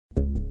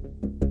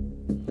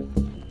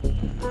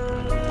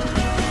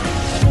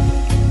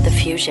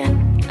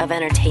fusion of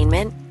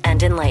entertainment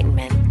and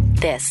enlightenment.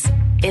 This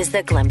is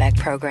the Glenn Beck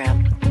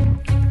Program.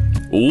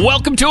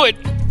 Welcome to it.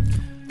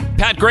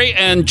 Pat Gray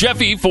and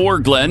Jeffy for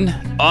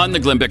Glenn on the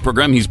Glenn Beck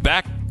Program. He's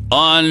back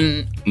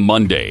on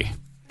Monday.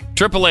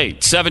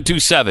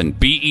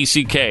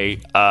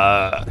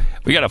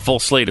 888-727-BECK. We got a full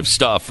slate of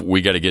stuff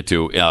we got to get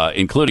to,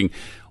 including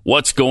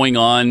what's going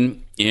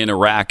on in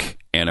Iraq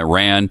and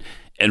Iran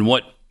and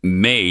what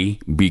may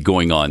be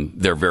going on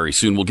there very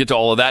soon. We'll get to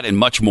all of that and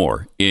much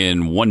more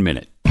in 1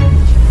 minute.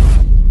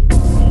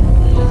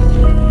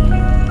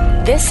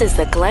 This is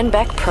the Glenn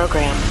Beck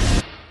Program.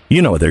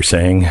 You know what they're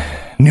saying.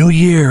 New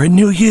year and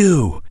new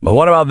you. But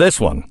what about this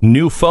one?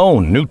 New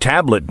phone, new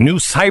tablet, new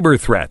cyber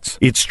threats.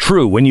 It's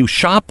true. When you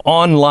shop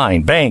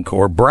online, bank,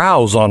 or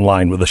browse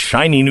online with the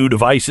shiny new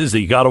devices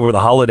that you got over the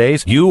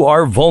holidays, you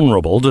are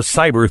vulnerable to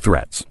cyber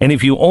threats. And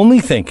if you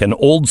only think an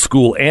old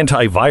school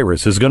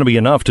antivirus is going to be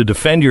enough to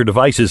defend your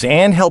devices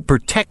and help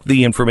protect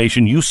the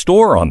information you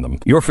store on them,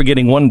 you're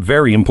forgetting one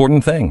very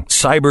important thing.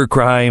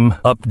 Cybercrime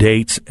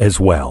updates as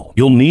well.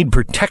 You'll need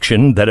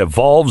protection that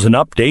evolves and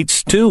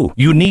updates too.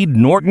 You need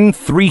Norton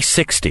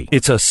 360.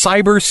 It's a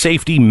cyber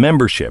safety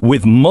membership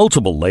with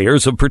multiple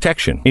layers of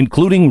protection,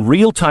 including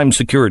real-time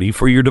security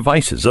for your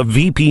devices, a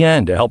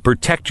VPN to help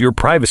protect your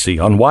privacy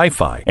on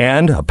Wi-Fi,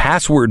 and a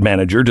password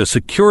manager to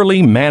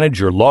securely manage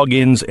your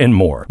logins and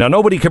more. Now,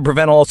 nobody can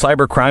prevent all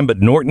cybercrime, but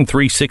Norton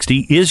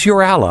 360 is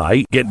your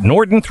ally. Get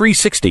Norton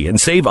 360 and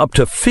save up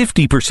to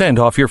 50%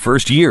 off your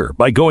first year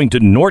by going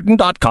to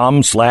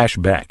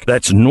norton.com/Beck.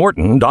 That's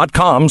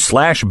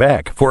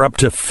norton.com/Beck for up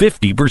to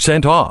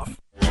 50% off.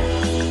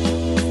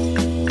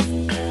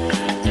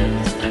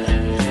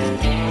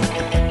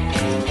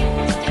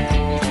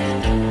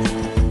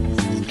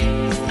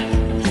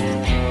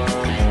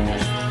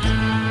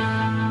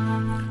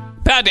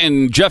 Pat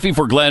and Jeffy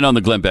for Glenn on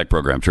the Glenn Beck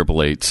Program,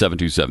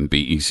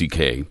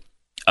 888-727-BECK.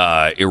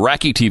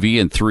 Iraqi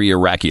TV and 3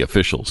 Iraqi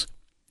officials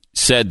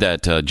said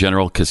that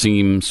General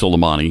Qasem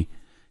Soleimani,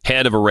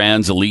 head of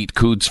Iran's elite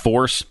Quds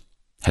force,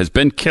 has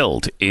been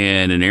killed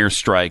in an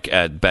airstrike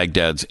at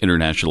Baghdad's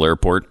international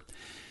airport.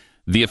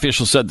 The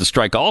official said the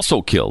strike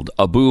also killed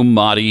Abu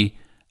Mahdi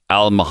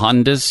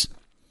al-Mohandes,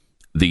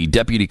 the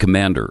deputy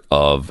commander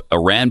of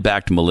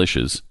Iran-backed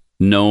militias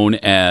known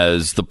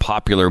as the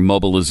Popular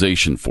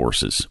Mobilization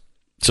Forces.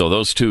 So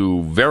those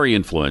two very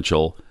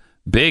influential,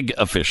 big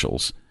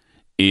officials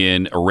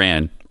in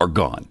Iran are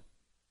gone.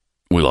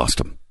 We lost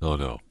them. Oh,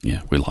 no.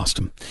 Yeah, we lost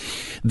them.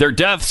 Their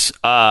deaths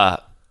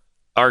are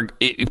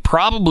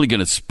probably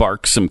going to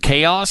spark some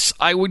chaos,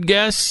 I would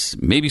guess.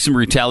 Maybe some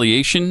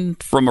retaliation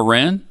from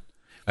Iran.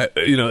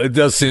 It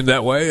does seem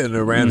that way, and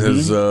Iran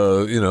has,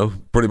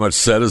 pretty much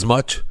said as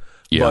much.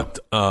 Yeah.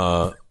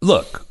 But,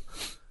 look,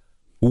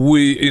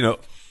 we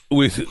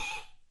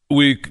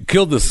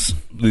killed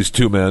these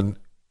 2 men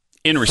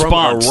in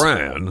response from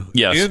Iran.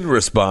 Yes. In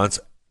response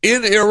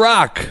in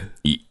Iraq,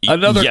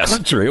 another yes.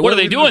 country. What are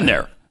they doing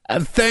there?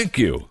 Thank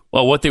you.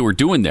 Well, what they were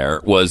doing there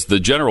was the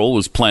general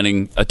was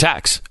planning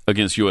attacks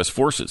against U.S.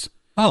 forces.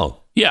 Oh.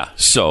 Yeah,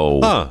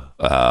 so...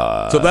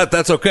 so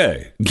that's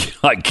okay,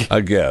 I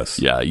guess.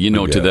 Yeah,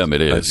 to them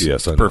it is.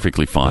 Yes, I know.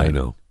 Perfectly fine.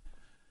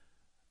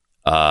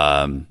 I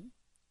know.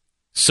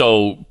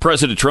 So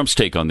President Trump's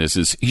take on this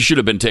is he should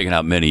have been taken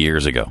out many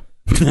years ago.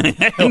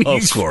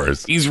 Of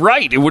course. He's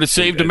right. It would have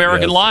saved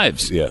American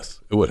lives.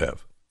 Yes, it would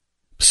have.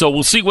 So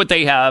we'll see what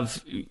they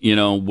have,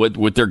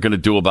 what they're going to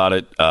do about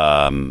it.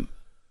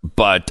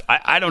 But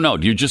I don't know.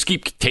 Do you just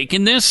keep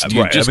taking this? Do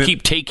you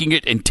keep taking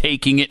it and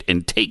taking it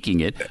and taking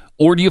it?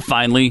 Or do you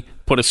finally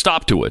put a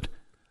stop to it,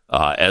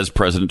 as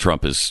President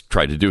Trump has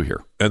tried to do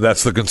here? And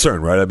that's the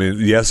concern, right? I mean,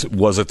 yes,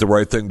 was it the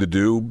right thing to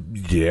do?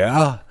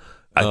 Yeah.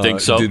 I think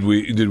so. Did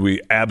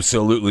we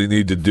absolutely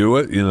need to do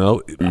it?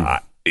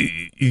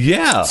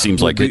 Yeah.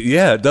 Seems like it.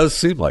 Yeah, it does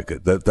seem like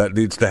it. That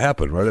needs to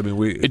happen, right? I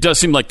mean, it does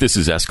seem like this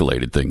has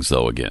escalated things,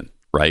 though, again,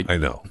 right? I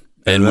know.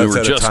 And that's we were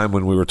at a time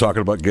when we were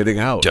talking about getting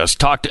out. Just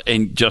talked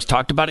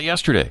about it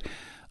yesterday.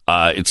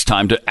 It's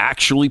time to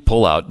actually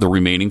pull out the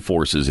remaining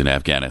forces in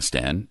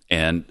Afghanistan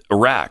and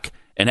Iraq.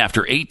 And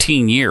after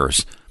 18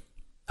 years,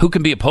 who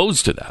can be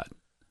opposed to that?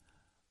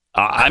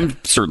 I'm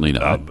certainly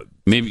not.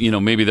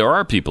 Maybe there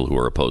are people who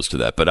are opposed to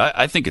that, but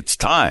I think it's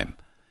time.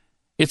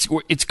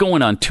 It's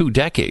going on 2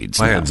 decades.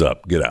 My hands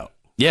up. Get out.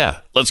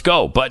 Yeah, let's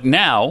go. But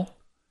now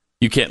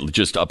you can't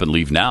just up and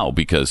leave now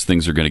because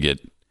things are going to get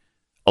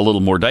a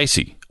little more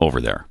dicey over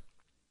there.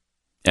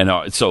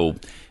 And so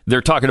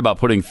they're talking about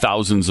putting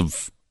thousands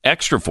of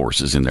extra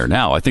forces in there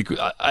now. I think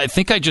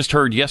I just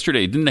heard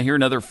yesterday. Didn't I hear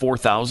another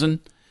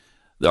 4,000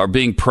 are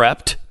being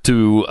prepped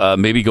to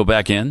maybe go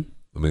back in?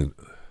 I mean,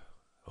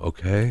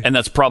 okay. And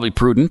that's probably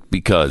prudent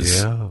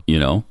because,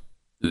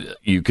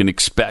 you can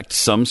expect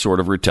some sort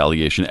of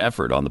retaliation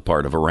effort on the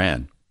part of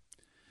Iran.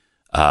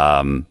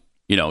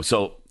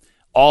 So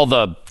all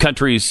the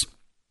countries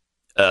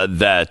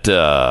that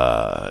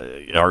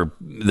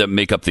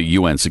make up the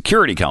UN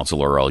Security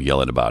Council are all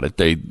yelling about it.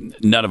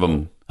 None of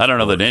them. I don't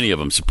know that any of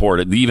them support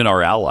it. Even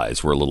our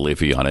allies were a little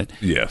iffy on it.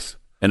 Yes.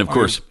 And, of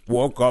course...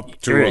 woke up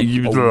to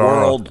a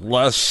world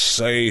less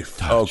safe.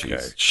 Oh, okay.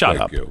 Geez. Shut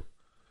Thank up. you.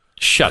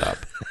 Shut up.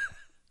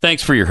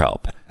 Thanks for your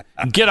help.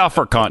 Get off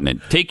our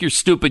continent. Take your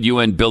stupid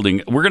UN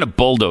building. We're going to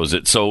bulldoze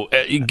it. So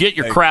get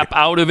your crap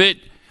out of it,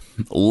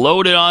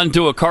 load it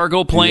onto a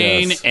cargo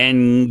plane,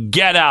 and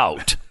get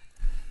out.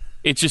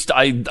 It's just,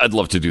 I'd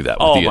love to do that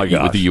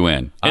with the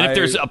UN. And if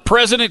there's a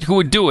president who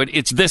would do it,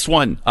 it's this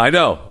one. I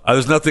know.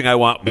 There's nothing I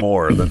want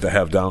more than to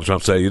have Donald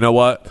Trump say, you know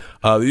what?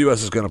 The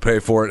U.S. is going to pay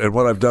for it. And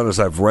what I've done is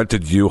I've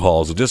rented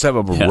U-Hauls and just have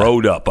them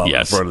rode up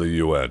in front of the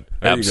UN.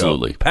 There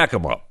Absolutely. Pack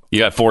them up. You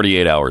got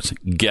 48 hours.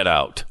 Get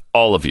out.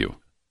 All of you.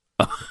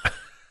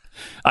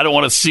 I don't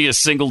want to see a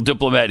single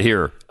diplomat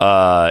here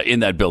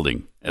in that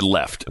building and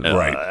left.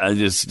 Right.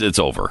 It's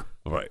over.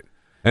 Right.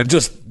 And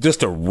just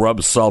to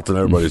rub salt in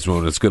everybody's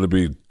wound, it's going to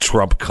be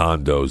Trump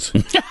condos.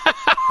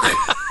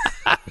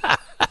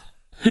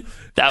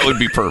 That would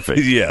be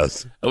perfect.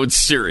 Yes. That would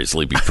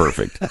seriously be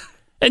perfect.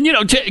 And,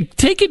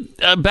 take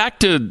it back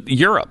to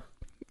Europe.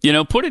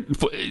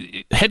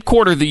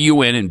 Headquarter the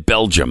UN in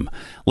Belgium,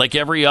 like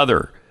every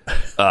other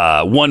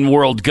one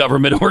world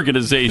government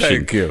organization.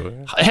 Thank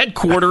you.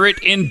 Headquarter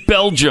it in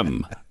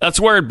Belgium.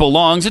 That's where it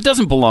belongs. It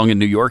doesn't belong in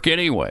New York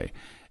anyway.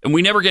 And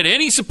we never get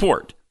any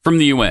support from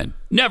the UN.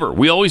 Never.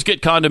 We always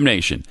get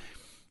condemnation.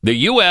 The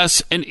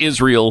U.S. and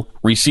Israel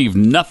receive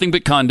nothing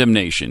but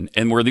condemnation,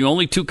 and we're the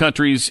only two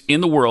countries in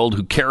the world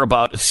who care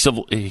about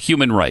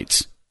human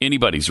rights,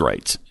 anybody's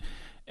rights.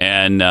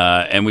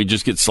 And we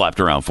just get slapped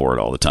around for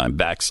it all the time,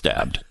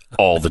 backstabbed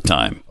all the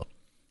time.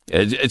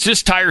 It's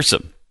just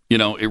tiresome.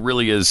 It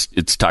really is.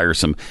 It's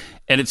tiresome.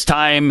 And it's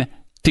time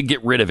to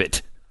get rid of it.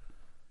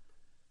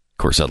 Of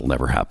course, that'll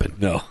never happen.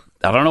 No.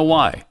 I don't know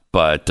why,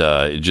 but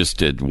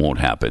it won't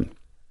happen.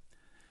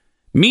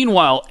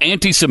 Meanwhile,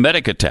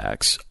 anti-Semitic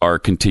attacks are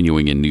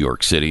continuing in New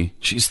York City.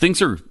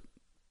 Things are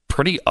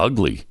pretty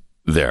ugly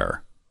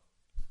there.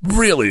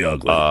 Really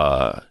ugly.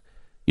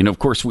 Of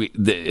course,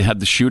 they had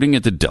the shooting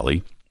at the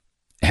deli,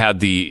 had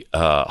the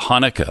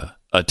Hanukkah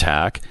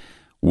attack,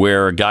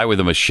 where a guy with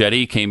a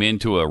machete came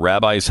into a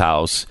rabbi's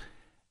house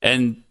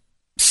and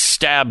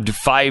stabbed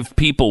 5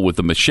 people with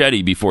a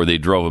machete before they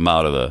drove him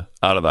out of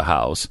the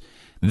house.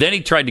 Then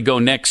he tried to go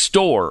next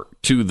door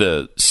to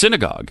the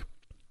synagogue,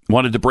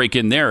 wanted to break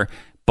in there,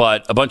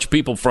 but a bunch of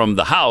people from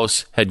the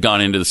house had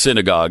gone into the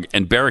synagogue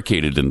and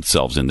barricaded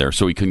themselves in there,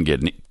 so he couldn't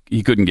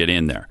get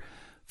in there,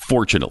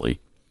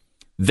 fortunately.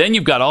 Then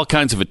you've got all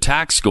kinds of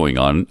attacks going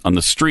on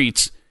the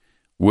streets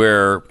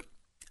where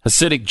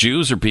Hasidic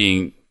Jews are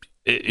being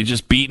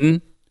just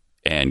beaten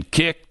and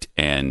kicked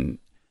and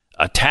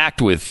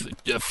attacked with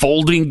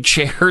folding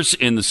chairs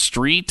in the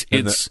street.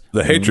 And it's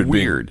the hatred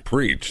weird. Being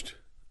preached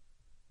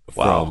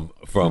Wow.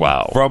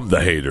 from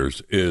the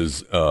haters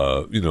is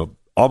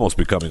almost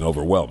becoming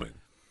overwhelming.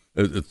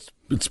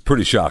 It's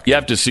pretty shocking. You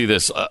have to see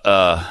this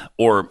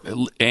or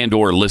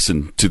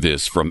listen to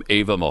this from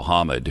Ava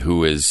Mohammed,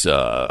 who is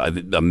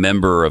a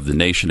member of the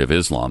Nation of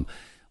Islam.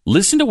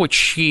 Listen to what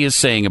she is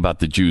saying about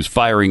the Jews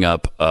firing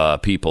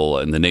up people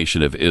in the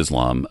Nation of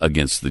Islam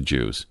against the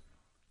Jews.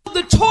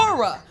 The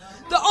Torah.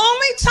 The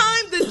only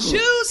time the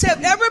Jews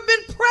have ever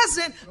been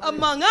present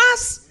among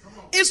us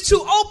is to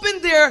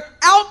open their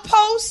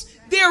outposts,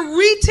 their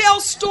retail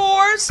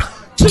stores,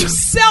 to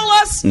sell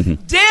us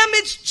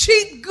damaged,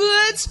 cheap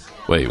goods,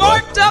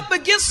 marked up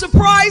against the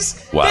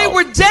price. Wow. They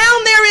were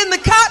down there in the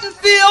cotton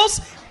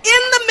fields,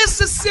 in the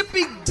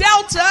Mississippi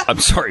Delta,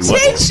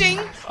 teaching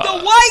the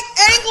white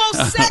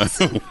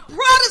Anglo-Saxon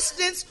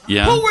Protestants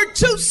who were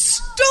too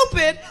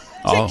stupid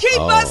to keep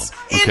us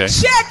in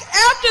check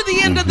after the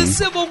end of the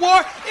Civil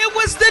War. It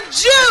was the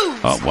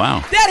Jews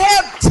that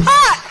have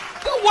taught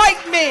the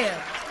white man.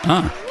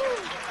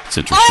 That's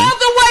interesting. All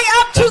the way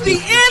up to the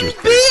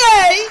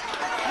NBA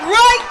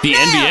the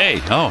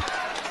now. NBA,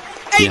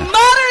 A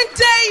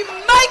modern-day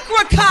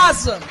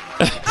microcosm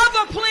of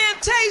a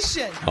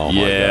plantation.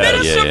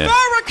 Minister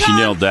Farrakhan, she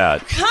nailed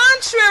that.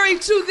 Contrary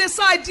to this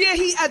idea,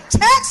 he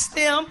attacks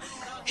them.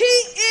 He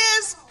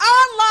is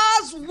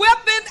Allah's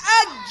weapon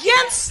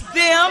against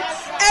them.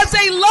 As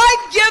a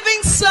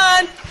light-giving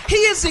son, he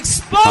is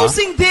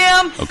exposing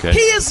them. He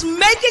is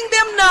making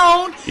them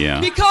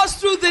known because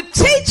through the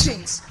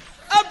teachings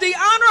of the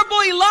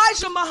Honorable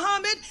Elijah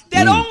Muhammad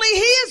that only he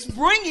is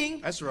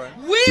bringing,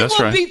 we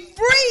will be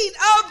freed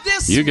of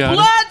this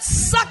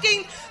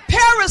blood-sucking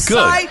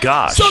parasite.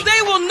 So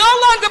they will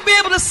no longer be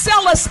able to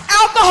sell us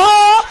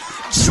alcohol,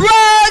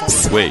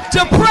 drugs,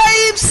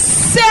 depraved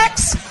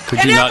sex,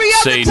 Could you not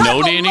say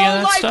no to any of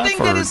that stuff?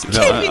 That is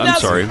keeping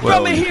us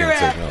from a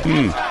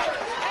hereafter.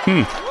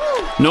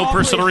 No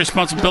personal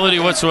responsibility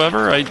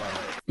whatsoever.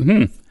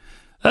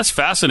 That's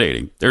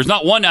fascinating. There's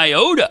not one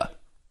iota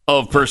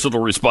of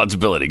personal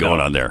responsibility going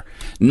on there.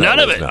 None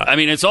of it. Not. I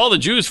mean, it's all the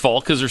Jews'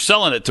 fault because they're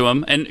selling it to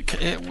them, and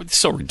it's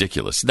so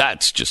ridiculous.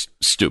 That's just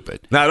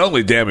stupid. Not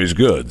only damaged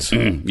goods.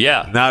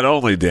 Not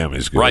only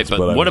damaged goods. Right,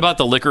 but what about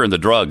the liquor and the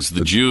drugs?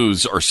 The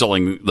Jews are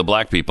selling the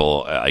black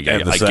people, I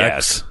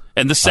guess.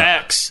 And the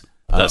sex.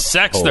 The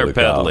sex they're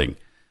peddling.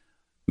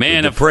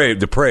 Man,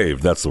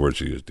 depraved. That's the word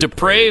she used.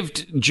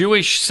 Depraved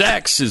Jewish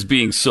sex is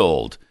being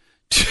sold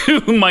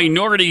to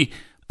minority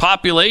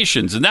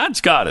populations, and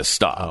that's got to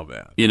stop. Oh,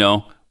 man. You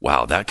know,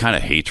 wow, that kind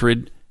of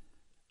hatred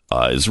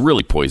is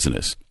really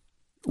poisonous.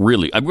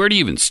 Really, where do you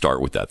even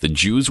start with that? The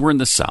Jews were in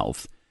the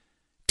South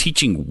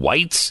teaching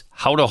whites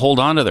how to hold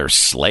on to their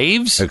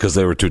slaves? Because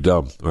they were too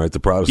dumb, right? The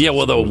Protestants. Yeah,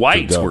 well, the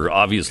whites were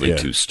obviously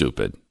too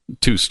stupid.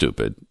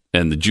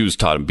 And the Jews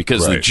taught them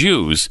because the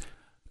Jews,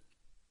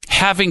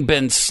 having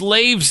been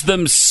slaves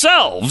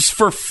themselves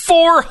for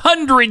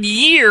 400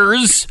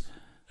 years,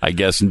 I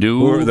guess they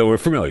were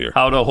familiar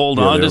how to hold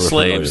on to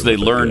slaves. They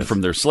learned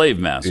from their slave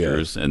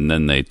masters, and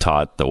then they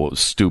taught the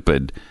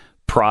stupid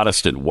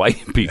Protestant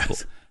white people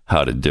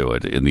how to do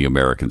it in the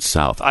American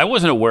South. I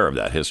wasn't aware of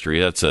that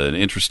history. That's an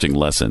interesting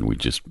lesson we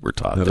just were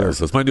taught there.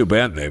 That's my new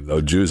band name, though,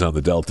 Jews on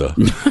the Delta.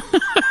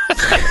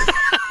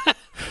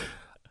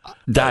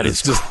 That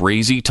is just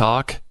crazy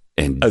talk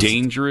and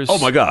dangerous. Oh,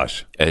 my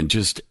gosh. And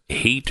just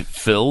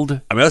hate-filled.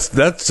 I mean,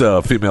 that's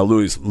female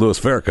Louis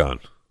Farrakhan.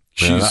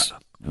 She's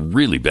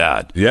really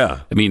bad.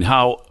 Yeah. I mean,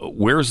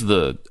 where's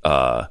the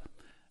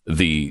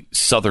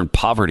Southern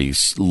Poverty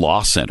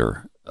Law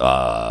Center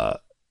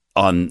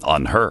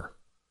on her?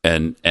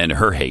 And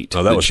her hate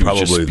that she was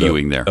just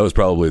spewing there.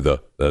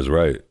 That's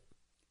right.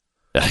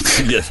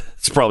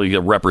 It's probably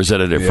a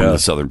representative from the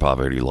Southern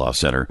Poverty Law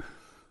Center.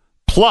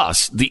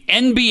 Plus, the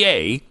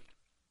NBA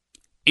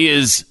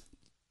is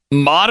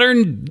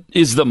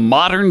the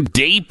modern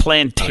day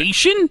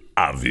plantation.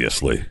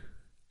 Obviously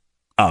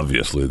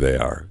they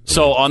are.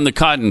 So on the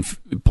cotton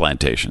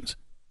plantations,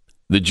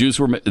 the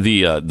Jews were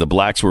the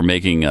blacks were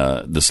making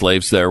the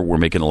slaves there were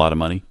making a lot of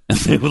money.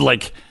 They would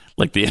like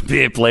the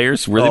NBA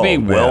players, were they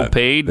being well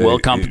paid, well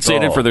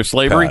compensated for their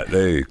slavery? Pat,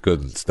 they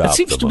couldn't stop. It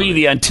seems to be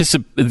the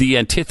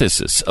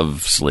antithesis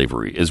of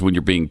slavery is when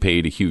you're being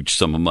paid a huge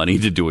sum of money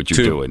to do what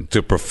you're doing.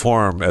 To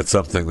perform at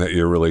something that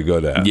you're really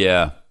good at.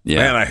 Yeah.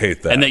 Man, I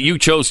hate that. And that you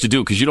chose to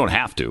do because you don't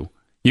have to.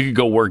 You could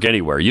go work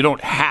anywhere. You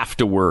don't have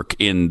to work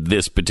in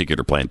this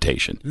particular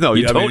plantation. No,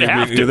 you don't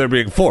have to. They're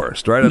being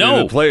forced, right? No. I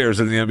mean, the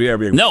players in the NBA are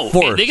being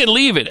forced. They can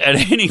leave it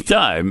at any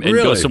time and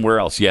go somewhere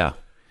else. Yeah.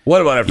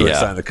 What about after they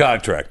sign the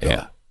contract, though?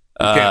 Yeah.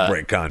 You can't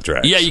break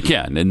contracts. Yeah, you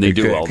can, and they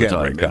do all the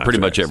time, pretty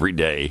much every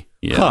day.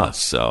 Yeah,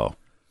 So,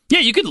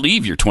 you could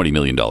leave your $20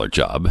 million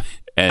job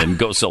and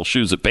go sell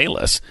shoes at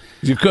Payless.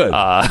 You could.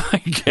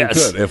 I guess. You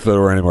could, if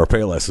there were any more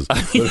Paylesses.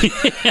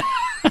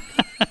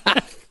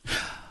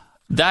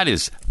 That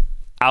is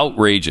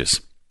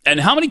outrageous. And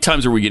how many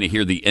times are we going to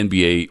hear the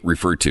NBA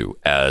referred to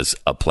as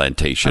a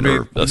plantation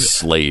or a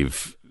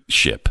slave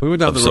ship? We went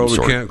down the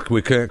road.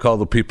 We can't call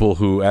the people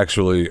who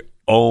actually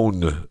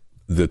own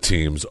the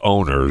teams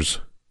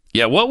owners.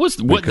 Yeah,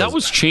 that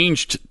was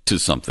changed to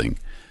something.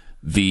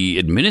 The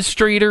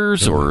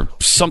administrators or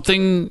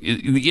something.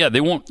 Yeah, they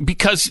won't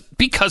because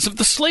of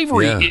the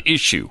slavery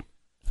issue.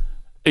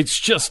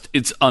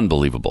 It's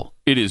unbelievable.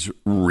 It is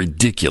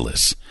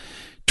ridiculous.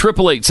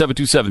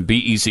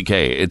 888-727-BECK.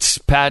 It's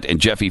Pat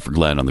and Jeffy for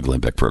Glenn on the Glenn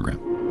Beck program.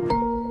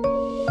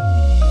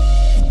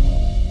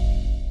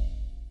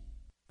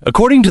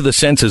 According to the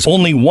census,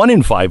 only 1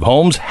 in 5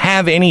 homes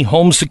have any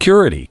home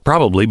security,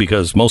 probably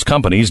because most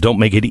companies don't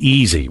make it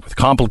easy with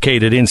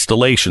complicated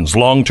installations,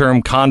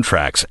 long-term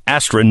contracts,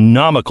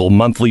 astronomical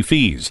monthly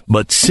fees.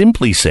 But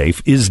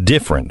SimpliSafe is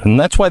different, and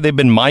that's why they've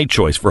been my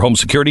choice for home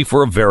security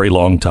for a very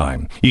long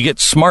time. You get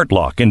smart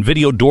lock and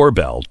video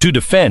doorbell to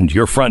defend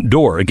your front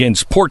door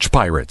against porch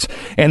pirates,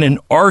 and an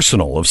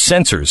arsenal of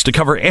sensors to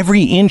cover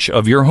every inch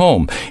of your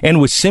home. And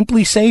with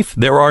SimpliSafe,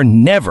 there are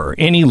never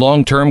any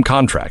long-term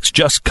contracts,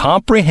 just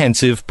comprehensive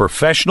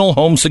professional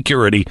home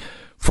security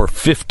for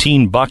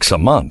 $15 a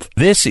month.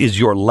 This is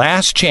your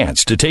last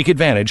chance to take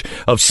advantage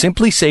of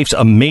SimpliSafe's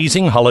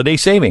amazing holiday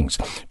savings.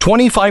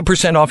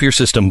 25% off your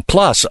system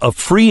plus a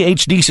free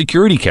HD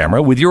security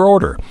camera with your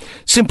order.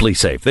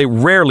 SimpliSafe, they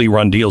rarely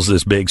run deals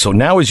this big, so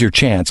now is your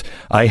chance.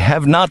 I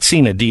have not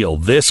seen a deal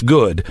this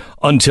good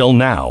until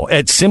now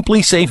at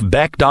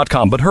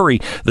simplysafebeck.com. But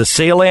hurry, the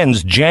sale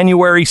ends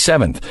January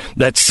 7th.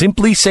 That's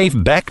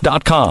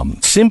simplysafebeck.com.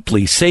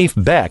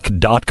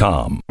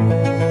 simplysafebeck.com.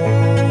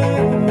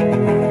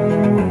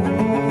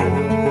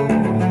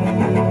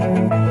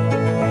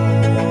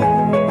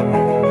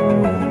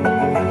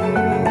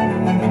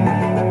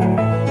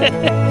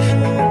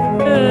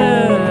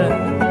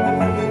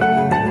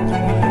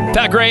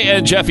 Pat Gray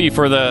and Jeffy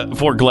for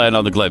Glenn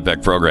on the Glenn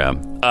Beck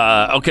program.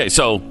 Okay,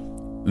 so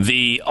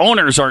the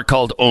owners aren't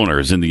called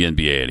owners in the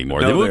NBA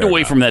anymore. They moved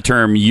away from that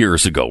term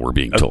years ago, we're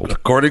being told.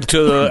 According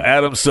to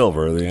Adam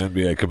Silver, the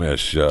NBA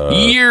commissioner.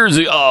 Years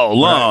ago,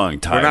 long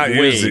time.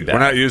 We're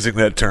not using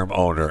that term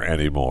owner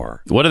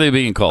anymore. What are they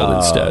being called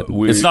instead?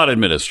 It's not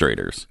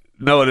administrators.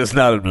 No, it is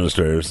not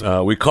administrators.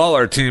 We call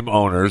our team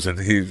owners, and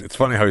it's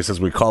funny how he says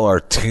we call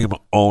our team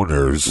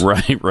owners.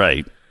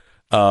 Right.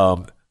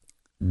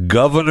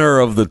 Governor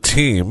of the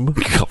team.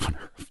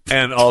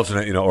 And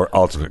alternate, or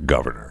alternate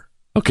governor.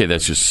 Okay,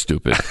 that's just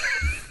stupid.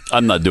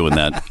 I'm not doing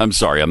that. I'm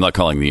sorry. I'm not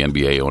calling the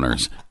NBA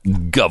owners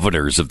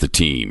governors of the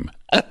team.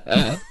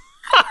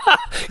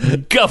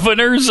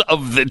 Governors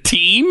of the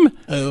team?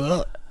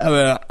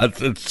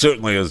 It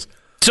certainly is.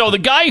 So the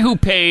guy who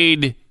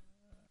paid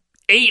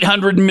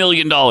 $800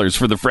 million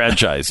for the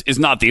franchise is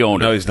not the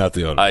owner. No, he's not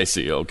the owner. I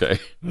see. Okay.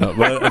 No,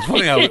 but it's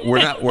funny how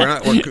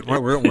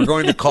we're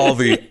going to call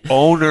the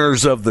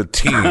owners of the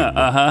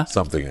team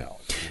something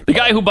else. The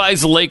guy who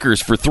buys the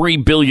Lakers for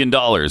 $3 billion,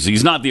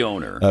 he's not the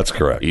owner. That's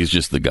correct. He's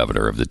just the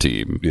governor of the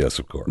team. Yes,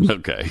 of course.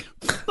 Okay.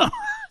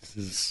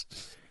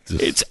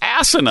 It's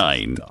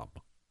asinine. Dumb.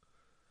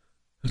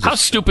 How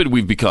stupid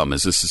we've become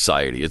as a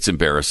society. It's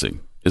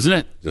embarrassing, isn't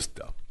it? Just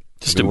dumb.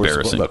 Just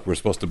embarrassing. We're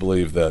supposed to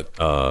believe that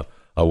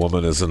a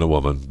woman isn't a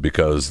woman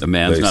because a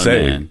man's they not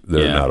say a man.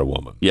 they're not a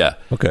woman. Yeah.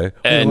 Okay.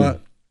 And, you know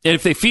what? and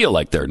if they feel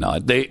like they're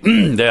not, they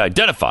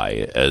identify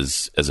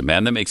as a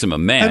man. That makes them a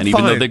man, And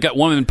even though fine. they've got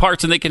woman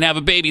parts and they can have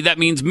a baby. That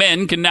means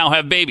men can now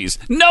have babies.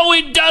 No,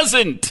 it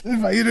doesn't.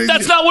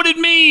 That's not what it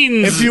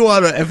means.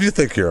 If you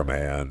think you're a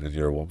man and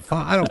you're a woman,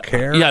 fine, I don't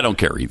care. Yeah, I don't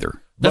care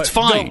either. That's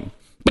But fine.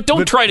 But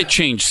don't try to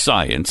change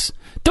science.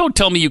 Don't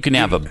tell me you can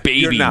have a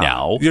baby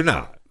now. You're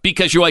not.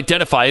 Because you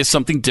identify as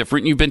something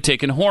different. You've been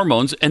taking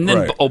hormones. And then,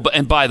 Right.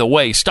 and by the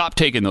way, stop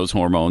taking those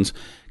hormones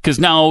because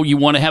now you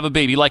want to have a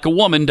baby like a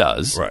woman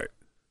does. Right.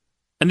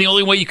 And the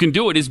only way you can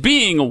do it is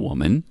being a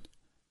woman.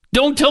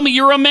 Don't tell me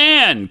you're a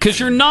man because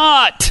you're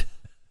not.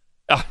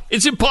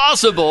 It's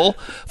impossible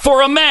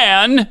for a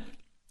man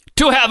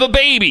to have a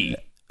baby.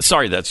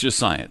 Sorry, that's just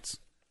science.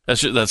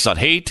 That's not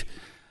hate.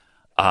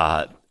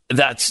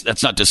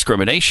 That's not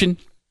discrimination.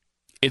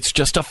 It's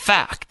just a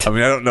fact. I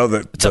mean, I don't know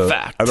that it's a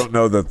fact. I don't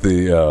know that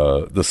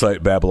the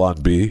site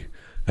Babylon Bee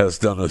has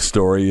done a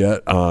story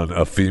yet on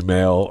a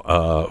female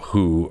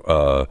who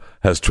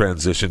has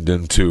transitioned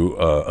into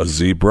a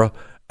zebra,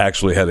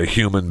 actually had a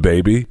human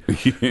baby.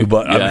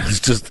 But I mean, it's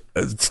just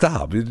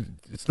stop.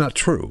 It's not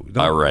true.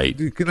 All right.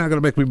 You're not going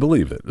to make me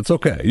believe it. It's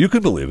okay. You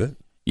can believe it.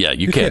 Yeah,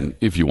 you can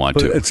if you want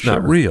but to. It's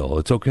not real.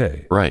 It's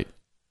okay. Right.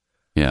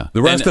 Yeah.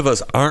 The rest of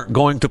us aren't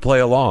going to play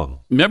along.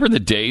 Remember the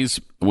days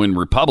when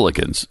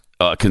Republicans,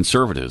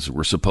 conservatives,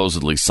 were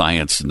supposedly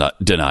science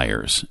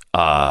deniers?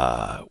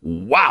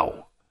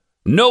 Wow.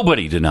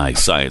 Nobody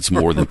denies science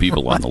more than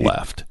people on the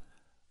left.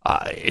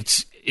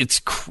 It's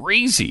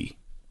crazy,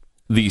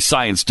 the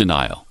science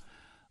denial.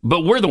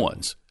 But we're the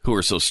ones who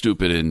are so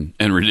stupid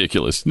and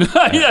ridiculous.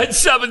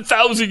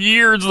 7,000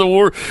 years.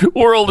 The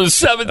world is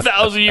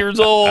 7,000 years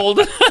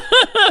old.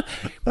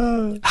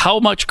 How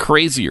much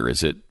crazier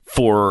is it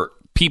for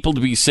people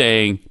to be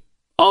saying,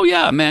 oh,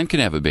 yeah, a man can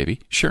have a baby.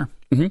 Sure.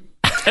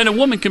 Mm-hmm. And a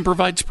woman can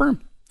provide sperm.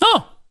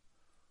 Oh.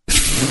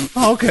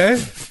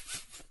 Okay.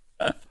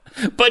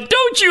 But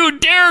don't you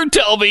dare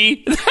tell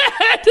me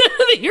that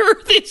the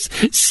Earth is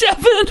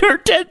 7,000 or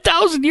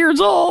 10,000 years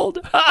old.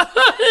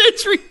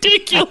 It's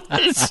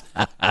ridiculous.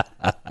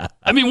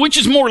 I mean, which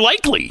is more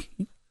likely?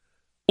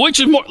 Which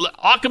is more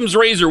Occam's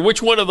razor?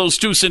 Which one of those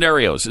two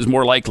scenarios is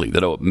more likely,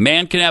 that a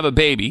man can have a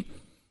baby,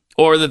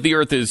 or that the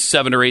Earth is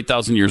 7,000 or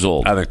 8,000 years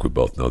old? I think we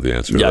both know the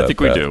answer. to that, I think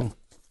we Pat. do.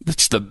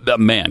 It's the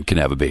man can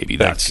have a baby.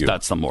 That's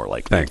the more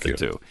likely Thank thing you.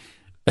 too.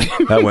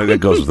 That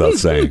goes without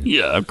saying.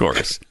 Yeah, of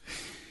course.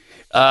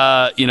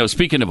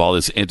 Speaking of all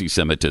this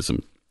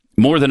anti-Semitism,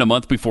 more than a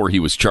month before he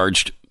was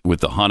charged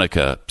with the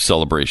Hanukkah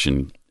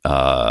celebration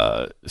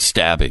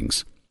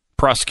stabbings,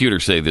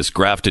 prosecutors say this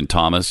Grafton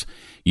Thomas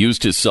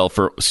used his cell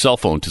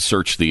phone to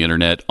search the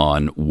internet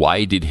on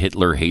why did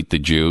Hitler hate the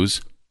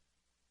Jews?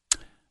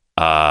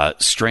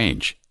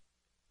 Strange.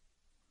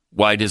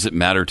 Why does it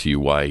matter to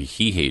you why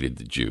he hated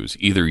the Jews?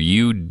 Either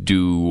you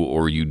do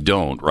or you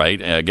don't,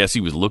 right? I guess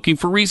he was looking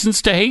for reasons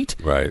to hate.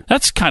 Right.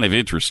 That's kind of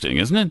interesting,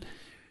 isn't it?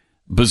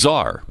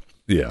 Bizarre.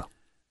 Yeah.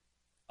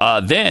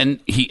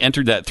 Then he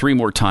entered that 3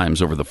 more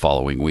times over the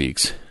following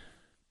weeks.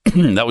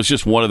 That was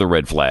just one of the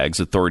red flags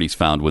authorities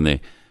found when they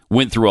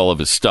went through all of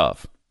his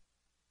stuff.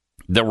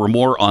 There were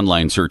more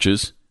online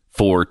searches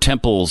for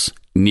temples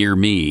near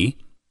me.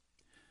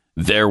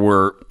 There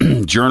were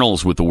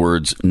journals with the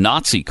words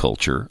Nazi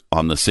culture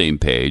on the same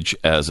page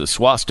as a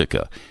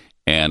swastika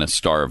and a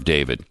Star of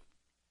David.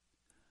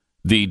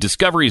 The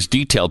discoveries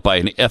detailed by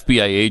an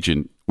FBI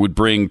agent would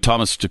bring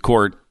Thomas to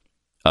court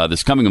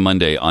this coming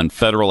Monday on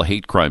federal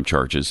hate crime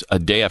charges, a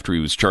day after he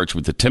was charged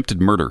with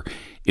attempted murder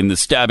in the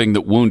stabbing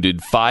that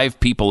wounded 5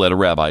 people at a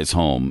rabbi's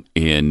home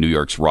in New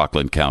York's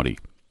Rockland County.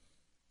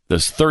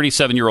 This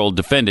 37-year-old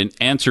defendant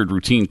answered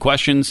routine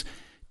questions,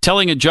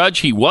 telling a judge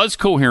he was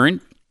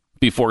coherent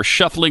before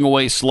shuffling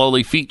away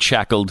slowly, feet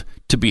shackled,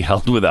 to be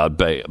held without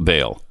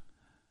bail.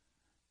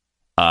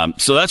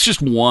 So that's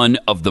just one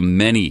of the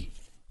many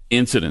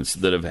incidents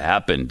that have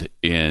happened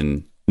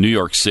in New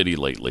York City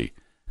lately,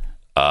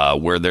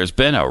 where there's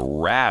been a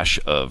rash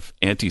of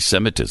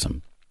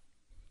anti-Semitism.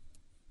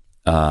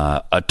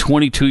 A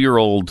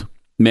 22-year-old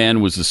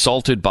man was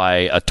assaulted by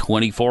a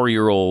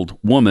 24-year-old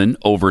woman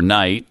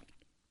overnight.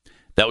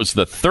 That was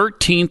the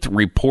 13th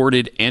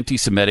reported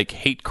anti-Semitic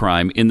hate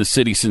crime in the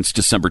city since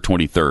December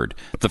 23rd,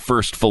 the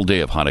first full day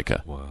of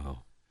Hanukkah.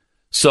 Wow.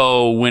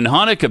 So when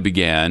Hanukkah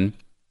began,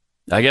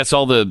 I guess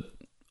all the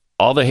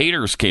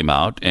haters came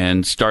out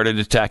and started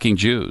attacking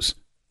Jews.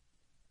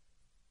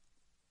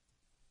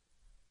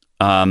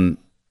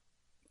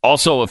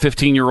 Also, a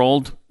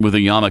 15-year-old with a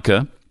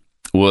yarmulke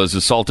was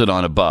assaulted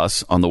on a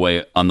bus on the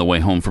way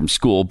home from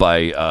school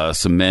by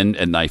some men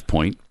at knife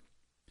point.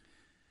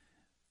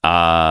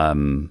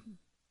 The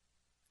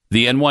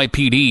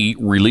NYPD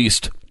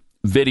released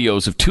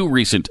videos of 2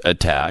 recent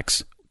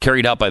attacks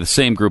carried out by the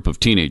same group of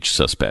teenage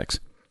suspects.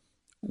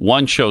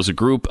 One shows a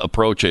group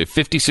approach a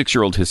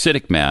 56-year-old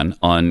Hasidic man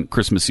on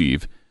Christmas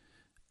Eve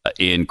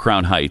in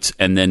Crown Heights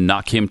and then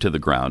knock him to the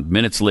ground.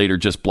 Minutes later,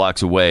 just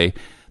blocks away,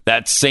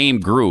 that same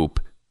group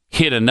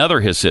hit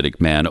another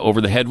Hasidic man over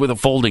the head with a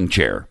folding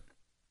chair.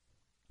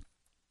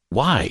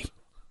 Why?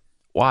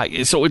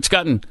 So it's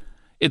gotten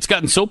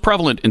so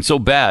prevalent and so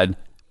bad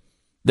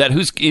that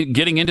who's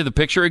getting into the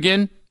picture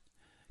again?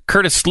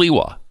 Curtis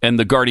Sliwa and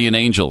the Guardian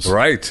Angels.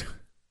 Right.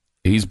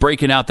 He's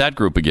breaking out that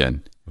group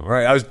again.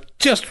 Right. I was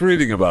just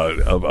reading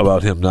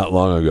about him not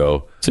long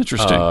ago. It's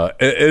interesting.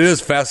 It is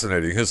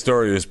fascinating. His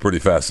story is pretty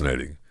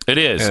fascinating. It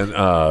is. And,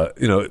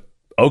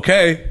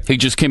 okay. He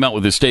just came out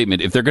with a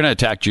statement. If they're going to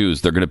attack Jews,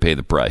 they're going to pay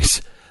the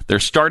price. They're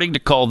starting to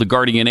call the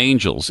Guardian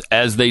Angels,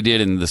 as they did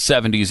in the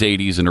 70s,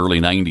 80s, and early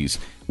 90s.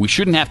 We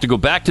shouldn't have to go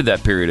back to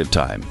that period of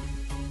time.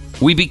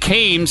 We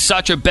became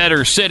such a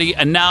better city,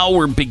 and now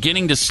we're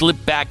beginning to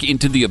slip back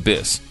into the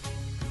abyss.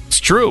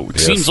 It's true. It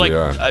seems like,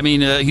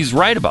 he's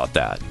right about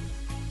that.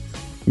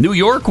 New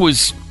York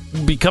was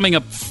becoming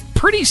a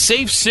pretty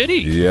safe city.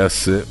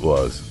 Yes, it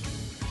was.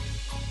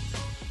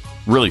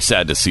 Really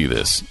sad to see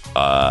this.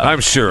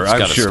 I'm sure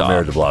stop.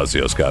 Mayor de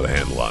Blasio's got a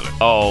handle on it.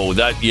 Oh,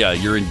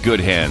 you're in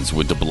good hands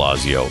with de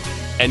Blasio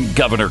and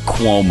Governor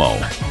Cuomo.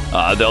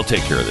 They'll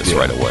take care of this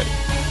right away.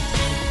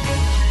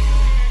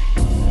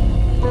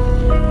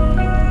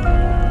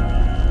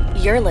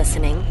 You're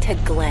listening to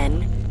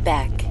Glenn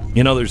Beck.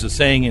 You know, there's a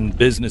saying in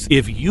business,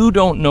 if you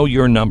don't know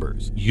your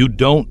numbers, you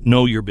don't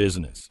know your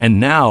business.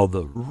 And now,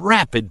 the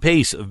rapid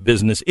pace of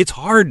business, it's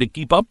hard to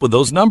keep up with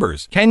those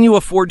numbers. Can you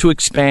afford to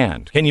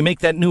expand? Can you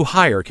make that new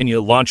hire? Can you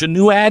launch a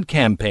new ad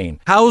campaign?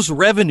 How's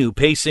revenue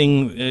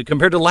pacing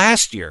compared to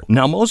last year?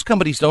 Now, most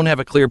companies don't have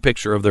a clear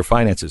picture of their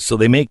finances, so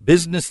they make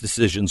business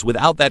decisions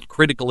without that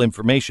critical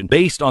information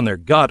based on their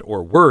gut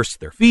or worse,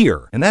 their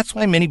fear. And that's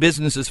why many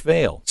businesses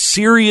fail.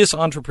 Serious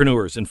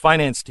entrepreneurs and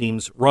finance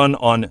teams run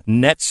on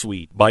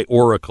NetSuite by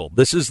Oracle.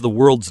 This is the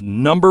world's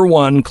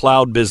 #1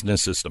 cloud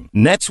business system.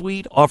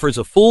 NetSuite offers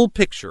a full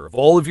picture of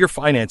all of your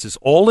finances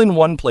all in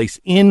one place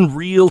in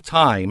real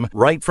time,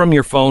 right from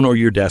your phone or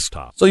your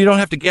desktop. So you don't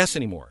have to guess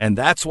anymore. And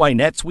that's why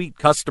NetSuite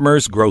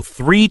customers grow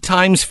 3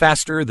 times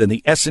faster than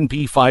the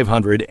S&P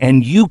 500,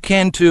 and you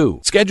can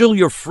too. Schedule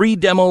your free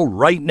demo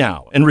right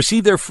now and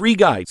receive their free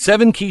guide,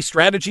 7 key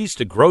strategies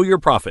to grow your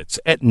profits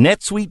at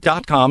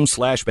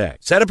netsuite.com/Beck.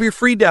 Set up your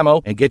free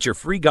demo and get your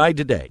free guide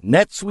today.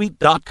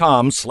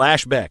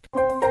 netsuite.com/Beck.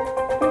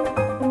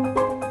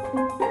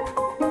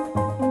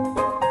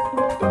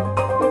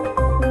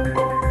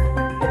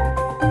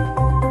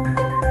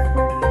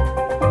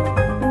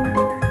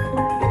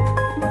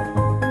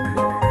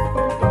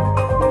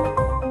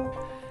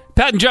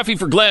 Pat and Jeffy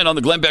for Glenn on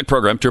the Glenn Beck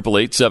program,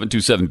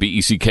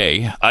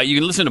 888-727-BECK. You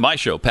can listen to my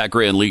show, Pat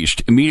Gray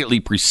Unleashed,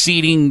 immediately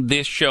preceding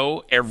this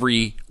show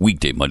every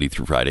weekday, Monday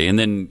through Friday, and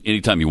then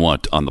anytime you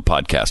want on the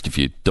podcast if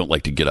you don't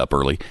like to get up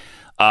early.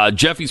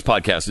 Jeffy's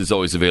podcast is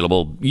always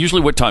available.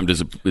 Usually what time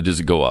does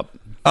it go up?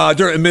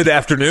 During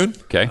mid-afternoon,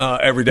 okay.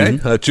 Every day,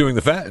 chewing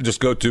the fat. Just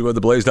go to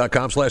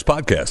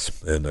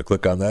theblaze.com/podcast and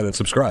click on that and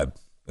subscribe.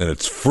 And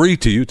it's free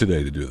to you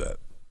today to do that.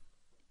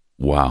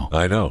 Wow.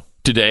 I know.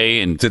 Today,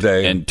 and tomorrow,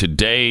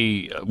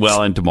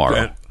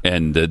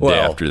 and the day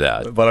after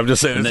that. But I'm just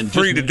saying, it's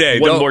free today.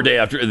 One more day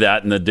after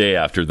that, and the day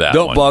after that.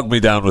 Don't bog me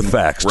down with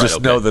facts.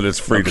 Just know that it's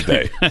free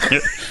today.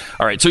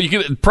 All right. So you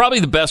can probably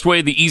the best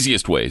way, the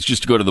easiest way, is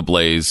just to go to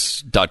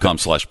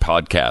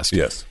theblaze.com/podcast.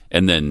 Yes,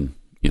 and then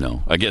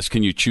I guess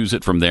can you choose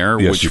it from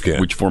there? Yes, you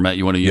can. Which format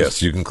you want to use?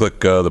 Yes, you can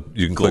click.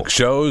 Click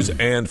shows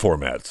and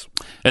formats,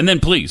 and then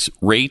please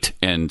rate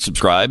and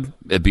subscribe.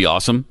 It'd be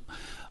awesome.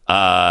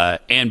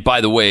 And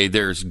by the way,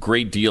 there's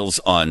great deals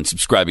on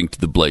subscribing to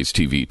the Blaze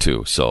TV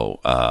too,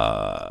 so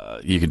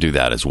you can do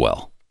that as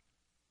well.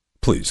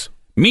 Please.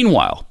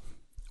 Meanwhile,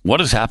 what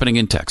is happening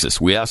in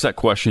Texas? We ask that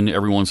question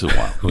every once in a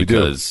while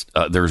because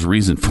there's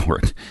reason for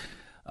it.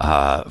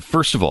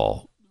 First of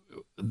all,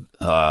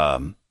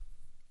 who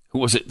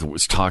was it that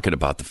was talking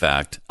about the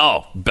fact?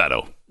 Oh,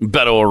 Beto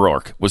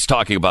O'Rourke was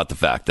talking about the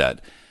fact that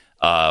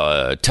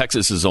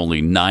Texas is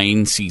only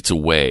 9 seats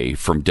away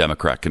from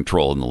Democrat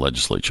control in the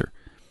legislature.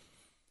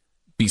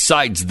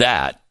 Besides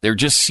that, there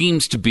just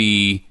seems to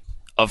be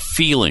a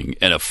feeling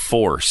and a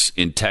force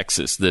in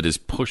Texas that is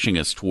pushing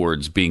us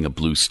towards being a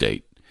blue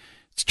state.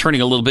 It's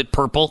turning a little bit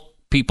purple,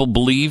 people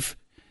believe,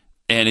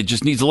 and it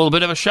just needs a little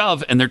bit of a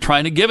shove, and they're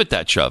trying to give it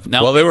that shove.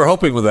 Now, well, they were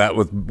hoping with that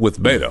with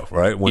Beto,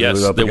 right? When yes,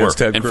 they were.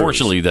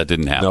 Unfortunately, that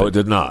didn't happen. No, it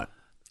did not.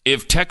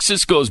 If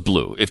Texas goes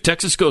blue, if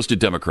Texas goes to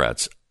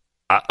Democrats,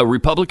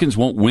 Republicans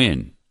won't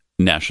win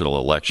national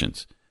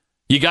elections.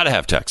 You got to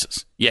have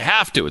Texas. You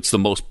have to. It's the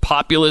most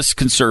populous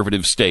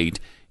conservative state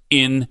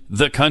in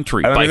the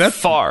country that's,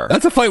 far.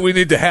 That's a fight we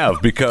need to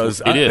have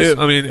because it is.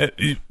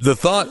 The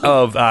thought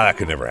of that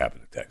could never happen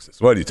in Texas.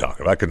 What are you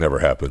talking about? That could never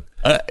happen.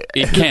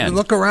 It can.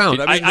 Look around.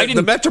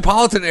 The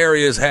metropolitan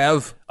areas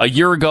have. A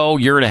year and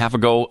a half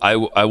ago,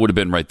 I would have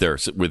been right there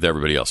with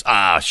everybody else.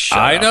 Shut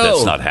up. I know.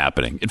 That's not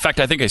happening. In fact,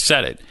 I think I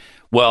said it.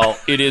 Well,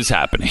 it is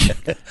happening.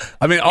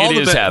 It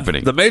is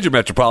happening. The major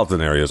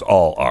metropolitan areas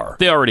all are.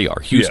 They already are.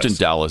 Houston, yes.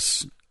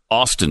 Dallas,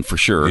 Austin for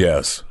sure.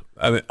 Yes.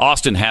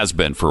 Austin has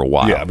been for a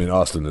while. Yeah,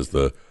 Austin is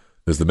the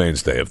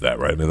mainstay of that,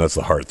 right? That's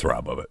the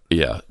heartthrob of it.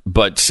 Yeah,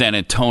 but San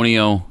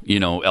Antonio,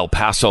 El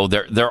Paso,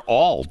 they're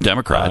all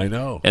Democrat. I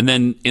know. And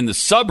then in the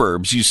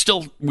suburbs, we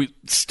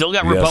still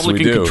got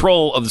Republican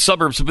control of the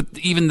suburbs, but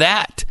even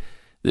that,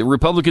 the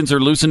Republicans are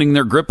loosening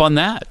their grip on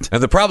that.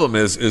 And the problem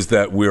is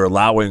that we're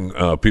allowing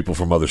people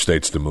from other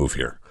states to move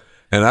here.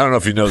 And I don't know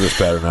if you know this,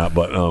 Pat, or not,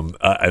 but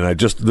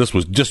this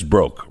was just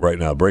broke right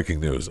now. Breaking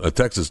news: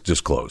 Texas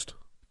just closed.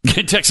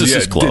 Texas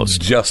is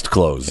closed. Just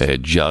closed.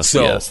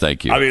 Yes,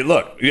 thank you.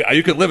 Look,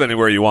 you can live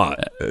anywhere you want,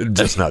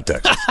 just not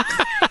Texas.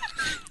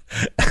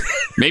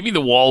 Maybe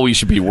the wall we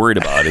should be worried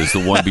about is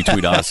the one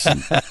between us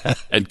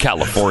and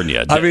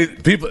California.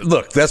 People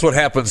look. That's what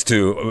happens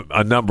to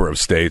a number of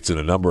states and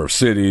a number of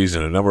cities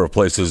and a number of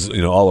places,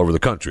 all over the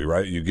country.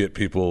 Right? You get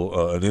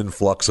people, an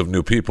influx of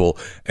new people,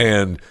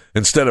 and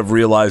instead of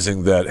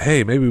realizing that,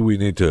 hey, maybe we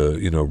need to,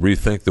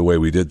 rethink the way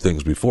we did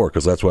things before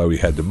because that's why we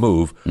had to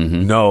move.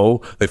 Mm-hmm.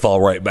 No, they fall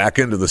right back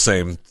into the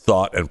same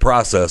thought and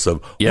process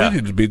of we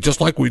need to be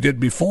just like we did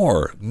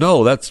before.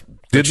 No, that's.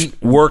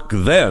 Didn't work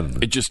then.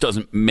 It just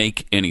doesn't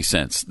make any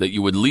sense that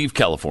you would leave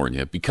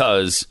California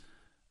because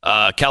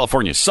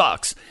California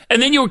sucks, and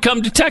then you would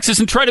come to Texas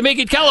and try to make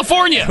it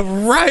California.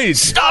 Right.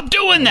 Stop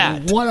doing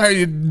that. What are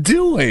you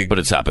doing? But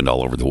it's happened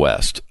all over the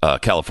West.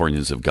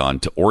 Californians have gone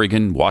to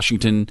Oregon,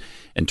 Washington,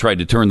 and tried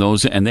to turn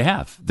those, and they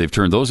have. They've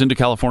turned those into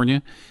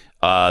California.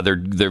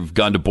 They've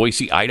gone to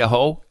Boise,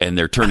 Idaho, and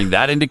they're turning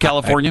that into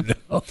California.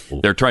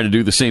 They're trying to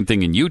do the same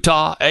thing in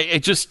Utah.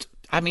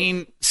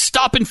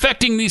 Stop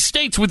infecting these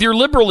states with your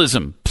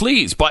liberalism,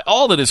 please, by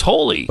all that is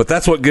holy. But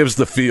that's what gives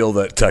the feel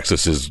that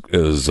Texas is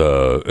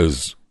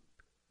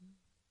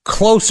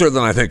closer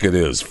than I think it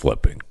is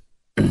flipping.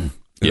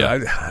 Yeah,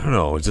 I don't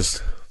know. It's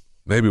just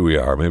maybe we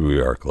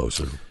are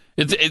closer.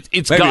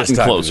 It's gotten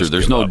closer.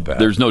 There's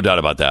no doubt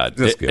about that.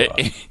 Just give up.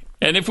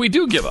 And if we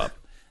do give up,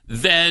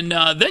 then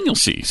you'll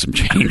see some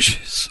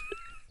changes.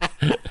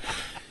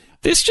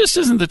 This just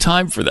isn't the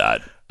time for that.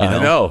 I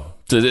know.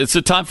 It's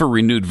a time for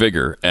renewed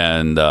vigor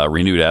and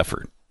renewed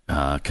effort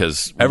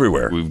because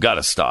everywhere we've got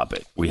to stop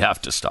it. We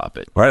have to stop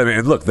it. Right.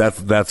 And look,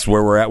 that's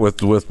where we're at with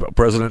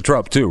President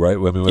Trump too, right?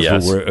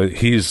 Yes.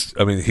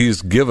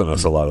 He's given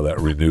us a lot of that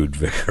renewed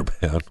vigor,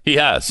 man. He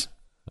has.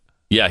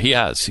 Yeah, he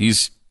has.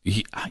 He's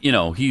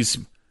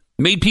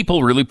made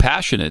people really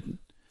passionate.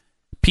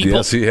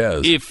 Yes, he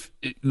has. If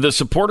the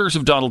supporters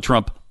of Donald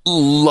Trump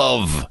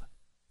love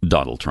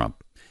Donald Trump.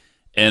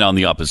 And on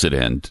the opposite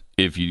end,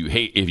 if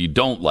you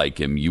don't like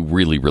him, you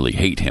really, really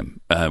hate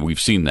him. We've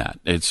seen that.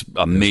 It's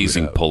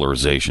amazing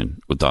polarization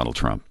with Donald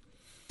Trump.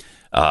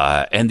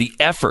 And the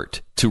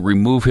effort to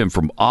remove him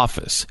from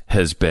office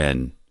has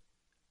been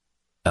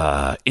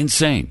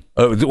insane.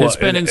 It's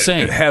been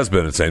insane. It has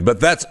been insane.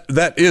 But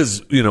that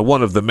is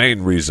one of the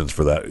main reasons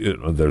for that.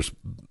 There's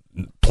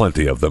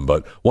plenty of them,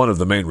 but one of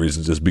the main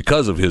reasons is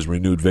because of his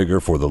renewed vigor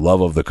for the love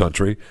of the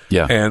country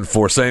and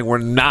for saying we're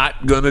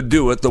not going to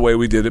do it the way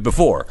we did it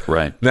before.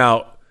 Right.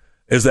 Now,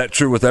 is that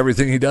true with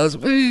everything he does?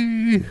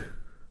 I'm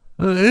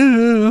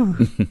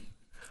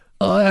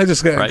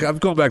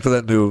going back to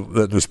that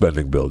new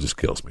spending bill. Just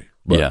kills me.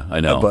 But, yeah, I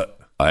know.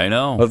 I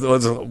know.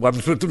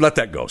 Let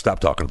that go. Stop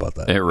talking about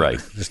that. Right.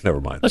 Just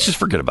never mind. Let's just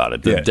forget about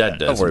it. The debt doesn't.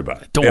 Don't worry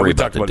about it. Don't worry we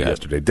about talked the about debt. it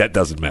yesterday. Debt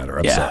doesn't matter.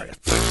 I'm sorry.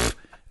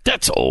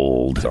 That's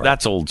old. Sorry.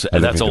 That's old.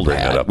 That's old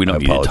hat. We don't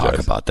need to talk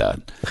about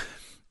that.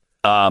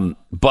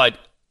 But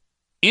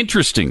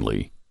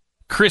interestingly,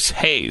 Chris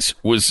Hayes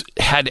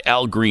had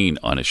Al Green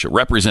on his show,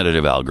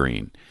 Representative Al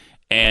Green,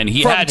 and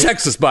he from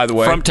Texas, by the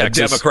way, from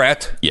Texas, a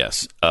Democrat.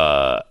 Yes,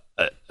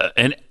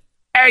 an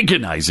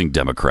agonizing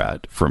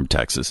Democrat from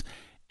Texas,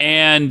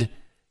 and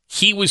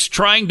he was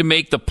trying to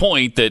make the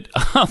point that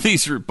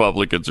these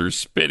Republicans are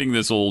spinning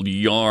this old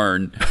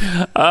yarn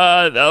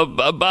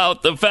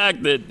about the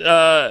fact that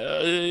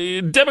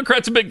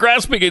Democrats have been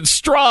grasping at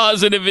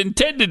straws and have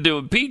intended to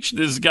impeach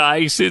this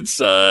guy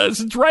since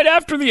right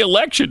after the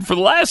election for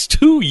the last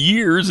 2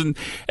 years, and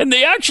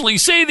they actually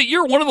say that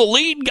you're one of the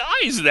lead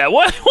guys in that.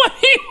 What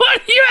do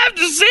you have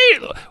to say?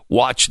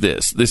 Watch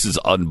this. This is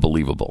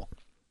unbelievable.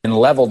 Been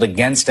leveled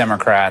against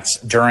Democrats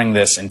during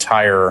this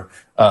entire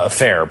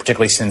affair,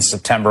 particularly since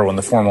September when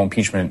the formal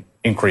impeachment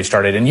inquiry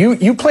started. And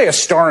you play a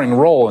starring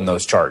role in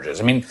those charges.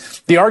 I mean,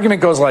 the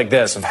argument goes like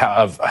this of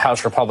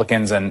House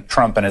Republicans and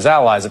Trump and his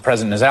allies, the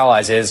president and his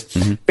allies, is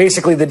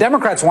basically the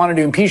Democrats wanted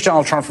to impeach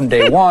Donald Trump from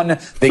day one.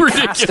 They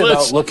cast it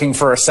out looking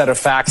for a set of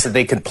facts that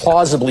they could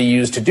plausibly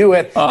use to do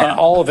it. And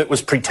all of it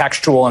was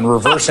pretextual and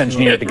reverse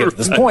engineered to get to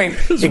this point.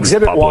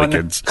 Exhibit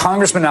 1,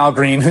 Congressman Al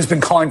Green, who's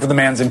been calling for the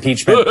man's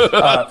impeachment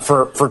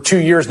for 2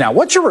 years now.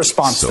 What's your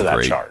response to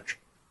that charge?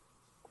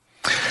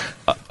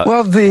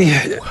 Well,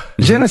 the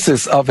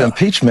genesis of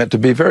impeachment, to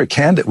be very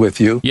candid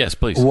with you, yes,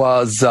 please,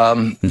 was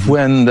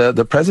when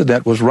the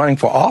president was running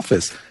for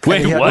office.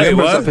 Wait, he had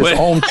members of his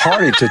own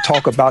party to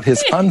talk about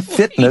his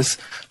unfitness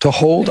to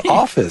hold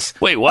office.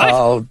 Wait,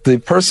 what? The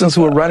persons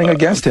who were running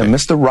against him,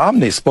 Mr.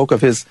 Romney, spoke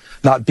of his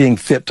not being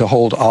fit to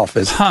hold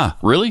office. Huh,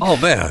 really? Oh,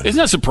 man. Isn't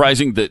that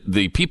surprising that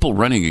the people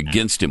running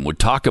against him would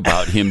talk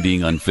about him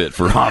being unfit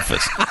for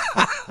office?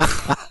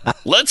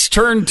 Let's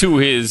turn to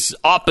his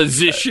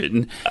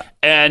opposition.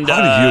 And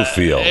how do you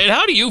feel? And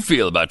how do you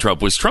feel about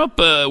Trump? Was Trump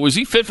was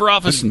he fit for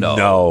office?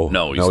 No,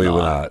 he was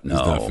not. He's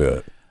not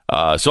fit.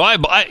 So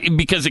I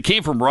because it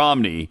came from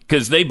Romney,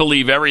 because they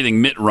believe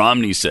everything Mitt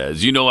Romney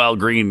says. You know, Al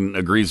Green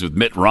agrees with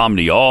Mitt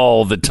Romney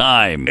all the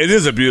time. It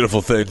is a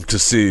beautiful thing to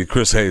see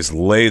Chris Hayes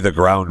lay the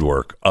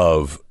groundwork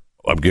of,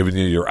 I'm giving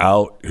you your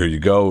out. Here you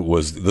go.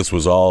 This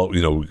was all,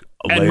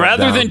 and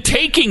rather than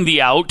taking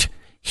the out,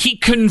 he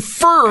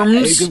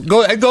confirms and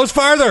goes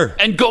farther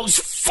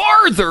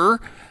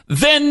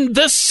than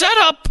the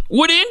setup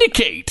would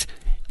indicate.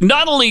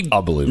 Not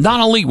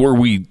only were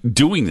we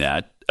doing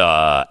that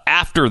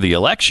after the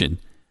election,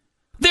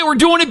 they were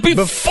doing it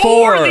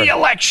before the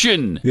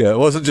election. Yeah, it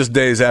wasn't just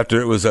days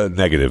after; it was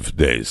negative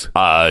days.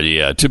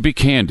 Yeah. To be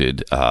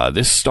candid,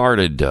 this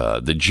started.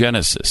 The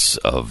genesis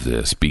of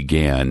this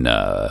began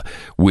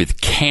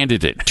with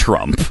candidate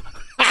Trump.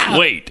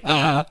 Wait.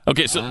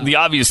 Okay, so the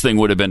obvious thing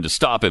would have been to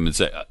stop him and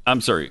say,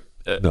 "I'm sorry,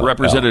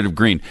 Representative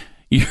Green,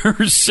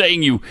 you're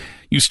saying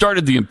you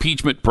started the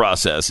impeachment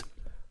process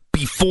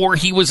before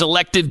he was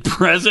elected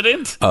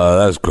president?"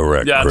 That's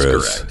correct, That's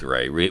Chris.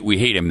 correct, right? We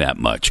hate him that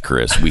much,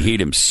 Chris. We hate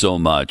him so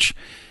much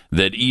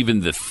that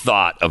even the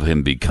thought of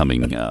him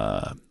becoming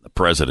a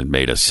president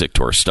made us sick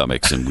to our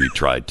stomachs, and we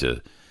tried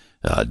to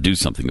do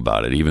something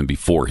about it even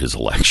before his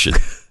election.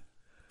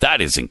 That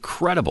is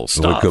incredible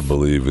stuff. We couldn't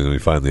believe it, and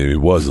finally he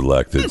was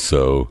elected,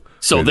 so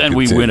then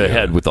we went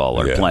ahead with all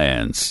our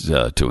plans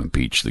to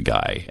impeach the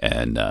guy.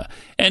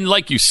 And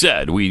like you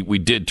said, we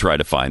did try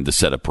to find the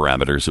set of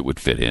parameters that would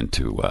fit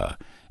into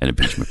an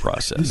impeachment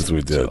process. Yes,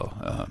 we did.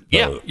 So,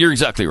 you're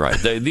exactly right.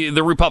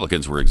 The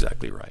Republicans were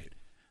exactly right.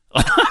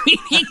 I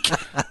mean,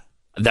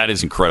 that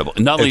is incredible.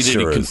 Not only did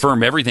he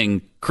confirm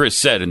everything Chris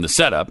said in the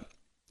setup,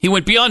 he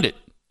went beyond it,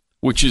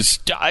 which is,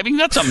 I mean,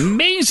 that's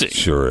amazing.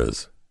 Sure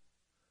is.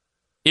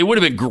 It would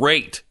have been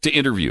great to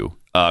interview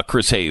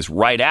Chris Hayes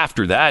right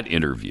after that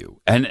interview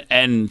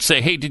and say,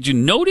 hey, did you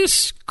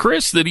notice,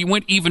 Chris, that he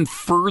went even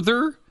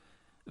further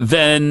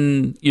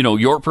than,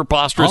 your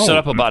preposterous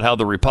setup about how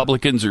the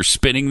Republicans are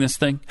spinning this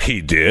thing? He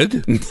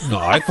did? No,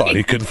 I thought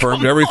he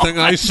confirmed everything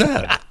I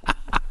said.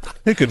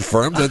 He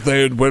confirmed that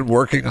they had been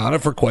working on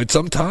it for quite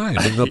some time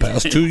in the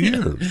past 2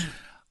 years.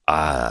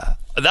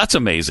 That's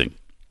amazing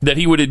that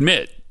he would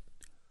admit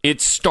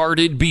it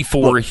started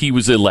before he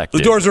was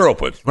elected. The doors are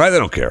open, right? They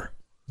don't care.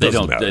 They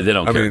don't care.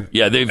 I mean,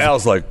 yeah,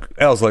 Al's like,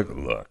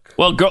 look.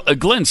 Well,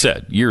 Glenn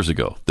said years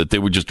ago that they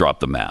would just drop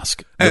the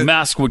mask. The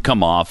mask would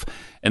come off,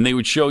 and they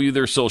would show you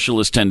their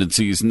socialist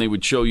tendencies, and they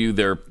would show you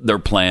their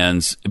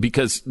plans,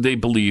 because they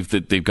believe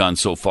that they've gone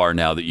so far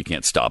now that you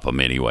can't stop them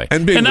anyway.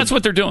 And that's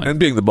what they're doing. And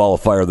being the ball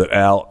of fire that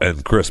Al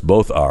and Chris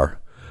both are,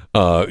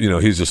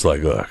 he's just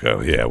like,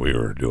 oh, yeah, we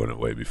were doing it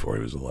way before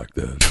he was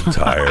elected. I'm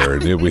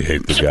tired. We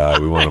hate the guy.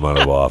 We want him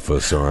out of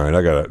office. All right,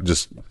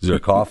 is there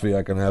coffee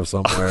I can have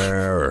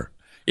somewhere? Or?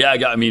 Yeah,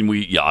 I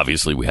mean,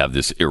 obviously we have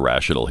this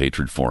irrational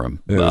hatred for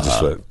him. Yeah,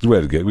 we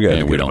got to get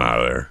him out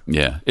of there.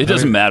 Yeah, it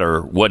doesn't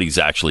matter what he's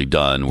actually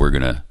done. We're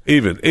gonna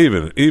even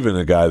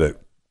a guy that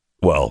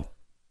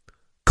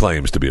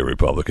claims to be a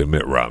Republican,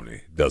 Mitt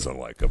Romney, doesn't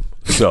like him.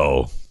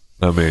 So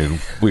I mean,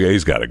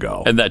 he's got to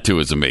go. And that too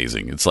is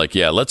amazing. It's like,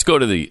 yeah, let's go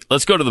to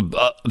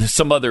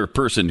some other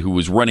person who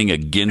was running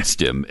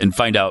against him and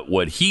find out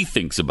what he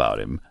thinks about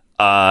him,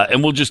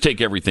 and we'll just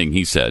take everything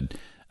he said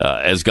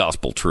as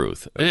gospel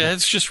truth.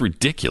 It's just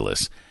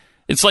ridiculous.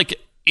 It's like,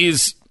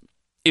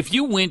 if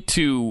you went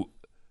to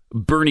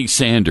Bernie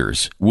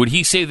Sanders, would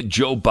he say that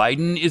Joe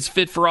Biden is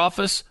fit for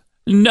office?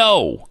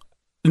 No,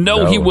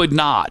 he would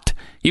not.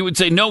 He would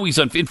say, no, he's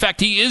unfit. In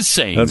fact, he is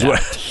saying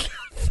that.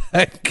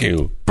 Thank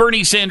you.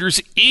 Bernie Sanders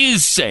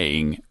is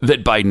saying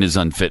that Biden is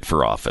unfit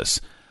for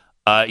office.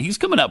 He's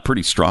coming out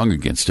pretty strong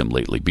against him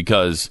lately,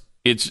 because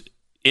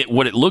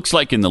what it looks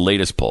like in the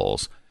latest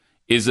polls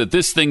is that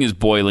this thing is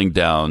boiling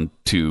down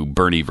to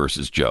Bernie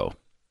versus Joe.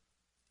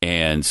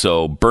 And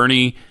so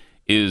Bernie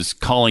is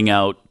calling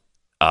out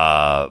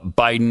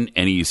Biden,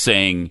 and he's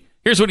saying,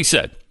 here's what he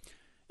said.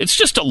 It's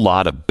just a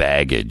lot of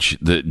baggage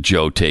that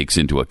Joe takes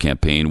into a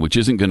campaign, which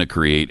isn't going to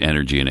create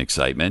energy and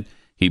excitement.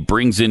 He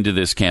brings into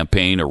this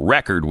campaign a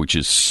record which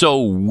is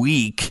so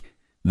weak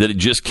that it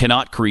just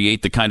cannot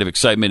create the kind of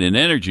excitement and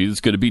energy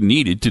that's going to be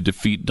needed to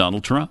defeat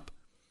Donald Trump.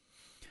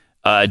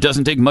 It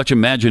doesn't take much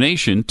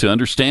imagination to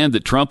understand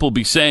that Trump will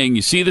be saying,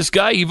 you see this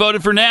guy? He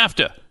voted for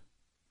NAFTA.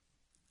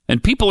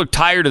 And people are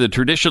tired of the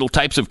traditional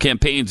types of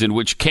campaigns in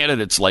which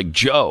candidates like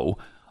Joe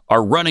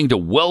are running to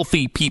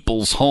wealthy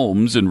people's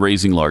homes and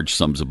raising large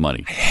sums of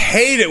money. I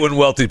hate it when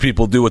wealthy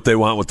people do what they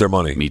want with their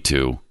money. Me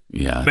too.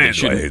 Yeah, Man,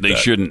 they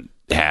shouldn't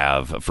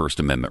have a First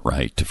Amendment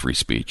right to free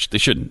speech. They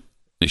shouldn't.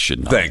 They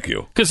should not. Thank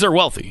you. Because they're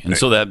wealthy, and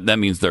so that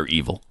means they're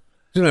evil.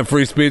 Shouldn't have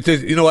free speech.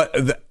 You know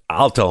what?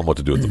 I'll tell them what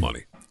to do with the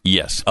money.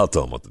 Yes. I'll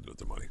tell them what to do with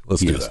the money.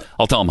 Let's do that.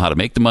 I'll tell them how to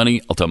make the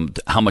money. I'll tell them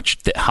how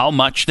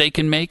much they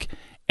can make,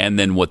 and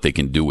then what they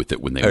can do with it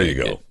when they make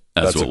it.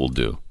 That's what we'll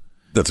do.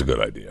 That's a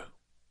good idea.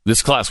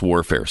 This class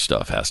warfare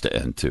stuff has to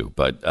end too.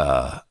 But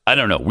I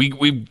don't know.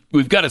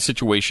 We've got a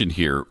situation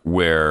here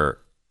where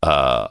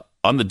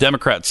on the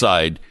Democrat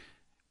side,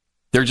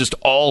 they're just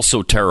all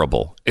so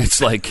terrible.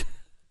 It's like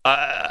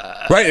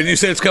right, and you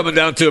say it's coming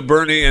down to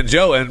Bernie and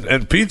Joe,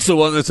 and Pete's the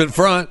one that's in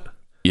front.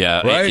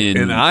 Yeah, right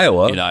in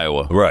Iowa. In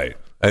Iowa, right.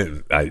 I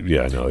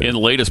know. In the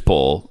latest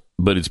poll,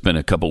 but it's been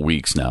a couple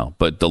weeks now.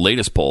 But the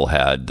latest poll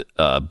had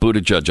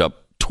Buttigieg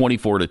up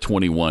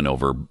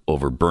 24-21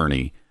 over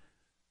Bernie.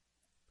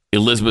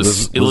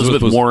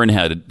 Elizabeth Warren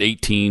had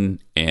 18,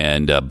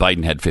 and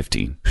Biden had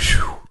 15.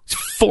 It's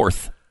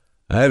fourth.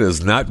 That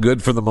is not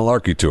good for the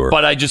malarkey tour.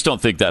 But I just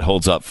don't think that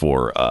holds up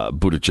for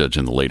Buttigieg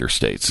in the later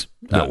states.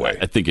 No way.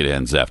 I think it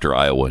ends after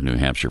Iowa and New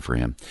Hampshire for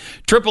him.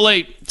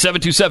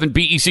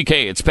 888-727-BECK.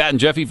 It's Pat and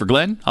Jeffy for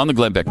Glenn on the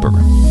Glenn Beck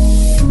program.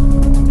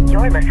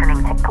 You're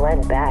listening to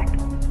Glenn Beck.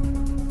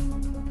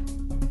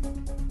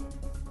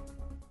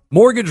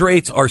 Mortgage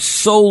rates are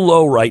so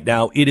low right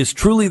now, it is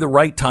truly the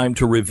right time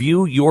to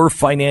review your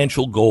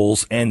financial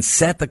goals and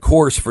set the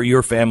course for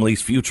your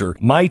family's future.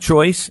 My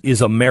choice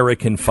is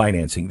American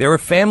Financing. They're a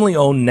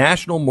family-owned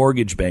national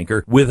mortgage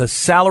banker with a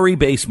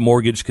salary-based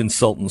mortgage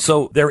consultant,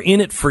 so they're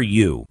in it for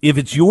you. If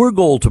it's your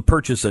goal to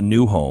purchase a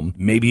new home,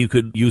 maybe you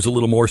could use a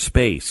little more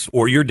space,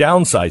 or you're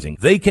downsizing,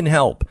 they can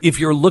help. If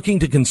you're looking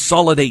to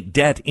consolidate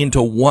debt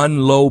into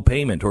one low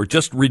payment, or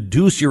just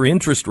reduce your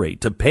interest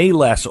rate to pay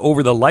less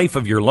over the life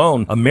of your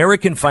loan,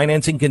 American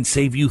Financing can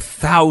save you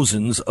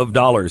thousands of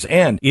dollars.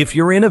 And if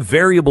you're in a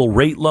variable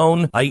rate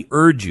loan, I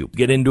urge you,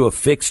 get into a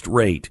fixed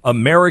rate.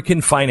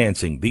 American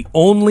Financing, the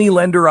only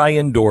lender I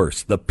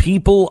endorse, the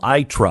people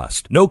I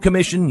trust. No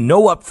commission,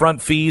 no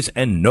upfront fees,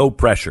 and no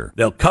pressure.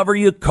 They'll cover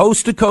you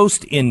coast to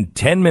coast in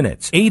 10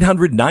 minutes.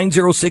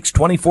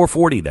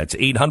 800-906-2440. That's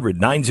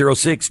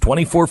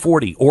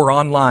 800-906-2440. Or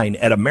online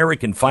at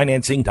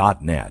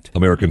AmericanFinancing.net.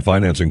 American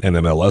Financing,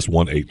 NMLS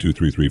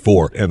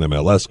 182334,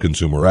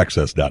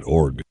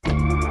 NMLSConsumerAccess.org.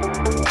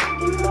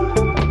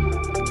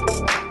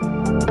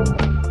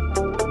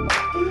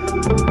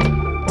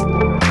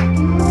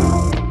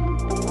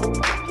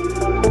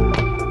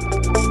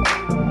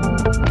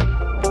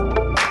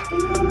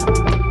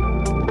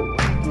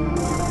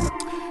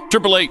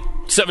 Triple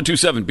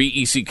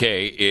 8-727-BECK.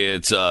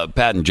 It's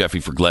Pat and Jeffy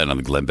for Glenn on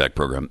the Glenn Beck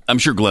program. I'm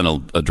sure Glenn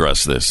will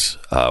address this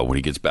when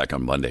he gets back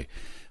on Monday.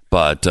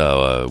 But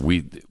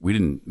we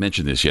didn't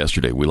mention this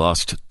yesterday. We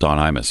lost Don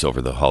Imus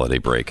over the holiday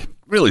break.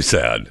 Really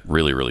sad.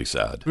 Really, really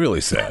sad.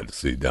 Really sad to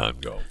see Don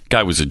go.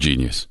 Guy was a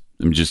genius.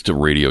 I mean, just a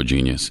radio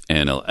genius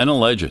and a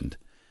legend.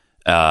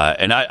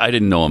 And I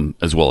didn't know him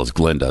as well as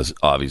Glenn does,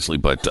 obviously,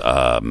 but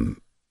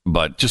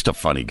just a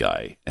funny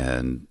guy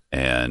and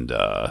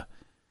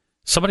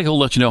somebody who'll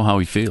let you know how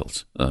he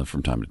feels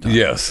from time to time.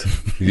 Yes,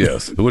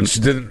 which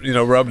didn't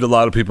rubbed a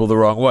lot of people the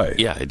wrong way.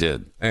 Yeah, it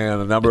did.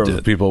 And a number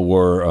of people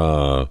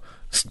were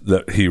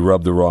that he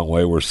rubbed the wrong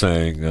way were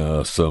saying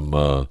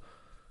some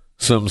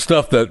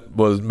stuff that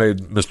made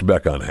Mr.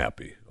 Beck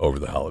unhappy over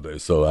the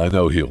holidays. So I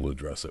know he'll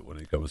address it when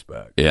he comes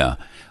back. Yeah.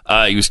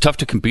 He was tough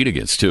to compete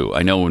against, too.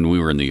 I know when we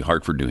were in the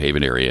Hartford, New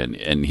Haven area,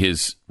 and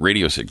his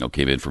radio signal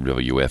came in from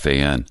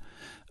WFAN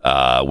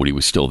when he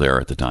was still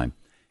there at the time.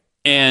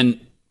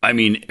 And, I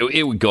mean,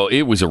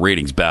 it was a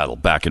ratings battle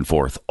back and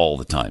forth all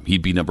the time.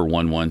 He'd be number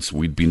one once.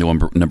 We'd be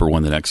number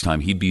one the next time.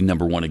 He'd be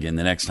number one again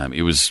the next time.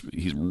 He's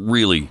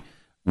really,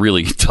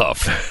 really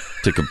tough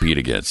to compete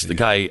against. The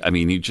guy, I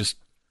mean,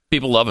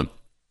 people love him.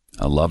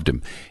 I loved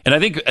him. And I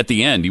think at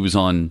the end, he was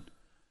on,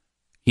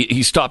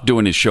 he stopped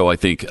doing his show, I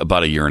think,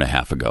 about a year and a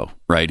half ago,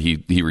 right?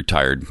 He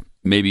retired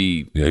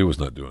maybe he was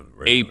not doing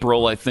it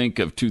April, I think,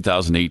 of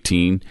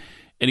 2018.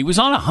 And he was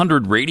on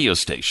 100 radio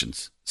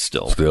stations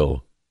still.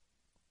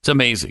 It's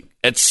amazing.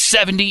 At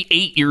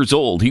 78 years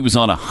old, he was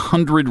on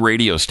 100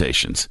 radio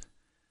stations.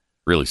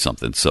 Really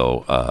something.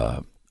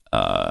 So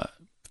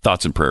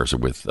thoughts and prayers are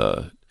with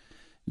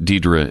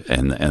Deidre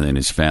and then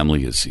his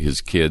family,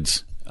 his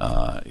kids,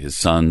 his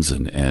sons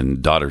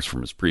and daughters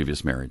from his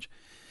previous marriage.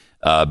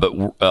 But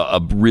a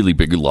really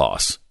big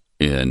loss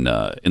in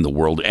the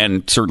world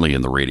and certainly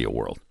in the radio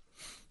world.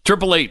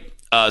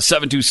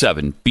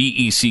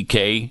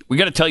 888-727-BECK. We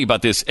got to tell you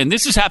about this. And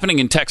this is happening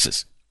in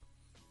Texas.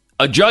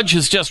 A judge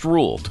has just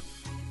ruled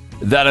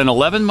that an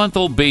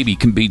 11-month-old baby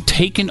can be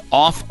taken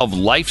off of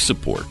life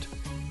support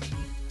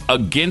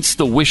against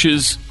the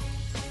wishes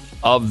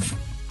of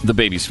the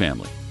baby's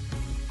family.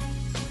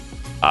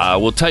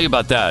 We'll tell you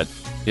about that.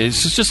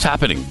 It's just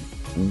happening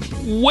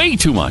way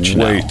too much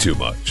now. Way too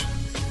much.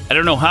 I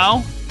don't know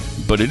how,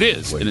 but it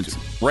is. Way and it's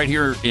right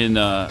here in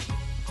the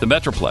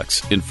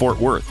Metroplex in Fort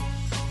Worth.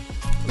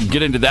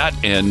 Get into that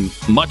and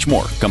much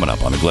more coming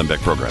up on the Glenn Beck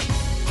program.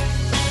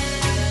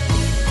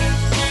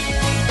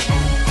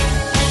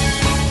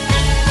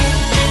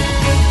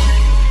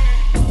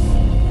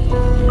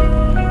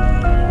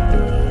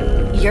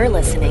 You're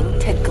listening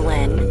to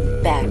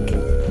Glenn Beck.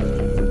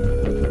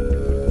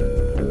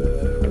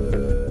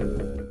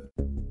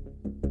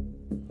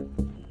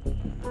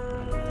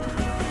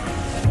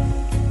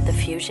 The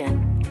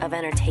fusion of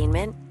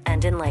entertainment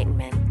and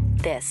enlightenment.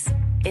 This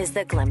is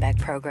the Glenn Beck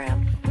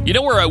program. You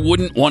know where I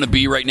wouldn't want to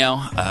be right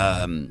now?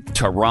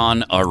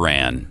 Tehran,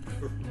 Iran.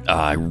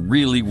 I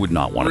really would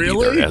not want to be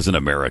there as an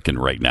American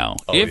right now.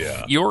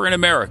 If you're an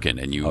American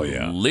and you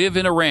live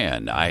in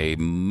Iran, I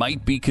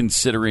might be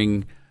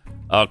considering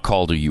a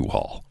call to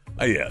U-Haul.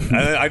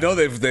 I know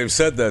they've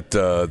said that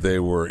they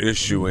were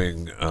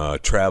issuing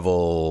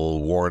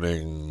travel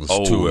warnings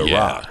to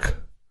Iraq.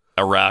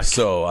 Iraq.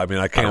 So I mean,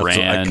 I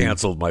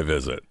canceled my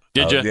visit.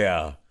 Did you?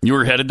 Yeah. You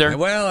were headed there?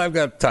 Well, I've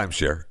got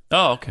timeshare.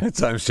 Oh, okay.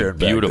 Timeshare in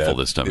Beautiful Baghdad.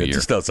 this time of year.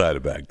 Just outside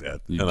of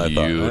Baghdad. And I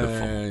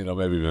thought,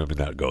 maybe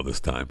not go this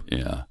time.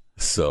 Yeah.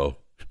 So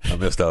I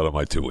missed out on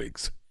my 2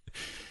 weeks.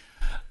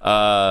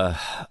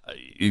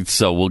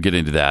 So we'll get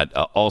into that.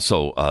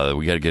 Also,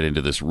 we got to get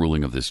into this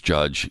ruling of this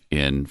judge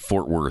in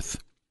Fort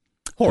Worth,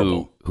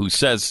 who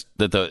says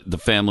that the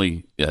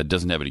family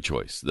doesn't have any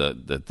choice.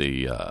 That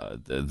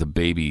the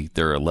baby,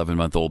 their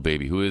 11-month-old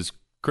baby, who is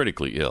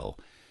critically ill,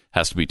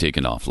 has to be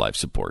taken off life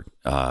support.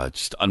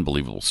 Just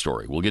unbelievable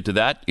story. We'll get to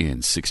that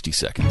in 60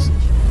 seconds.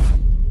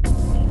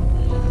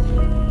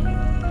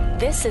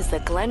 This is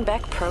the Glenn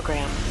Beck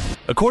program.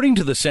 According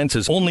to the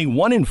census, only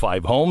 1 in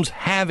 5 homes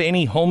have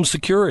any home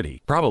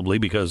security, probably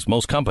because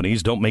most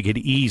companies don't make it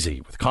easy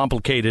with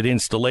complicated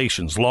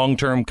installations,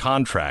 long-term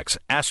contracts,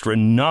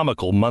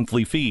 astronomical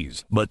monthly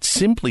fees. But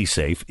Simply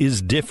Safe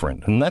is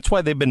different, and that's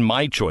why they've been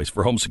my choice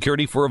for home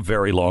security for a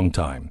very long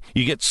time.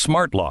 You get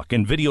smart lock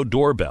and video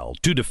doorbell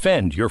to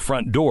defend your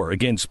front door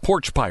against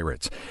porch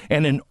pirates,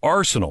 and an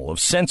arsenal of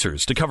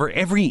sensors to cover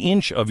every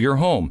inch of your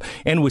home.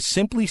 And with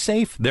Simply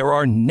Safe, there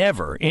are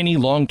never any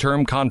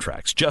long-term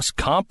contracts, just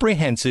comprehensive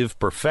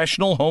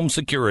professional home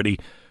security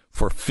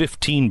for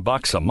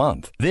 $15 a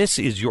month. This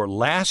is your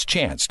last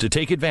chance to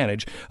take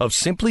advantage of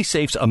Simply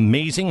Safe's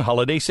amazing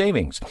holiday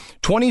savings.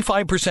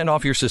 25%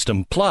 off your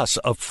system plus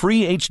a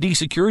free HD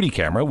security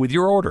camera with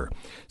your order.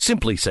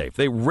 Simply Safe,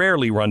 they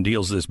rarely run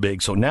deals this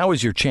big, so now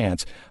is your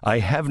chance. I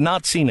have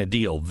not seen a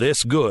deal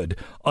this good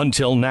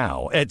until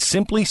now at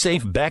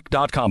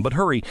simplysafebeck.com. But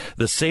hurry,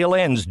 the sale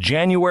ends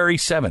January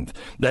 7th.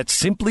 That's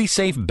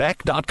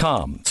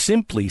simplysafebeck.com.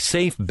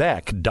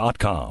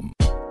 simplysafebeck.com.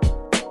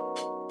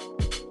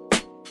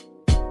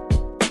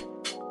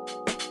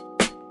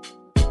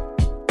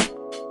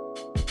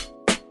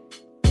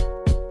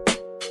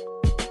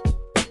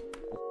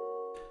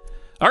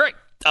 All right.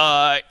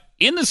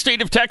 In the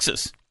state of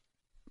Texas,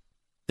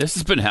 this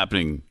has been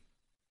happening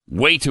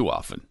way too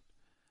often.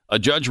 A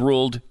judge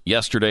ruled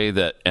yesterday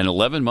that an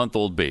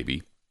 11-month-old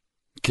baby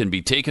can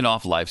be taken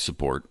off life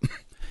support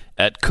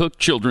at Cook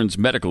Children's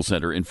Medical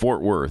Center in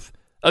Fort Worth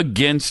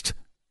against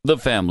the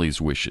family's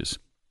wishes.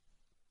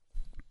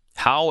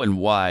 How and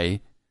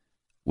why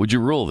would you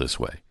rule this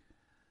way?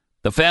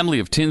 The family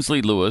of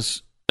Tinsley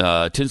Lewis,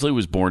 Tinsley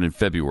was born in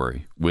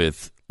February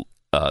with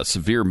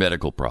severe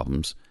medical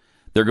problems.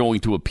 They're going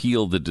to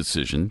appeal the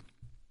decision.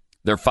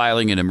 They're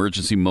filing an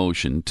emergency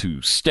motion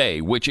to stay,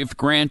 which, if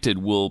granted,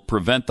 will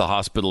prevent the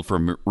hospital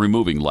from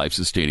removing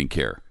life-sustaining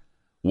care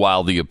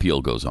while the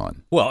appeal goes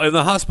on. Well, and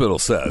the hospital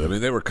said, I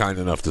mean, they were kind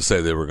enough to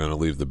say they were going to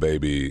leave the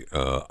baby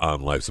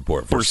on life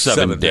support for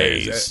 7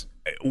 days.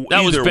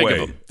 That was big of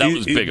them. That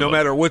was big of them. No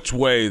matter which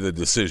way the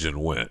decision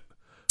went,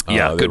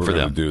 good for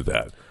them to do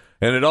that.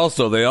 And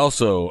they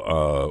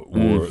also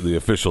were the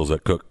officials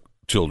at Cook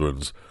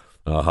Children's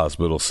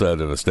Hospital said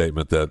in a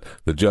statement that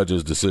the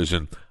judge's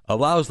decision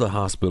allows the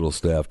hospital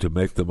staff to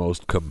make the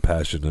most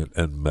compassionate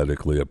and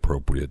medically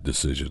appropriate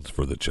decisions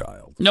for the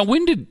child. Now,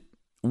 when did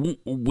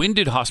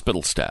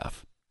hospital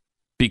staff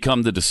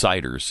become the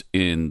deciders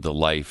in the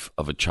life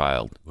of a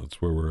child?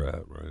 That's where we're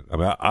at, right? I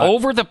mean,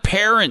 over the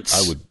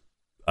parents.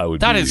 I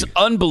would. That is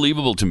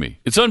unbelievable to me.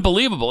 It's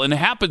unbelievable, and it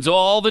happens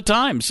all the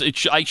time.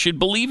 I should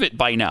believe it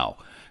by now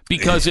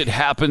because it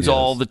happens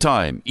all the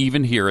time,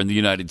 even here in the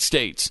United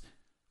States.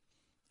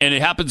 And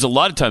it happens a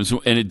lot of times,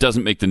 and it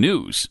doesn't make the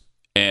news.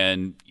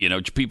 And,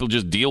 people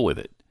just deal with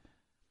it.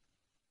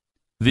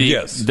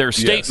 The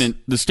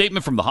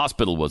statement from the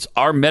hospital was,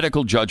 our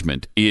medical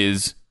judgment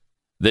is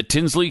that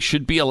Tinsley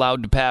should be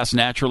allowed to pass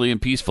naturally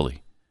and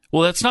peacefully.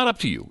 Well, that's not up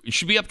to you. It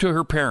should be up to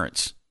her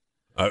parents.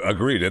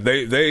 Agreed. And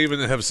they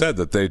even have said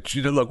that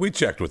look, we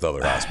checked with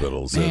other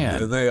hospitals,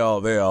 and they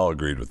all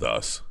agreed with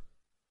us.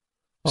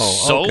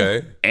 Oh,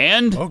 okay.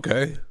 And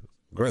okay,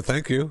 great.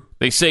 Thank you.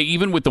 they say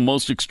even with the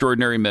most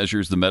extraordinary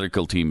measures the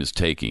medical team is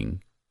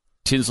taking,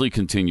 Tinsley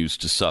continues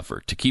to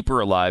suffer. To keep her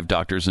alive,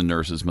 doctors and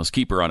nurses must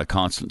keep her on a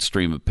constant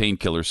stream of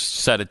painkillers,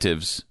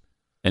 sedatives,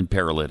 and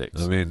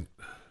paralytics. I mean,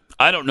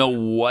 I don't know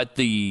what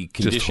the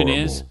condition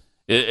is,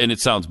 and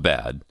it sounds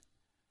bad.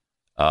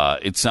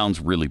 It sounds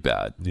really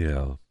bad.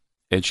 Yeah.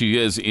 And she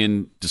is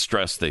in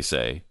distress, they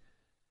say.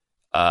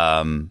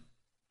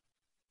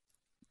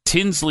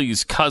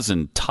 Tinsley's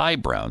cousin, Ty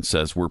Brown,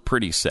 says, we're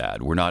pretty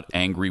sad. We're not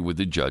angry with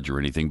the judge or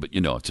anything, but,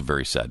 it's a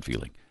very sad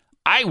feeling.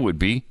 I would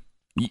be.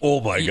 Oh,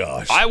 my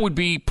gosh. I would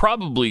be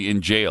probably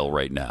in jail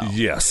right now.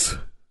 Yes.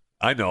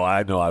 I know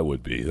I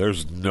would be.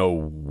 There's no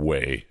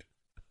way.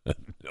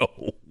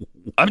 No.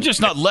 I'm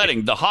just not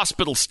letting the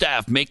hospital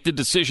staff make the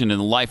decision in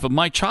the life of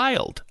my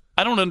child.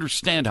 I don't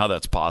understand how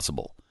that's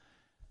possible.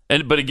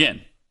 But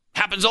again,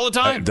 happens all the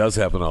time. It does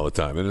happen all the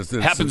time. And it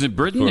happens in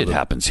Britain. It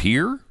happens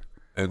here.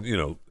 And,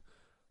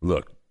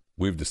 look,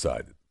 we've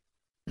decided.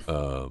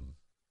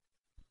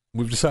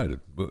 We've decided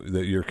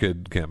that your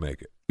kid can't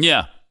make it.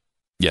 Yeah.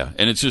 Yeah,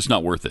 and it's just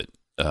not worth it.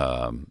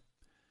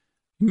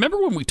 Remember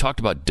when we talked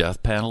about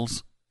death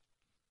panels?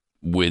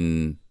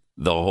 When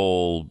the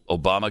whole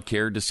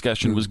Obamacare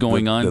discussion was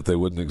going on? That they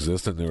wouldn't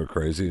exist and they were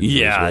crazy?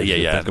 Yeah.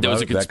 There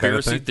was a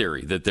conspiracy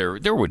theory that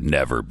there would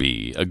never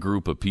be a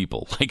group of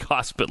people, like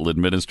hospital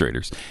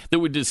administrators, that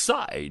would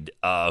decide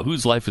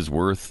whose life is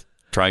worth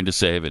trying to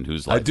save and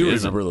whose life isn't. I do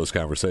remember those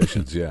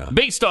conversations, yeah.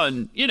 Based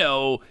on,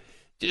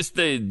 just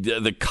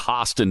the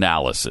cost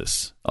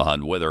analysis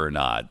on whether or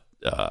not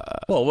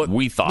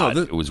we thought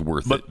it was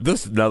worth it. But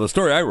the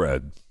story I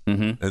read,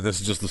 and this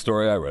is just the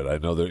story I read, I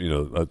know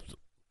that,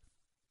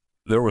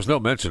 there was no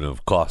mention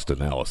of cost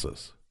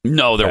analysis.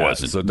 No, there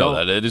wasn't. So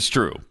that is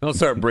true. Don't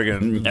start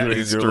bringing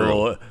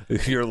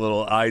your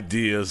little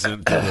ideas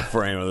into the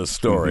frame of the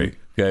story.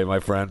 Okay, my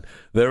friend.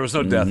 There was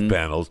no death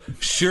panels.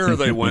 Sure,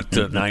 they went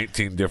to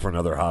 19 different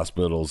other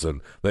hospitals,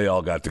 and they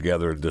all got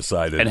together and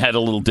decided. And had a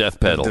little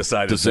death panel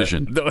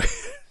decision.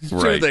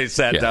 Sure, they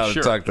sat down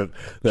and talked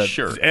that.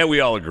 Sure. And we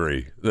all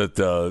agree that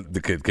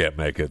the kid can't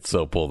make it,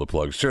 so pull the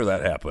plug. Sure,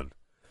 that happened.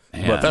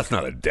 Yeah. But that's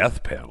not a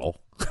death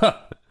panel.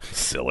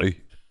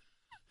 Silly.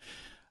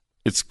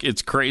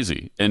 It's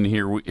crazy, and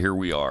here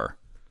we are.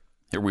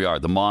 Here we are.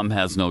 The mom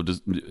has no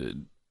decision.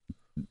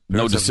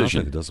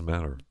 It doesn't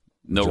matter.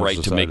 No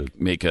right to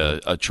make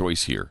a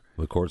choice here.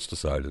 The court's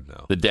decided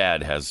now. The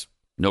dad has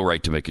no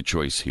right to make a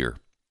choice here,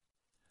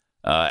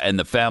 and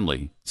the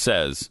family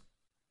says,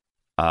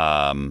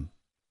 the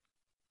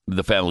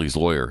family's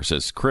lawyer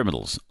says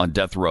criminals on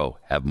death row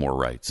have more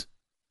rights.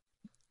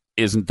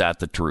 Isn't that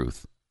the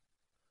truth?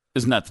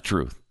 Isn't that the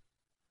truth?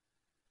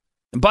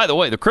 And by the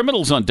way, the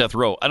criminals on death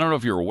row, I don't know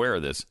if you're aware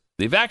of this,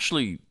 they've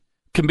actually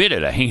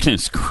committed a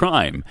heinous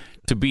crime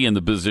to be in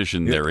the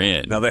position they're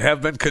in. Now, they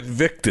have been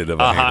convicted of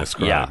a heinous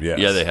crime. Yeah, yes.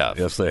 Yeah, they have.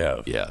 Yes, they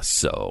have. Yeah,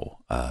 so,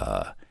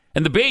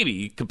 and the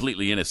baby,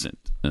 completely innocent.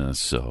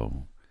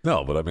 So.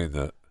 No, but I mean,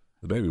 the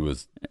baby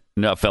was.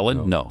 No,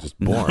 felon? No. Just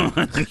born.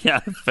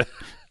 Yeah,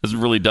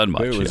 hasn't really done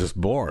much. The baby was just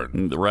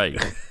born.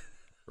 Right.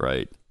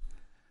 Right.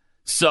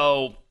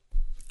 So,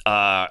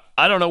 I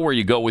don't know where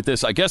you go with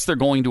this. I guess they're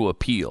going to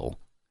appeal.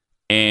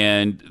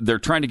 And they're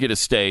trying to get a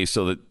stay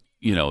so that,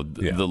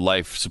 the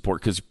life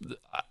support, because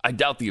I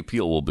doubt the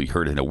appeal will be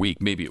heard in a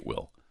week. Maybe it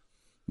will.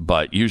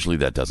 But usually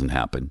that doesn't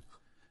happen.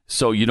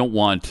 So you don't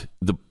want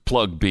the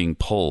plug being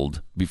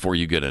pulled before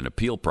you get an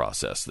appeal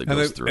process that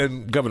goes through.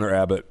 And Governor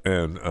Abbott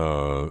and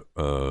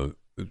the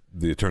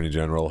Attorney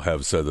General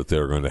have said that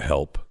they're going to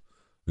help,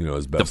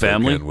 as best they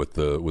can with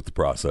the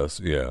process.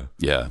 Yeah.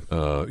 Yeah.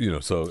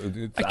 So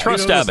I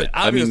trust Abbott.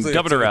 I mean,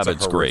 Governor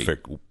Abbott's great.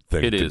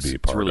 It is.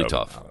 It's really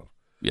tough.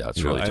 Yeah,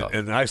 it's really tough.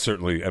 And I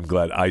certainly am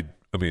glad. I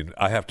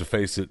have to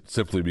face it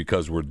simply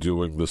because we're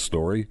doing this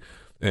story,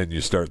 and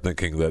you start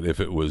thinking that if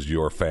it was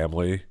your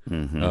family,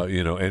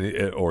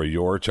 or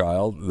your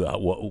child,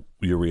 what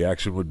your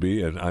reaction would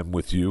be. And I'm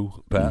with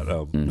you, Pat.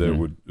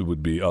 It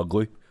would be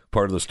ugly.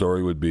 Part of the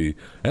story would be,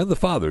 and the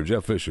father,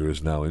 Jeff Fisher,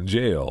 is now in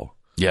jail.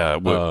 Yeah.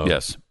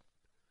 Yes.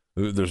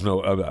 There's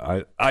no.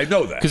 I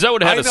know that because I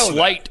would have had a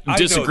slight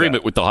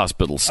disagreement with the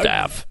hospital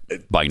staff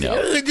by now.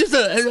 Just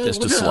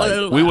a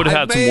slight. We would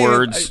have had some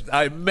words.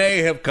 I may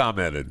have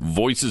commented.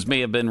 Voices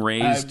may have been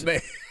raised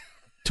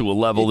to a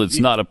level that's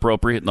not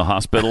appropriate in the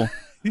hospital.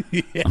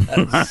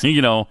 Yes.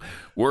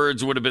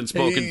 Words would have been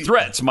spoken.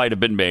 Threats might have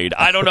been made.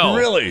 I don't know.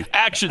 Really,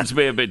 actions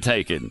may have been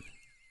taken.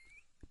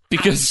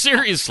 Because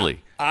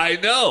seriously, I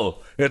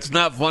know it's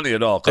not funny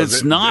at all.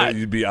 It's not.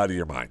 You'd be out of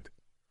your mind.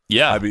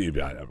 Yeah, you'd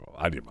be out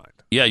of your mind.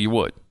 Yeah, you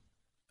would.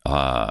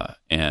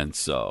 And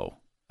so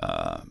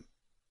my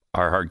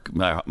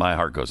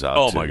heart goes out.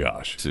 Oh my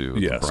gosh!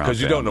 Yes, because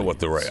you don't know what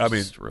the right. I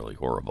mean, it's really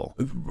horrible.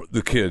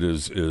 The kid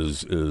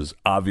is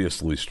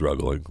obviously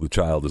struggling. The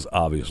child is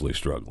obviously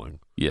struggling.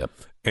 Yep.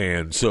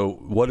 And so,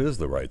 what is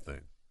the right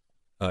thing?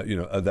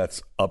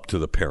 That's up to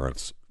the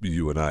parents.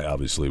 You and I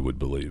obviously would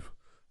believe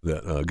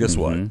that. Guess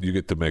what? You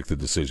get to make the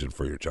decision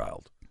for your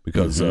child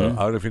because I don't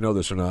know if you know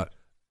this or not.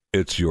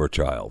 It's your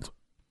child.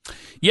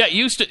 Yeah,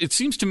 it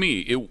seems to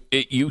me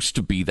it used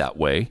to be that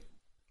way.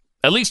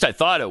 At least I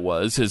thought it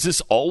was. Has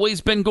this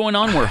always been going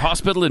on where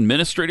hospital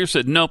administrators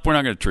said, nope, we're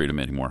not going to treat him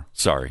anymore.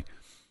 Sorry.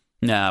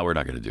 Nah, we're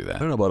not going to do that. I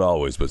don't know about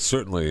always, but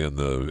certainly in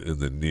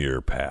the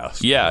near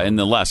past. Yeah, in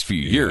the last few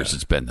years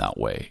it's been that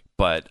way.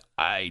 But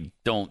I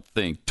don't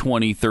think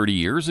 20, 30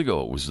 years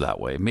ago it was that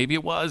way. Maybe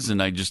it was,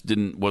 and I just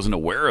wasn't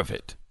aware of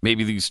it.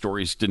 Maybe these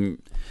stories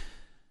didn't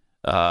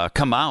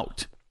come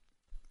out.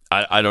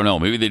 I don't know.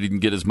 Maybe they didn't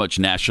get as much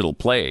national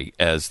play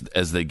as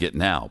they get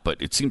now.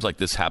 But it seems like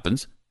this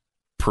happens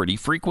pretty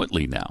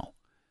frequently now.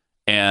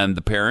 And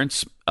the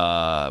parents'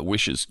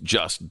 wishes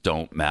just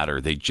don't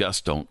matter. They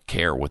just don't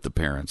care what the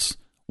parents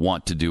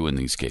want to do in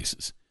these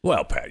cases.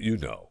 Well, Pat, you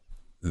know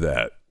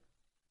that,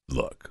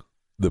 look,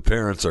 the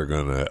parents are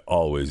going to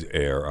always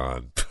err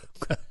on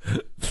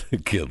the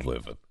kid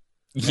living.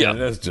 Yeah.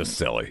 And that's just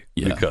silly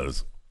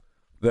because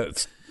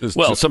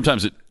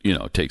sometimes it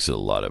takes a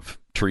lot of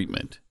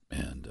treatment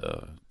and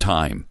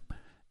time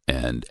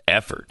and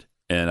effort.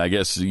 And I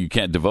guess you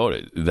can't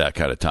devote that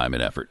kind of time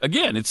and effort.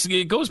 Again,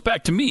 it goes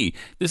back to me.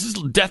 This is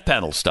death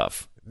panel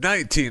stuff.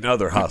 19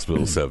 other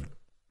hospitals have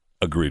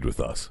agreed with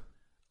us.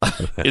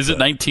 Is it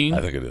 19? I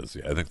think it is.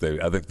 Yeah. I think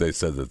they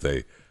said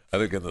that I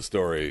think in the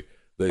story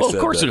they said of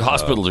course that, the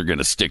hospitals are going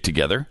to stick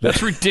together.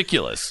 That's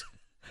ridiculous.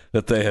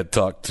 That they had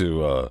talked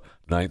to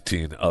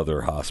 19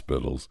 other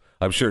hospitals.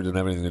 I'm sure it didn't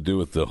have anything to do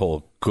with the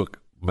whole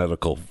Cook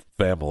medical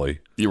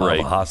family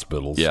of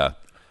hospitals. Yeah.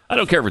 I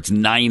don't care if it's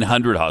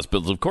 900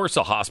 hospitals. Of course,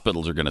 the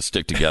hospitals are going to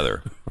stick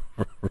together.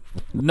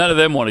 None of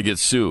them want to get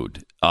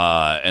sued.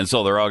 And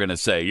so they're all going to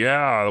say,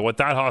 yeah, what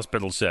that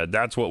hospital said,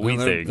 that's what we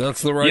think.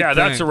 That's the right thing. Yeah,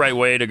 that's the right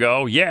way to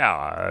go.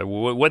 Yeah,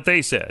 what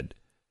they said.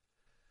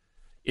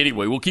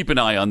 Anyway, we'll keep an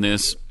eye on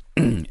this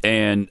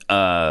and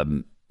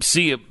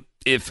see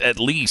if at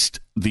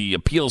least the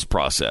appeals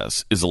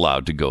process is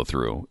allowed to go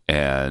through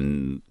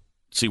and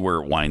see where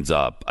it winds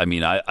up. I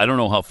mean, I don't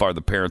know how far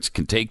the parents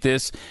can take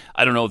this.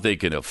 I don't know if they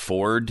can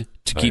afford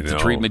to keep the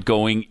treatment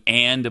going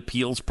and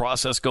appeals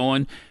process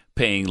going,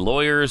 paying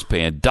lawyers,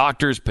 paying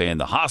doctors, paying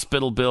the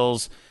hospital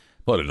bills.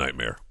 What a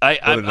nightmare.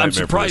 I'm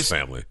surprised. For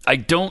this family. I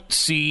don't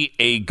see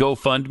a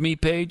GoFundMe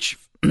page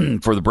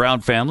for the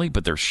Brown family,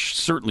 but there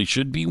certainly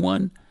should be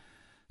one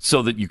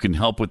so that you can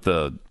help with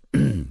the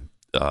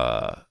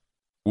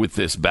with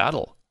this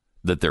battle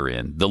that they're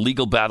in, the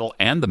legal battle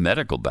and the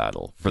medical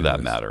battle, for that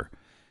matter.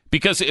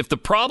 Because if the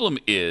problem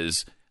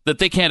is that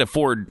they can't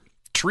afford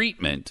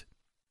treatment,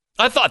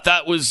 I thought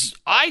that was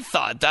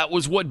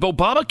what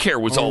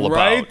Obamacare was all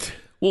about.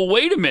 Well,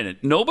 wait a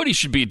minute. Nobody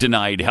should be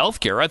denied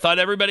health care. I thought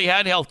everybody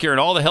had health care and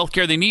all the health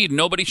care they need.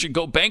 Nobody should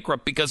go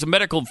bankrupt because of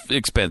medical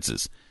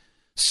expenses.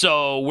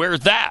 So where's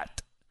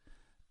that?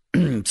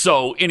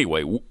 So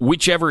anyway,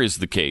 whichever is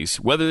the case,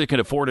 whether they can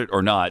afford it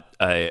or not,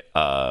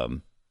 the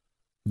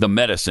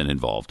medicine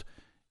involved.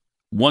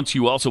 Once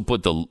you also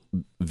put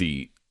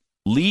the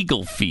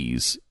legal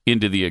fees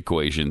into the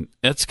equation,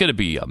 that's going to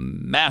be a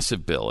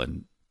massive bill,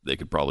 and they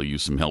could probably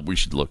use some help. We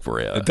should look for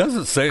a. It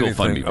doesn't say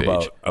anything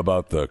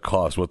about the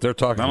cost. What they're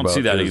talking about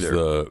see that is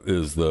either.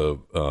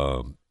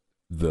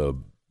 the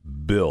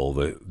bill,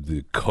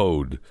 the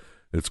code.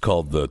 It's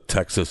called the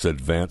Texas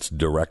Advanced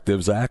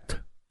Directives Act.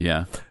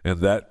 Yeah,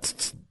 and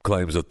that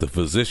claims that the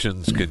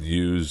physicians can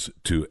use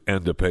to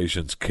end a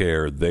patient's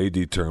care they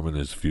determine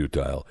is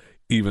futile,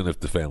 even if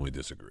the family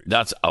disagrees.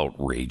 That's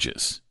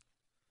outrageous.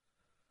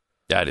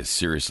 That is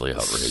seriously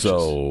outrageous.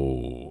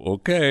 So,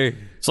 okay.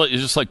 It's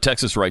just like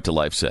Texas Right to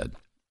Life said.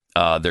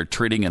 They're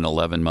treating an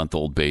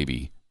 11-month-old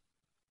baby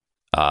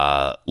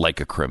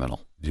like a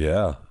criminal.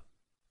 Yeah.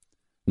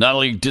 Not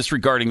only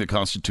disregarding the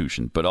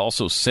Constitution, but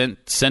also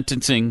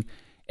sentencing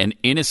an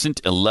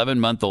innocent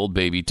 11-month-old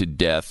baby to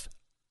death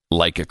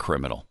like a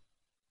criminal.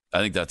 I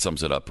think that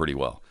sums it up pretty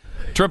well.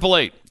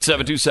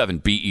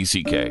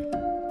 888-727-BECK.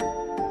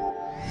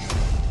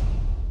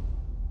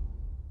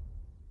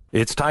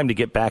 It's time to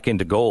get back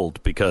into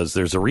gold because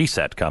there's a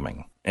reset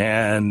coming.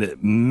 And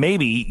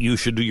maybe you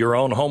should do your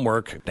own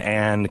homework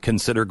and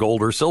consider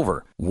gold or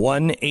silver.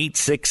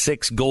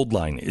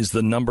 1-866-GOLD-LINE is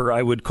the number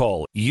I would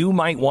call. You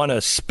might want to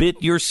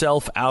spit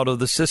yourself out of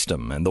the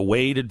system. And the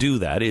way to do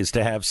that is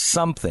to have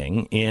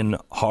something in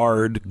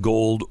hard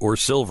gold or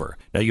silver.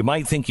 Now, you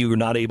might think you're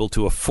not able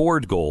to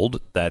afford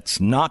gold. That's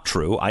not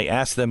true. I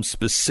asked them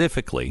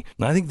specifically,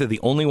 and I think they're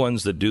the only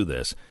ones that do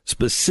this,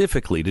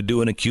 specifically to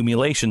do an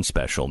accumulation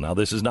special. Now,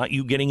 this is not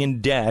you getting in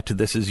debt.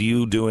 This is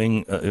you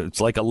doing, it's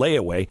like a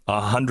layaway.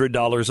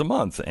 $100 a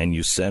month, and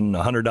you send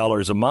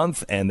 $100 a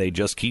month, and they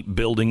just keep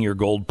building your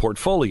gold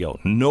portfolio.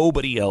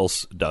 Nobody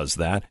else does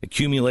that.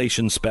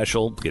 Accumulation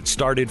special. Get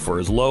started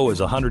for as low as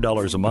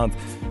 $100 a month.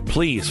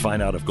 Please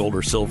find out if gold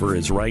or silver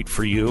is right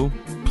for you.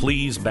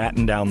 Please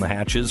batten down the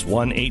hatches.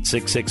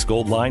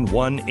 1-866-GOLD-LINE.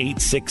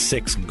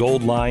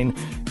 1-866-GOLD-LINE.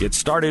 Get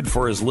started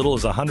for as little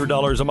as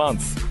 $100 a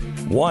month.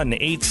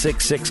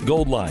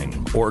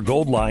 1-866-GOLD-LINE or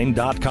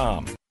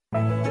goldline.com.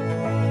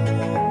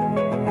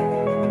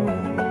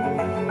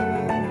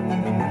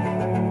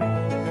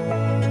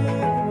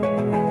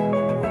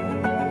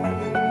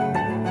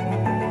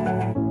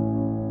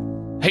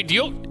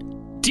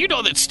 Do you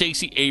know that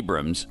Stacey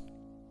Abrams,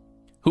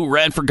 who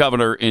ran for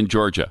governor in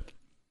Georgia,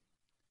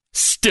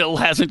 still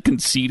hasn't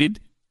conceded?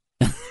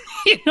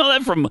 You know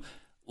that from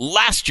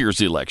last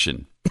year's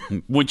election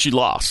when she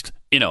lost,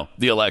 the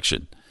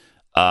election.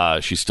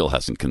 She still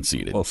hasn't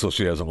conceded. Well, so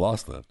she hasn't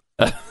lost then.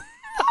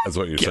 That's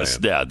what you're saying.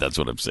 Yeah, that's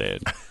what I'm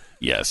saying.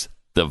 Yes,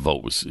 the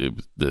vote was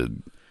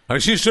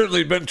she's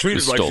certainly been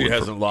treated like she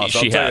hasn't lost.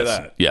 I'll tell you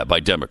that. Yeah, by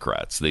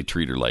Democrats. They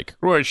treat her like,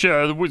 well,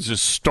 it was a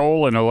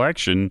stolen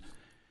election.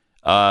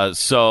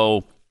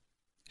 So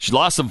she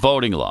lost a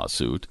voting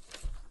lawsuit.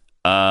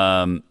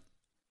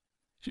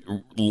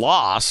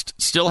 Lost,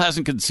 still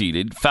hasn't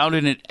conceded,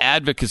 founded an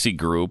advocacy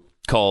group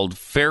called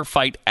Fair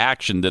Fight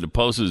Action that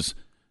opposes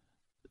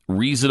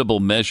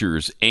reasonable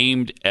measures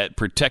aimed at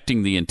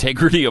protecting the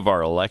integrity of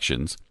our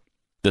elections.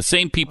 The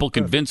same people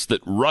convinced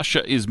that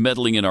Russia is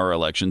meddling in our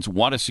elections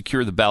want to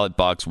secure the ballot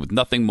box with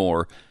nothing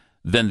more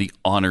than the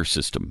honor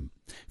system.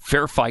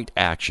 Fair Fight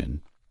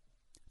Action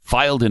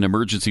filed an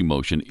emergency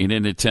motion in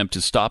an attempt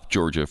to stop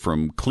Georgia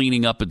from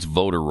cleaning up its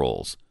voter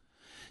rolls.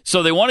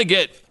 So they want to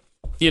get,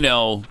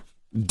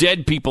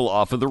 dead people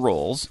off of the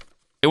rolls.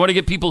 They want to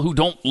get people who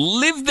don't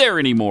live there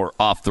anymore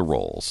off the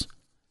rolls.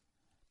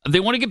 They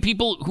want to get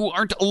people who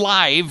aren't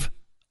alive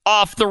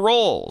off the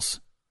rolls.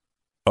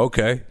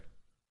 Okay.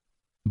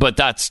 But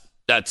that's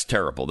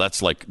terrible.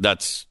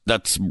 That's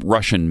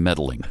Russian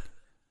meddling.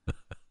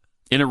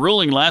 In a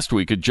ruling last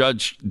week, a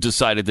judge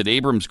decided that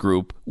Abrams'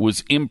 group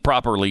was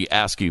improperly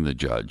asking the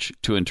judge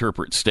to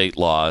interpret state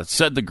law,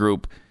 said the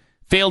group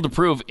failed to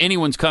prove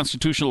anyone's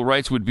constitutional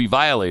rights would be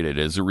violated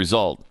as a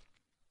result,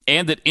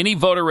 and that any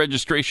voter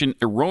registration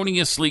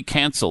erroneously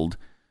canceled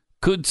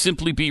could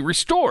simply be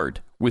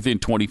restored within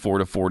 24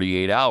 to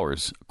 48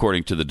 hours,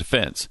 according to the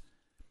defense.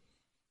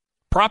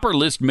 Proper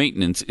list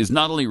maintenance is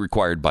not only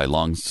required by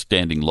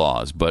long-standing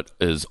laws, but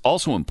is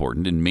also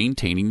important in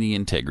maintaining the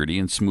integrity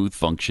and smooth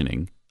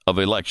functioning of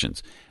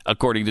elections,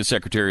 according to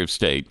Secretary of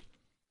State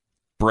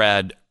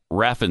Brad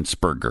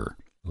Raffensperger.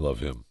 Love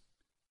him.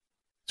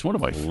 It's one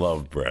of my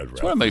love Brad.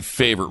 It's one of my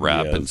favorite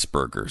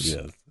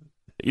Raffenspergers.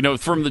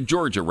 Yes. From the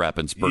Georgia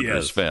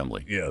Raffenspergers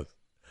family. Yes.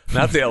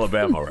 Not the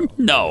Alabama Raffenspergers.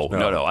 No.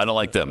 I don't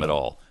like them at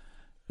all.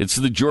 It's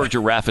the Georgia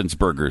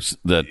Raffenspergers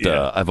that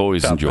I've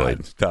always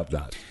enjoyed. Top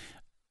notch.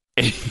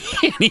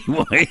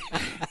 Anyway,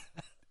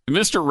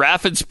 Mr.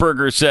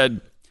 Raffensperger said,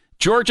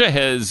 Georgia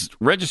has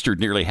registered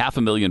nearly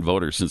 500,000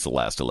 voters since the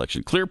last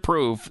election. Clear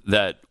proof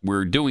that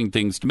we're doing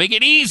things to make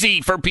it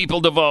easy for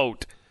people to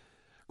vote.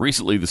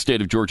 Recently, the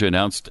state of Georgia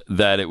announced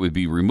that it would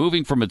be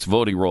removing from its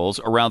voting rolls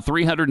around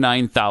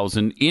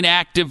 309,000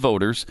 inactive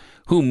voters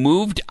who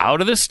moved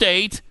out of the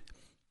state,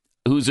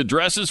 whose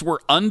addresses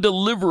were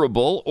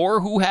undeliverable, or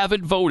who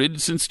haven't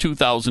voted since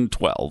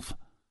 2012.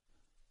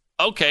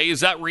 Okay, is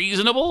that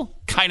reasonable?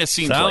 Kind of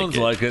seems Sounds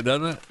like it,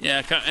 doesn't it?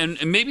 Yeah,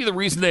 and maybe the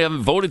reason they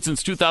haven't voted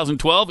since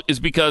 2012 is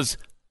because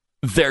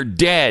they're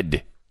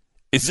dead.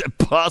 Is it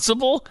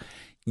possible?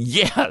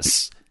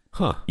 Yes.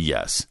 Huh.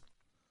 Yes.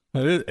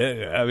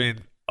 I mean,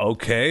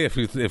 okay, if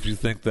you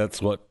think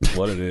that's what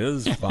it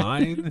is,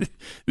 fine.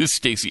 This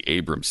Stacey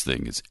Abrams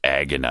thing is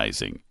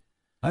agonizing.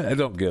 I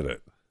don't get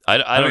it.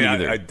 I don't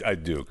either. I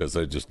do, because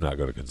they're just not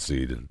going to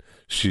concede, and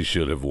she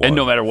should have won. And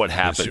no matter what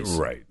happens,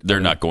 they're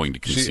not going to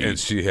concede.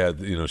 She had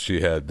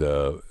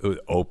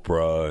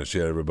Oprah, and she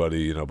had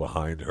everybody,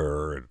 behind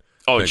her.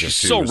 And she's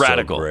so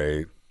radical, so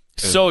great,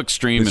 so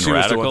extreme and she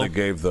radical. Was the one that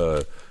gave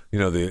the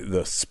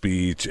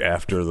speech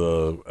after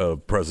the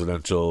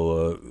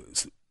presidential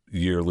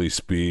yearly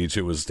speech.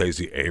 It was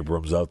Stacey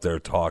Abrams out there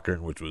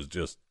talking, which was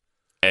just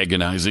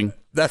agonizing.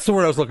 That's the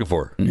word I was looking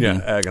for. Mm-hmm.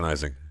 Yeah,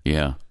 agonizing.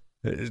 Yeah.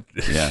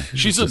 Yeah,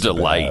 she's a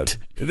delight.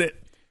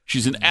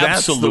 She's an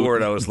absolute. That's the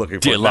word I was looking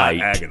for. Delight.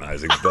 Not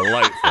agonizing.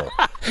 Delightful.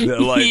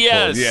 Delightful.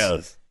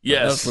 Yes.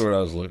 That's the word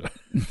I was looking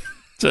for.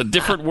 It's a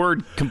different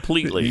word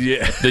completely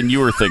than you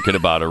were thinking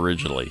about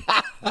originally.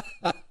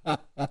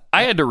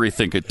 I had to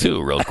rethink it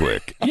too, real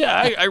quick.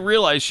 Yeah, I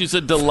realize she's a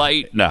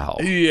delight now.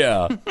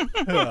 Yeah.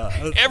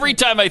 Every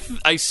time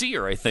I see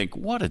her, I think,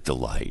 what a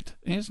delight.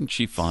 Isn't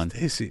she fun?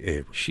 Stacey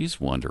Abrams.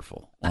 She's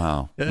wonderful.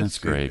 Wow, that's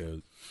great.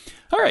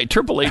 All right,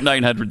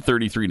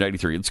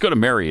 888-900-3393. Let's go to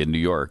Mary in New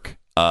York.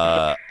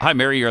 Hi,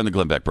 Mary. You're on the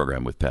Glenn Beck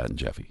program with Pat and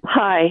Jeffy.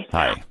 Hi.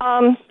 Hi.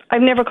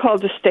 I've never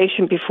called the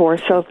station before,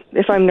 so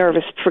if I'm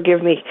nervous,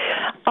 forgive me.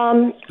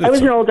 I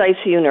was an old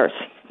ICU nurse.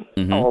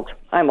 Mm-hmm.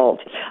 I'm old.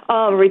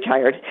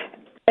 Retired.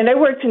 And I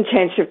worked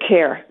intensive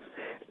care.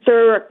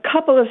 There are a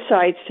couple of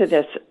sides to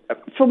this.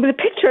 From the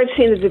picture I've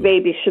seen of the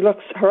baby,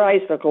 her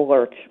eyes look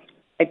alert.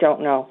 I don't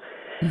know.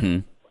 Mm-hmm.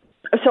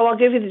 So I'll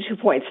give you the 2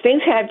 points.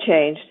 Things have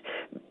changed.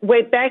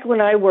 Way back when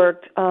I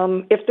worked,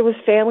 if there was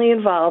family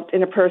involved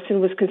and a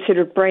person was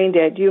considered brain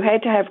dead, you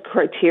had to have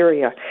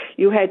criteria.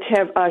 You had to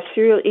have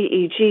serial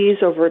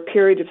EEGs over a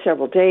period of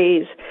several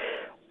days.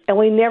 And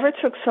we never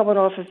took someone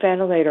off a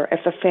ventilator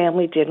if the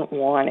family didn't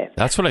want it.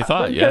 That's what I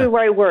thought, I'll tell you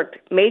where I worked,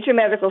 major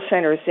medical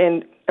centers.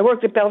 I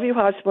worked at Bellevue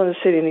Hospital in the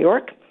city of New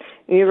York,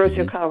 University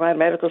of Colorado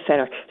Medical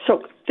Center.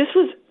 So this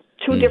was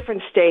two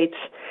different states.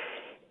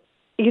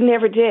 You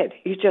never did.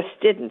 You just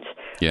didn't.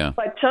 Yeah.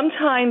 But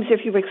sometimes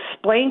if you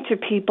explain to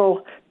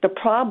people the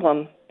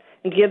problem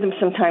and give them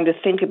some time to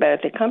think about it,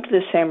 they come to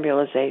the same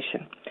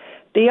realization.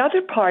 The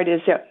other part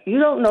is that you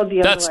don't know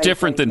the That's underlying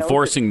different than diagnosis.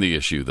 forcing the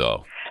issue,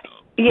 though.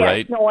 Yes,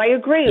 right? no, I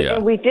agree. Yeah.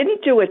 We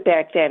didn't do it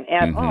back then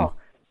at all.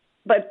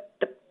 But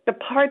the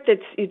part that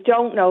you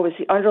don't know is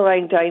the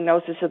underlying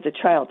diagnosis of the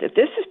child. If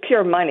this is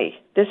pure money,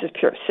 this is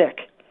pure sick.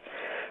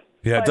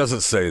 Yeah, it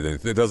doesn't say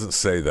that. It doesn't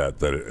say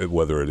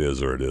whether it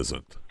is or it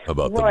isn't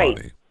about the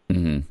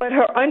money. But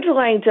her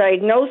underlying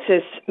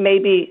diagnosis may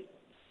be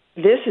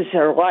this is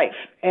her life,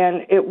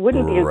 and it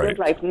wouldn't be a good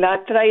life.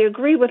 Not that I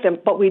agree with them,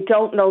 but we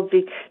don't know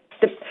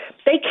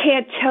they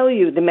can't tell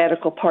you the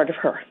medical part of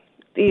her.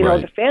 You know,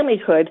 the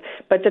family could,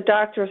 but the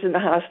doctors and the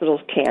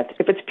hospitals can't.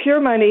 If it's pure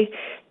money,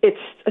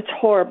 it's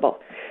horrible.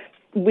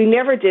 We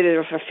never did it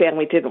if a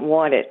family didn't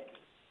want it.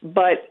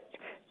 But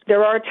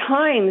there are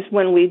times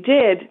when we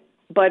did,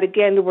 but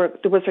again, there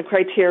was a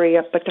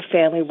criteria, but the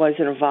family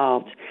wasn't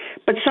involved.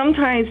 But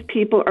sometimes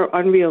people are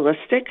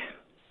unrealistic,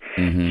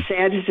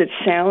 sad as it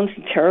sounds,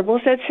 and terrible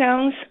as that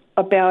sounds,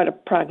 about a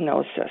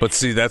prognosis. But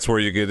see, that's where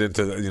you get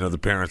into, the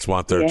parents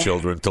want their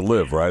children to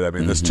live, right? I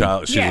mean, this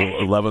child, she's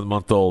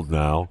 11-month-old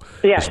now.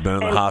 Yeah. She's been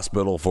in the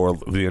hospital for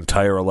the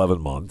entire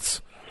 11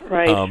 months.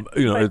 Right.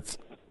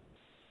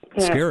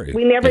 It's scary.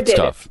 We never did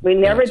tough. it. We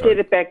never did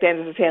it back then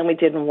if the family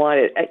didn't want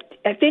it.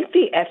 I think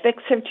the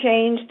ethics have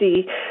changed.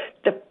 It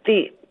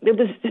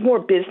was more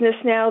business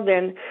now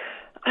than,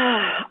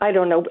 I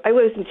don't know. I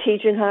was in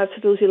teaching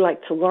hospitals. You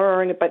like to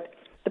learn, but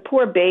the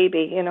poor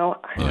baby, I know.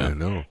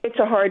 It's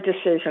a hard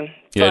decision.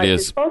 Yeah, but it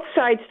is. There's both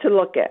sides to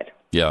look at.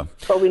 Yeah.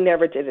 But we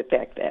never did it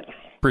back then.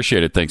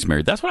 Appreciate it. Thanks,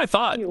 Mary. That's what I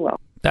thought. You're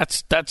welcome.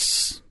 That's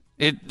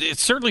it. It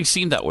certainly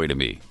seemed that way to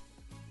me.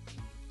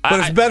 But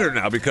it's better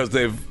now because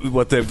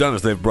what they've done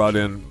is they've brought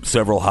in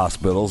several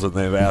hospitals and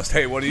they've asked,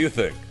 hey, what do you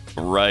think?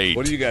 Right.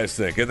 What do you guys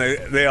think? And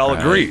they all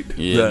agreed.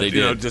 Yeah, they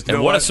did.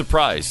 And what a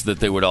surprise that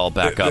they would all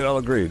back up. They all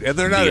agreed. And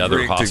they're not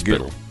agreeing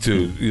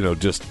to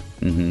just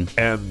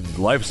end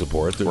life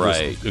support.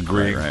 They're just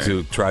agreeing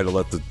to try to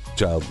let the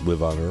child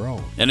live on her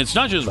own. And it's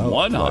not just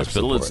one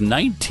hospital, it's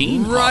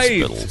 19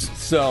 hospitals.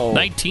 So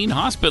 19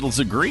 hospitals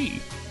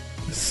agree.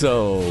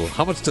 So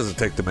how much does it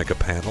take to make a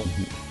panel?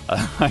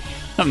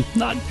 I'm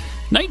not...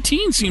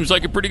 19 seems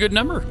like a pretty good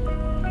number.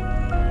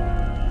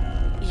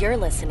 You're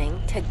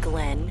listening to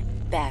Glenn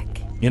Beck.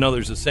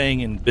 There's a saying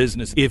in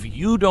business, if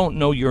you don't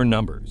know your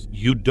numbers,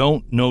 you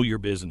don't know your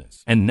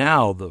business. And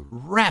now the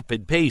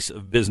rapid pace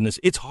of business,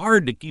 it's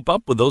hard to keep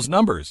up with those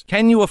numbers.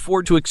 Can you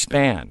afford to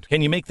expand?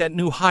 Can you make that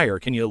new hire?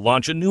 Can you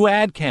launch a new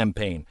ad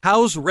campaign?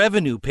 How's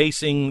revenue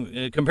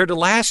pacing compared to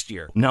last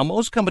year? Now,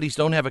 most companies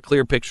don't have a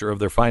clear picture of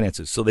their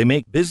finances, so they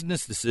make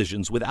business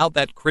decisions without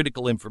that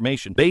critical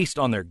information based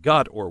on their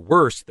gut or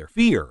worse, their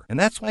fear. And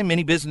that's why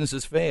many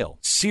businesses fail.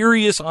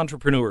 Serious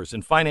entrepreneurs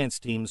and finance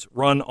teams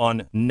run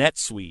on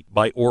NetSuite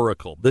by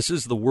Oracle. This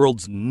is the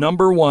world's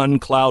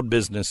 #1 cloud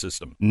business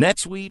system.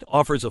 NetSuite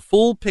offers a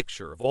full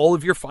picture of all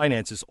of your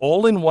finances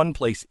all in one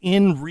place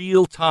in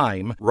real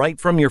time, right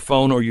from your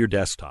phone or your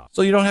desktop.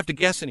 So you don't have to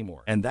guess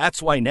anymore. And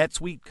that's why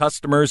NetSuite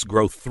customers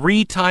grow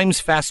 3 times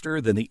faster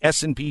than the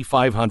S&P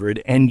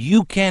 500, and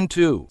you can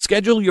too.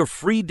 Schedule your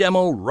free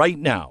demo right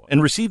now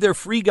and receive their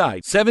free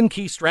guide, 7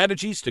 key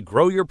strategies to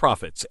grow your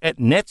profits at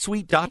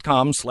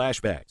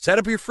netsuite.com/Beck. Set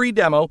up your free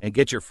demo and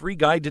get your free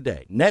guide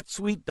today.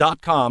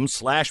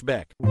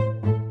 netsuite.com/Beck. It's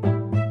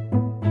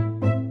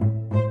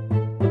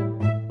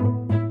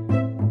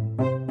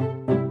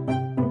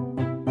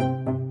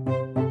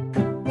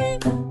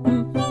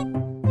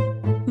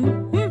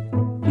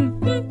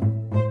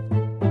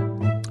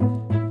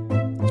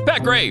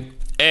Pat Gray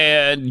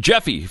and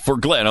Jeffy for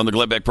Glenn on the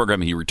Glenn Beck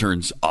program. He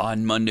returns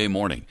on Monday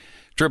morning.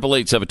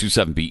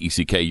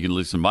 888-727-BECK. You can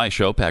listen to my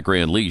show, Pat Gray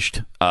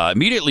Unleashed,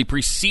 immediately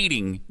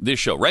preceding this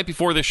show, right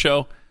before this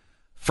show,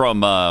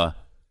 from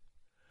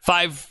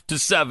 5 to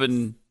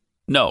 7,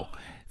 no,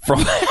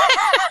 from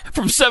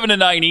 7 to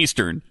 9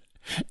 Eastern,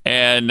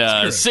 and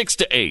 6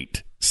 to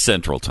 8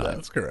 Central Time.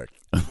 That's correct.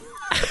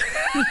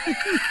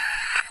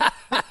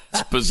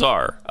 It's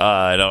bizarre.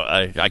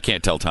 I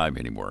can't tell time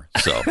anymore.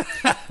 So,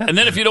 and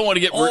then if you don't want to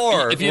get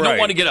don't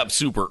want to get up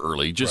super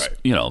early, just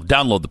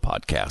download the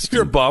podcast. If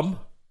you're a bum.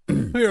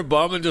 You're a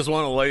bum and just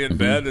want to lay in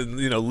bed and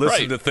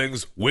listen to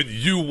things when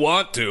you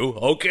want to.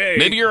 Okay.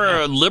 Maybe you're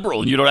a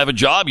liberal and you don't have a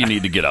job you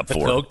need to get up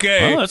for.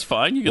 Okay. Well, that's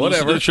fine. You can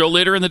listen to the show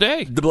later in the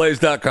day.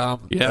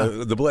 TheBlaze.com. Yeah.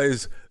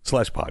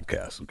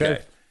 TheBlaze/podcast. Okay.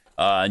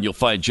 And you'll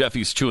find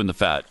Jeffy's Chewing the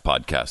Fat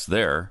podcast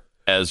there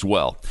as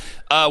well.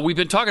 We've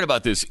been talking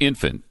about this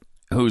infant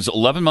who's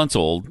 11 months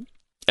old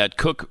at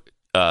Cook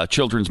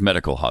Children's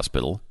Medical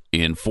Hospital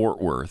in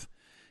Fort Worth.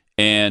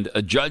 And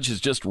a judge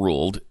has just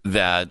ruled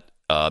that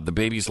the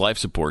baby's life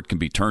support can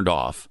be turned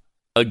off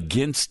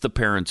against the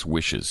parents'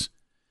 wishes.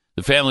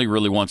 The family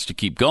really wants to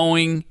keep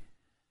going,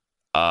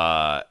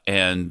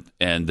 and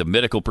the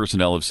medical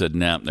personnel have said,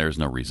 "Nah, there's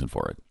no reason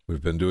for it.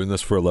 We've been doing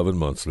this for 11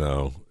 months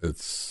now.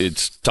 It's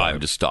time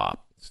to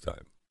stop." It's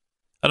time.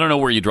 I don't know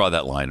where you draw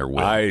that line or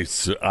when. I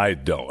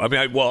don't. I mean,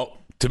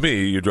 to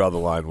me, you draw the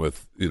line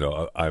with,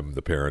 I'm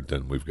the parent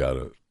and we've got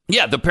to.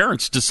 Yeah, the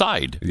parents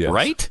decide,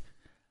 right?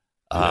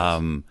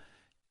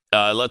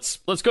 Yes.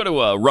 Let's go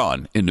to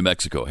Ron in New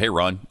Mexico. Hey,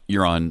 Ron,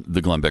 you're on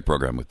the Glenn Beck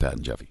program with Pat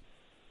and Jeffy.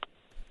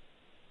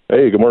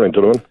 Hey, good morning,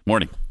 gentlemen.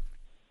 Morning.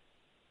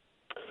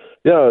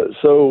 Yeah,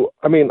 so,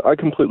 I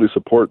completely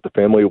support the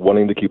family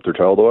wanting to keep their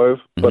child alive,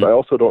 but I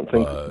also don't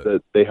think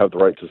that they have the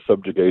right to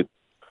subjugate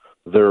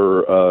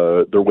their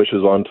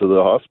wishes onto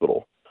the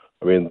hospital.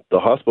 The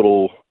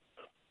hospital,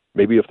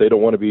 maybe if they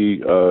don't want to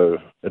be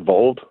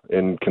involved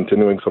in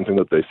continuing something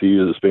that they see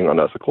as being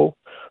unethical,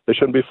 they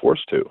shouldn't be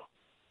forced to.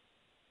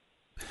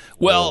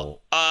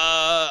 Well,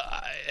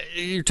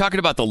 you're talking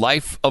about the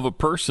life of a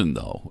person,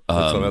 though.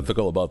 What's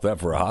unethical about that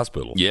for a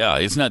hospital? Yeah,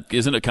 isn't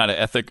it kind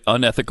of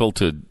unethical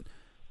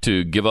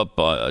to give up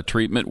a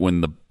treatment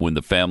when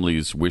the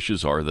family's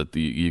wishes are that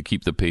you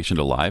keep the patient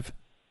alive?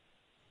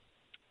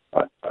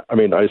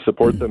 I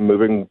support them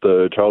moving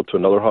the child to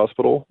another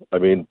hospital.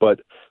 But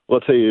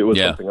let's say it was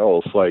something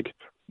else, like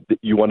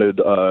you wanted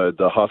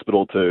the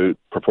hospital to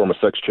perform a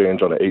sex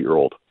change on an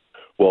 8-year-old.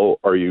 Well,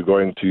 are you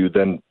going to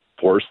then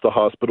force the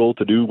hospital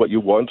to do what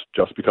you want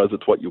just because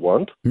it's what you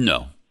want?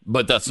 No,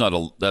 but that's not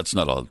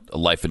a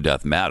life and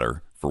death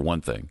matter, for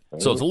one thing.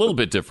 So it's a little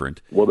bit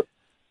different.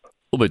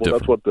 Different.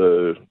 That's what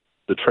the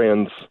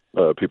trans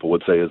people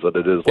would say, is that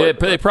it is.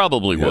 They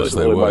probably would.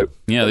 They would.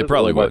 They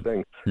probably would.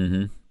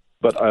 Mm-hmm.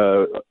 But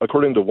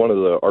according to one of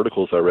the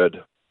articles I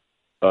read,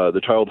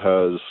 the child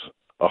has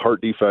a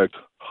heart defect,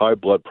 high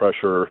blood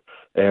pressure,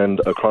 and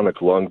a chronic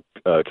lung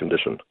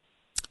condition.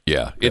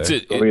 Yeah, it's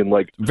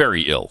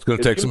very ill. It's going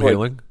to take some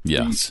healing.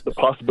 Yes, the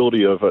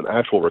possibility of an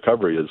actual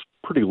recovery is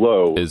pretty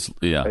low.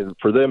 And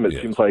for them,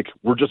 it seems like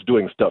we're just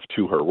doing stuff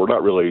to her. We're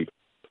not really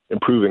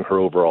improving her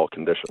overall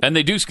condition. And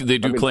they do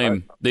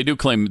claim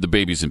the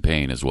baby's in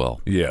pain as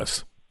well.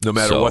 Yes, no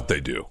matter what they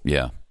do.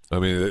 Yeah,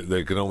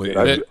 they can only.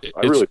 I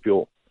really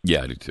feel.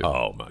 Yeah, I do too.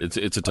 Oh my!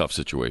 It's a tough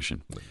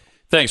situation.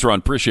 Thanks, Ron.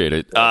 Appreciate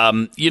it.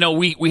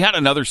 We had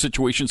another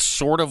situation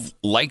sort of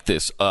like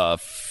this.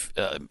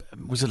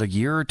 Was it a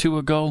year or two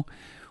ago,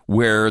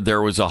 where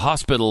there was a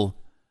hospital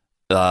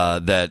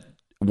that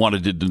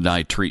wanted to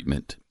deny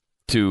treatment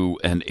to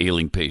an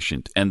ailing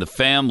patient, and the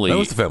family. That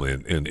was the family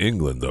in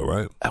England, though,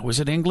 right? Was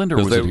it England or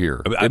was it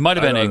here? It might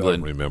have been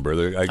England. I don't remember.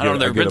 I don't know.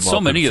 There have been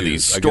so many of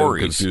these stories. I get them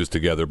confused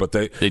together, but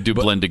they do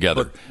blend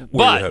together.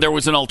 But there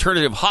was an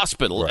alternative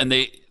hospital, and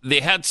they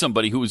had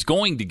somebody who was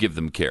going to give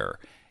them care.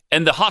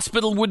 And the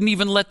hospital wouldn't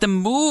even let them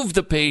move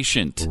the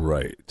patient.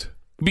 Right.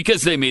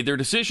 Because they made their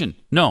decision.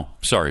 No,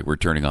 sorry, we're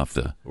turning off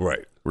the...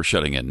 Right. We're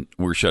shutting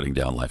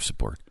down life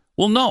support.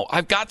 Well, no,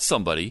 I've got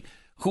somebody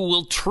who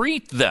will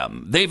treat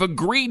them. They've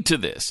agreed to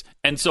this.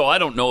 And so I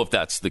don't know if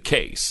that's the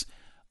case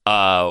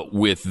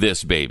with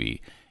this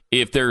baby.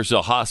 If there's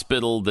a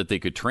hospital that they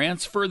could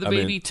transfer the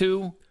baby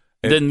to,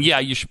 then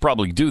you should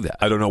probably do that.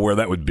 I don't know where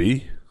that would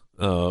be.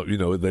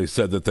 They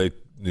said that they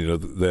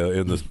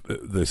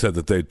said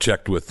that they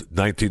checked with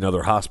 19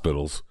 other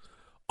hospitals,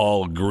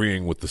 all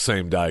agreeing with the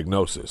same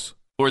diagnosis.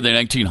 Were there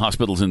 19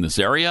 hospitals in this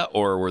area,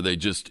 or were they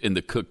just in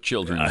the Cook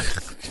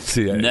Children's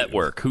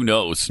network? Who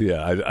knows?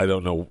 Yeah, I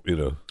don't know.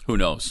 Who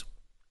knows?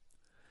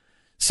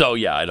 So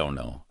I don't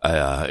know.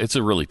 It's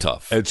a really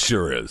tough. It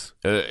sure is.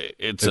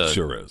 It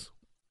sure is.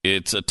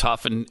 It's a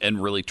tough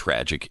and really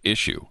tragic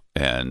issue,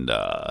 and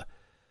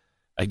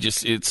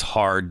it's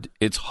hard.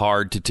 It's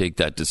hard to take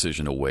that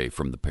decision away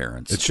from the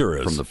parents. It sure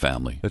is. From the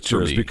family. It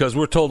sure is, because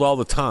we're told all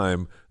the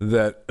time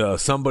that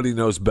somebody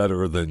knows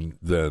better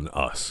than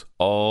us.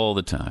 All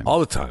the time. All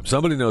the time.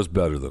 Somebody knows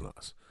better than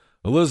us.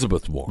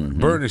 Elizabeth Warren,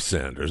 Bernie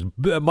Sanders,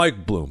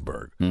 Mike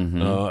Bloomberg,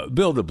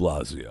 Bill de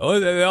Blasio.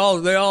 They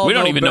all. We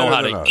don't even know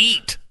how to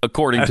eat,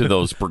 according to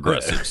those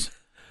progressives.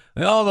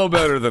 They all know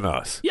better than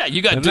us. Yeah,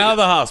 you got. And now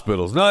the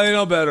hospitals. No, they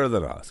know better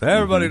than us.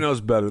 Everybody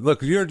knows better.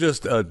 Look, you're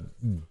just a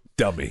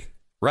dummy.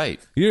 Right.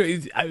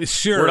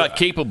 Sure. We're not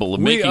capable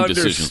of making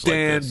decisions like this.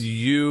 We understand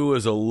you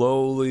as a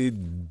lowly,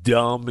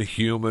 dumb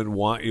human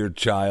want your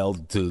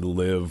child to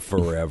live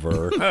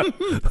forever.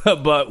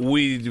 But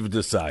we've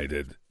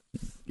decided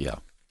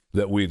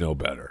that we know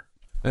better.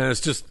 And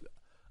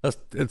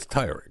it's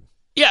tiring.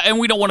 Yeah, and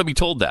we don't want to be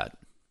told that.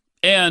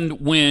 And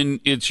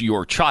when it's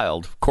your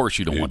child, of course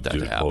you don't want that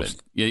to happen.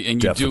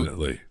 And you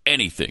do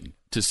anything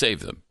to save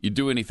them. You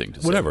do anything to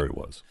save them. Whatever it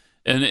was.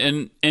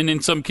 And in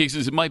some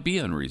cases, it might be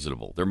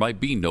unreasonable. There might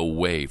be no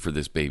way for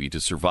this baby to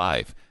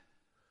survive.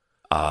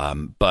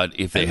 But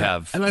if they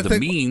have the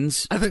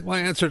means... I think my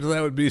answer to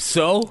that would be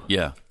so.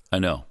 Yeah, I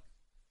know.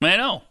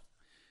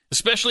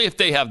 Especially if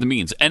they have the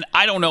means. And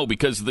I don't know,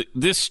 because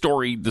this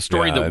story,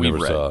 that we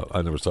read...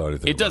 I never saw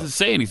anything. It doesn't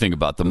say anything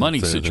about the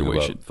money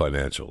situation.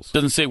 Financials.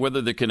 Doesn't say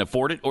whether they can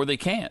afford it or they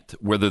can't.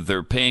 Whether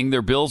they're paying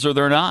their bills or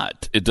they're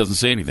not. It doesn't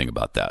say anything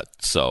about that.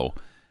 So...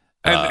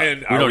 And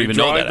we don't even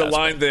know that. Are we drawing the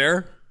line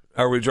there?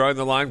 Are we drawing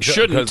the line?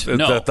 Shouldn't.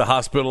 No. That the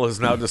hospital has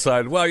now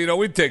decided, well,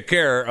 we'd take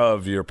care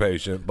of your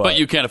patient. But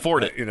you can't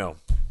afford it.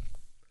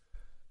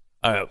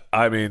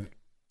 I mean,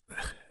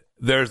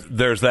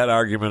 there's that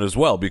argument as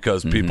well,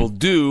 because people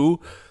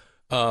do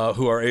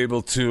who are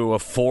able to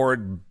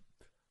afford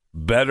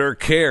better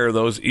care,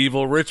 those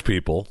evil rich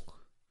people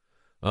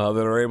that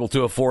are able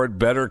to afford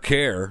better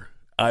care.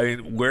 I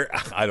mean,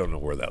 I don't know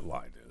where that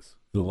line is.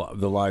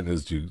 The line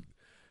is you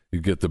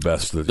get the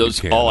best that you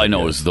can. All I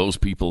know is those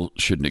people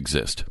shouldn't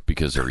exist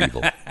because they're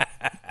evil.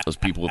 Those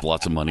people with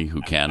lots of money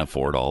who can't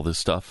afford all this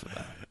stuff.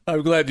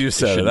 I'm glad you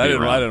said it. I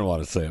didn't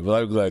want to say it,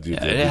 but I'm glad you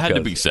did. It had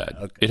to be said.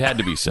 Okay. It had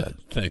to be said.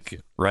 Thank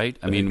you. Right?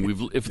 I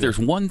mean, if there's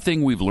one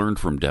thing we've learned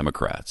from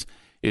Democrats,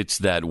 it's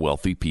that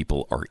wealthy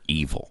people are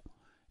evil,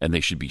 and they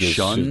should be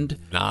shunned,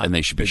 and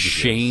they should be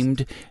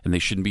shamed, and they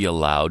shouldn't be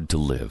allowed to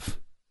live.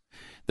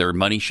 Their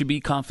money should be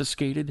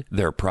confiscated.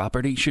 Their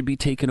property should be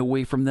taken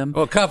away from them.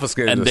 Well,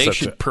 confiscated, and they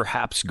should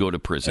perhaps go to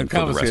prison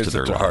for the rest of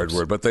their lives. Confiscated is a hard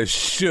word, but they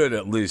should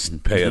at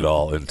least pay it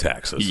all in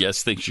taxes.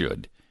 Yes, they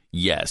should.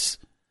 Yes.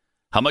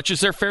 How much is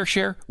their fair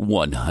share?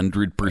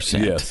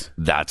 100%. Yes.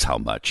 That's how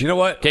much. You know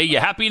what? Okay, you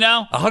happy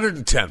now?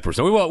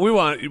 110%. We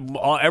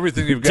want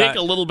everything you've got. Take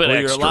a little bit while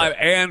extra. You're alive,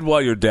 and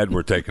while you're dead,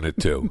 we're taking it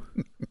too.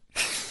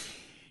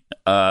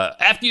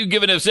 After you've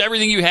given us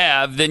everything you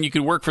have, then you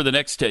can work for the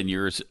next 10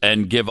 years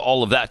and give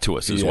all of that to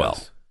us as well.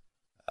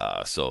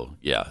 So,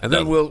 yeah. And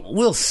then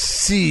we'll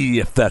see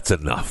if that's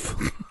enough.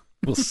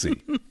 We'll see.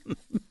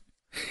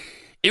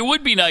 It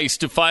would be nice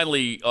to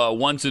finally,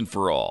 once and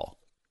for all,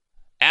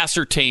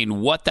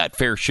 ascertain what that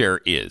fair share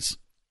is.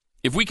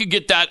 If we could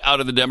get that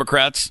out of the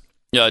Democrats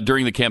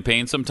during the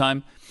campaign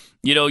sometime,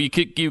 you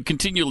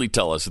continually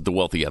tell us that the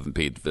wealthy haven't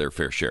paid their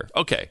fair share.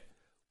 Okay,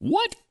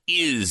 what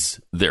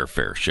is their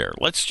fair share?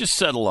 Let's just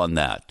settle on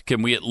that.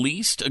 Can we at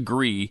least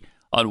agree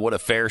on what a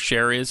fair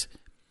share is?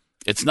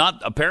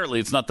 Apparently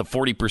it's not the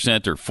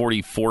 40% or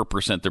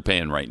 44% they're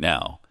paying right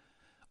now.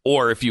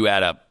 Or if you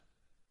add up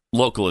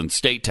local and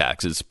state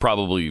taxes,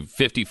 probably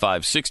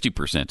 55,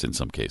 60% in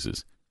some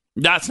cases.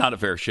 That's not a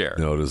fair share.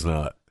 No, it is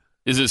not.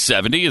 Is it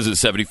 70? Is it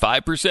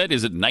 75%?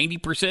 Is it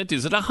 90%?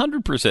 Is it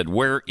 100%?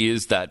 Where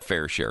is that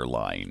fair share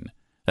line?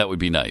 That would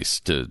be nice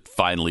to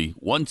finally,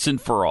 once and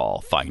for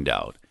all, find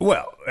out.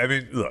 Well, I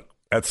mean, look,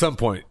 at some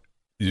point,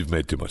 you've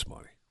made too much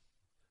money.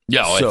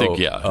 Yeah, I think,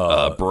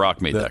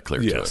 Barack made that clear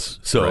to us.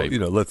 So, right?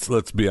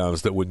 let's be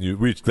honest that when you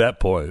reach that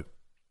point,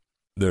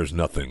 there's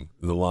nothing.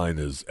 The line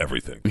is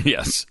everything.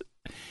 Yes.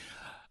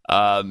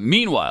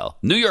 Meanwhile,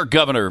 New York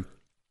Governor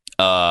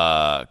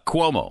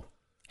Cuomo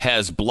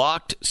has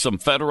blocked some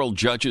federal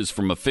judges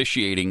from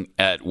officiating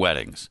at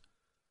weddings.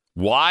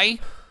 Why?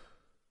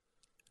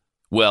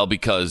 Well,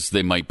 because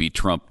they might be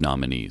Trump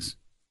nominees.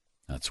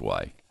 That's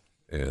why.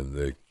 And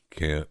they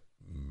can't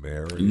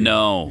marry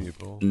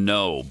people?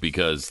 No,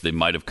 because they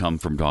might have come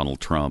from Donald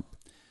Trump.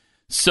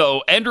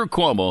 So Andrew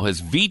Cuomo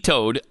has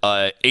vetoed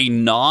a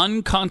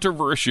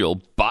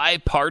non-controversial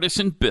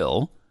bipartisan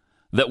bill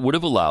that would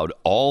have allowed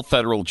all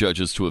federal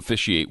judges to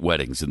officiate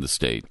weddings in the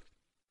state,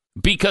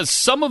 because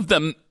some of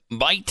them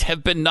might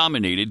have been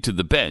nominated to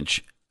the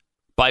bench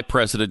by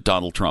President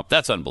Donald Trump.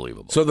 That's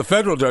unbelievable. So the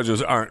federal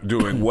judges aren't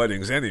doing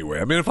weddings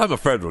anyway. I mean, if I'm a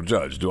federal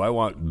judge, do I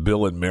want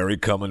Bill and Mary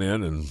coming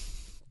in and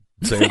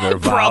saying their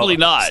vows? Probably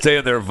not.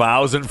 Saying their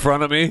vows in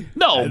front of me?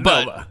 No,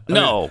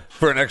 no.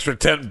 For an extra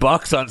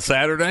 $10 on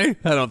Saturday?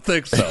 I don't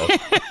think so.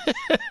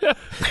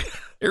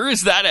 There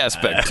is that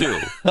aspect, too.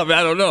 I mean,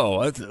 I don't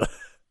know.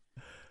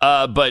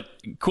 But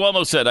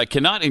Cuomo said, I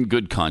cannot in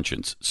good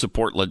conscience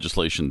support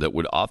legislation that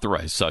would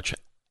authorize such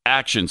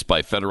actions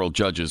by federal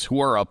judges who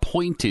are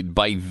appointed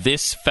by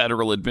this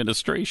federal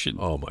administration.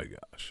 Oh, my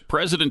gosh.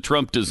 President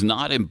Trump does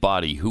not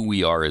embody who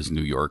we are as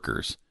New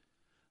Yorkers.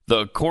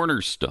 The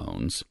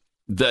cornerstones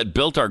that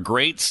built our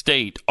great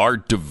state are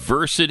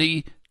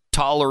diversity,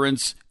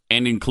 tolerance,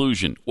 and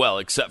inclusion. Well,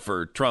 except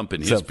for Trump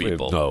and his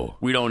people. No.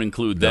 We don't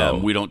include them.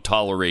 No. We don't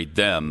tolerate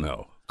them.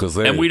 No.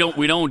 And we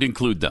don't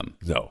include them.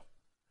 No.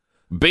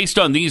 Based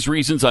on these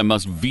reasons, I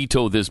must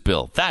veto this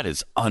bill. That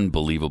is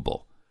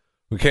unbelievable.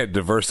 We can't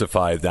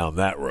diversify down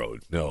that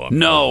road. No.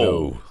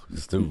 No.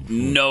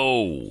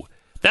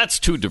 That's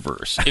too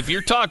diverse. If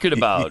you're talking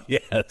about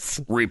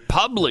yes.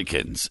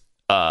 Republicans,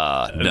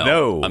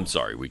 no. I'm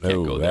sorry, we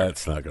can't go there.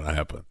 That's not going to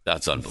happen.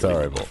 That's unbelievable.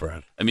 Sorry, my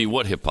friend. I mean,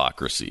 what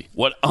hypocrisy.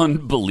 What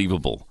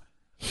unbelievable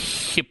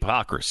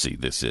hypocrisy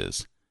this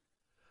is.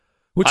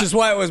 Which is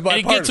why it was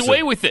bipartisan. And he gets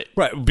away with it.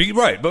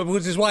 Right, but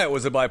which is why it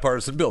was a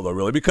bipartisan bill, though,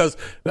 really, because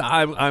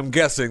I'm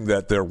guessing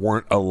that there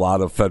weren't a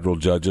lot of federal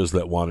judges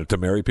that wanted to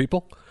marry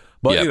people.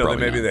 But,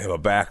 maybe they have a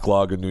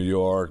backlog in New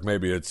York.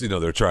 Maybe it's,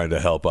 they're trying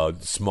to help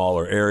out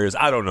smaller areas.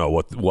 I don't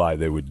know why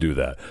they would do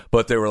that.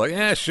 But they were like,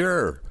 yeah,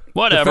 sure.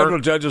 Whatever. The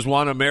federal judges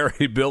want to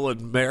marry Bill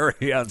and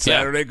Mary on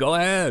Saturday. Go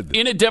ahead.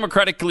 In a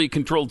democratically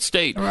controlled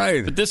state.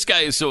 Right. But this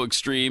guy is so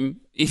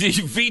extreme. He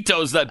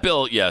vetoes that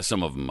bill. Yeah,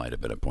 some of them might have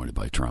been appointed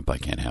by Trump. I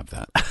can't have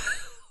that.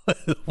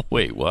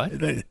 Wait, what?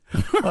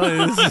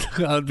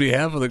 On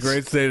behalf of the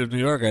great state of New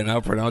York, I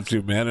now pronounce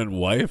you man and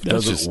wife.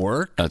 Does it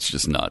work? That's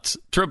just nuts.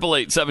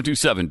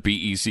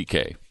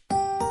 888-727-BECK.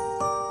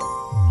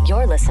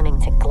 You're listening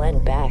to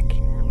Glenn Beck.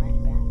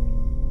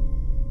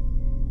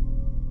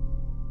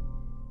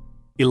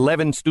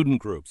 11 student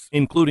groups,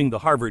 including the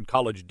Harvard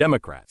College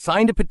Democrats,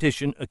 signed a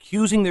petition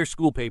accusing their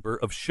school paper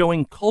of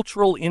showing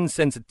cultural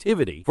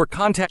insensitivity for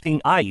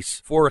contacting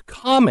ICE for a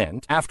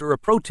comment after a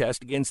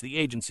protest against the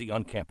agency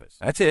on campus.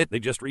 That's it. They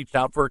just reached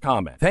out for a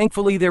comment.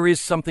 Thankfully, there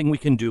is something we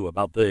can do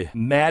about the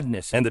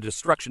madness and the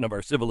destruction of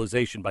our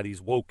civilization by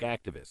these woke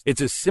activists.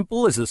 It's as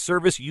simple as the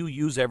service you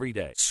use every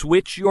day.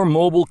 Switch your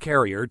mobile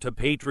carrier to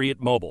Patriot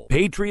Mobile.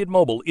 Patriot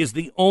Mobile is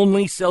the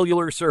only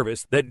cellular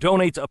service that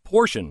donates a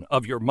portion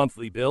of your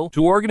monthly bill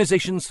to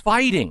organizations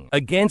fighting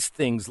against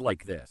things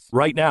like this.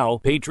 Right now,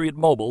 Patriot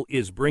Mobile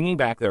is bringing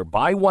back their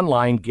buy one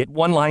line, get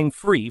one line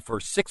free for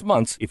 6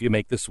 months if you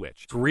make the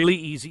switch. It's really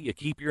easy. You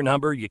keep your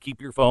number, you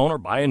keep your phone, or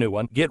buy a new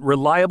one. Get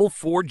reliable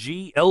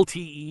 4G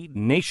LTE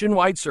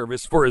nationwide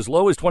service for as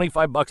low as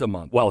 $25 a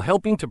month while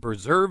helping to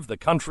preserve the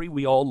country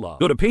we all love.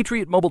 Go to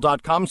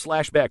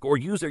patriotmobile.com/Beck or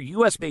use their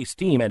U.S.-based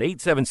team at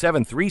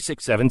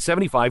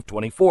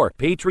 877-367-7524.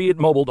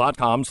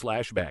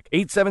 patriotmobile.com/Beck.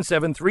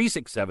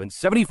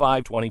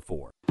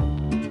 877-367-7524.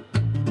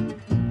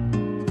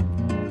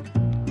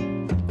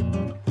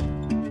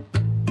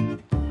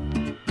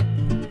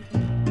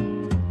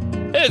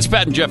 It's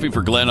Pat and Jeffy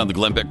for Glenn on the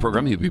Glenn Beck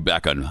program. He'll be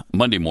back on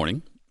Monday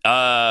morning.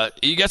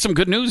 You got some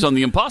good news on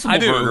the Impossible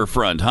Burger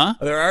front, huh?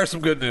 There are some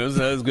good news.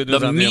 There's good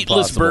news the on the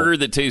meatless Impossible burger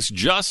that tastes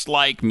just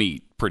like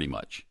meat, pretty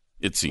much,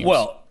 it seems.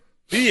 Well,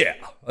 yeah.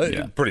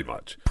 Pretty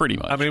much. Pretty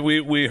much. I mean,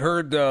 we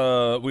heard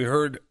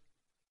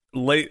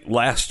late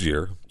last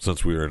year,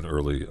 since we were in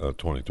early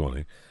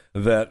 2020,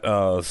 that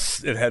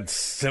it had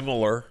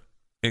similar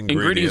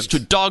ingredients to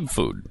dog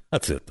food.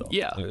 That's it, though.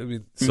 Yeah. I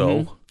mean,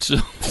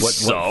 what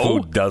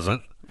food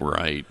doesn't?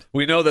 Right.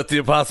 We know that the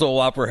Impossible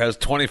Whopper has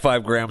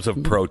 25 grams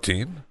of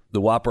protein. The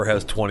Whopper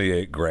has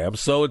 28 grams,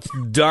 so it's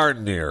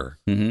darn near.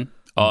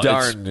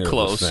 Darn near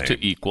close the same.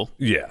 To equal.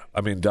 Yeah,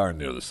 I mean, darn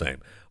near the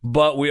same.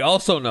 But we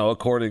also know,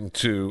 according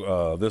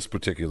to this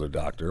particular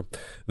doctor,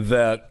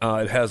 that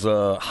it has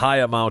a high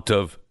amount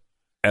of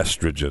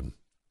estrogen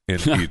in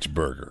each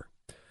burger.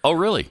 Oh,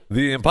 really?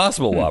 The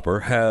Impossible Whopper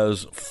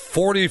has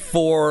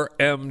 44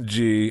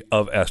 mg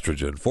of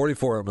estrogen.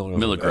 44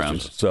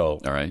 milligrams. Of estrogen. So,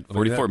 all right,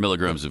 44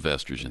 milligrams of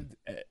estrogen.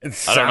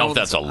 I don't know if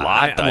that's a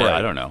lot.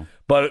 I don't know.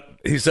 But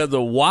he said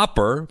the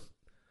Whopper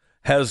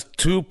has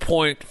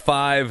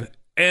 2.5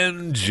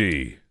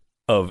 ng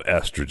of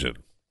estrogen.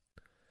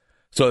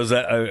 So is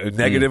that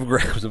negative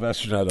grams of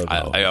estrogen? I don't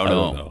know. I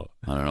don't know.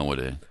 I don't know what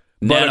it is.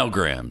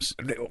 Nanograms.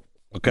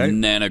 Okay.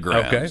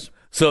 Nanograms. Okay.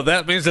 So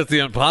that means that the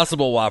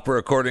Impossible Whopper,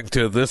 according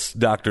to this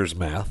doctor's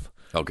math,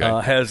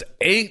 has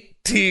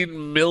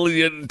 18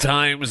 million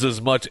times as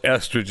much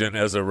estrogen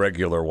as a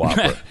regular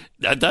Whopper.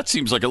 that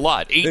seems like a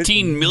lot.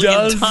 18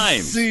 million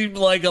times. Seem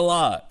like a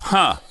lot.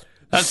 Huh.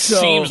 That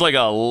seems like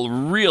a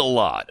real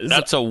lot.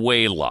 That's a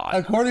way lot.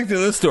 According to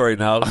this story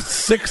now,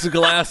 6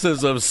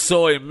 glasses of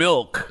soy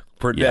milk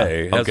per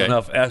day has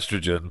enough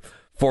estrogen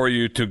for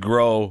you to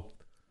grow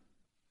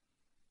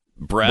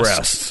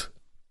breasts.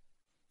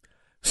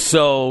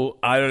 So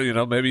I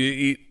don't, maybe you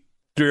eat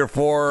 3 or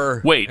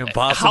 4. Wait,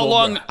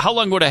 Impossible. How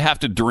long would I have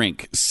to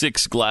drink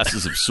 6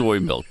 glasses of soy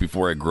milk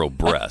before I grow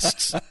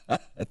breasts?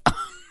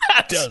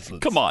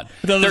 Come on,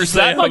 there's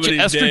that much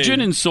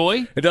estrogen in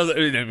soy. It doesn't.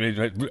 I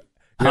mean,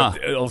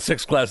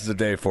 6 glasses a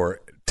day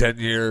for 10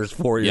 years,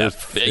 4 years,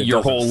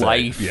 your whole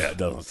life. Yeah, it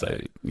doesn't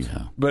say.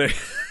 Yeah, but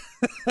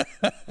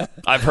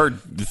I've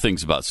heard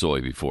things about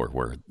soy before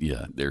where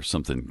there's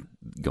something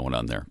going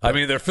on there. I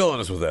mean, they're filling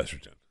us with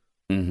estrogen.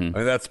 Mm-hmm. I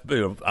mean, that's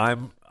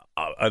I'm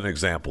an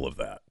example of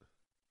that.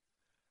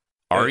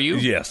 Are you?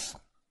 Yes,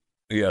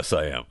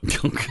 I am.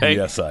 Okay.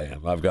 Yes, I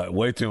am. I've got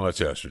way too much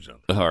estrogen.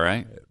 All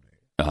right.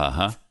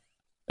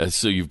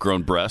 So you've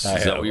grown breasts?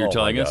 Is that what you're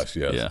telling us?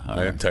 Yes. Yeah.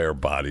 My entire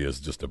body is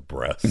just a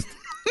breast.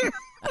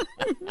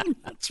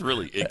 That's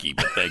really icky,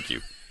 but thank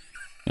you.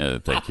 Yeah,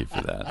 thank you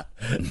for that.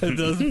 It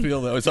doesn't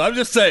feel that way. So I'm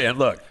just saying,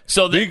 look.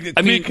 So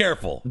be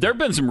careful. There have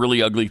been some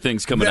really ugly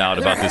things coming out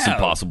about this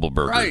Impossible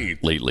Burger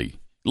lately.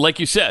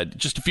 Like you said,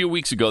 just a few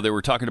weeks ago, they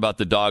were talking about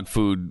the dog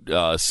food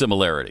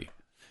similarity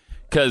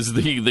because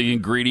the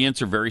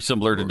ingredients are very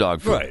similar to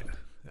dog food. Right.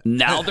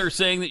 Now they're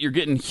saying that you're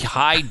getting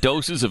high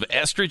doses of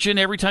estrogen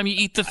every time you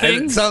eat the thing.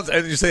 And it sounds,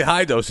 and you say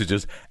high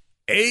dosages,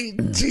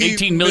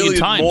 18 million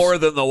times more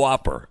than the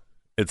Whopper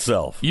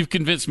itself. You've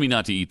convinced me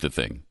not to eat the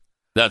thing.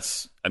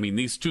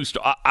 These two.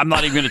 I'm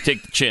not even going to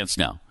take the chance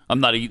now. I'm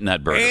not eating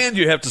that burger. And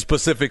you have to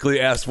specifically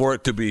ask for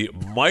it to be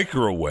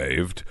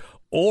microwaved.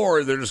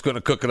 Or they're just going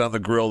to cook it on the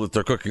grill that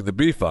they're cooking the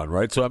beef on,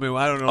 right? So, I mean,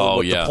 I don't know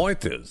what the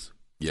point is.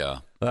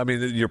 Yeah. I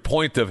mean, your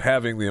point of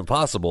having the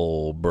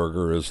Impossible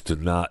Burger is to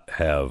not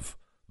have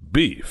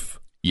beef.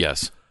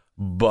 Yes.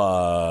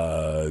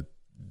 But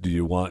do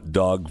you want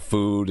dog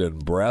food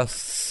and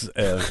breasts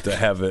and to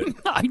have it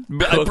I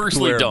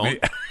personally don't.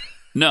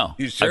 No.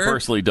 You sure? I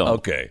personally don't.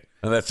 Okay.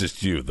 And that's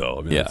just you, though.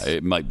 I mean,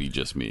 it might be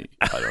just me.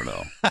 I don't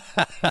know.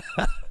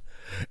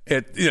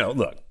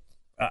 Look.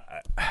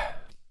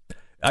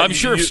 I'm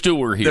sure if Stu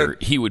were here,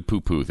 he would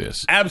poo-poo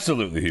this.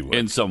 Absolutely he would.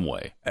 In some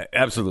way.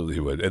 Absolutely he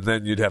would. And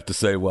then you'd have to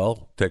say,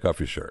 well, take off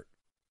your shirt.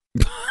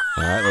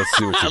 All right, let's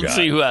see what you got. Let's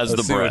see who has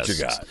let's the see breast. What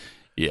you got.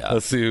 Yeah.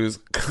 Let's see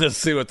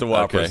what the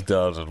Whopper's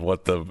done and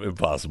what the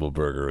Impossible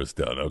Burger has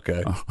done,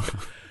 okay?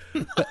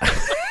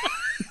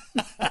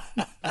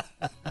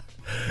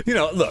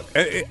 Look,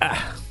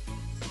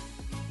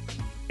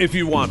 if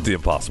you want the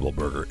Impossible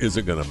Burger, is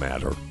it going to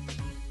matter?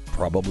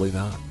 Probably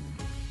not.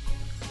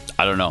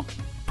 I don't know.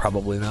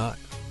 Probably not.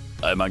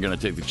 Am I going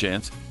to take the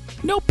chance?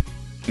 Nope.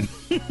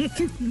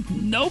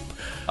 Nope.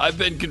 I've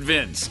been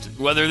convinced.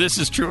 Whether this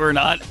is true or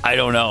not, I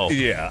don't know.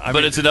 Yeah.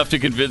 But it's enough to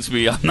convince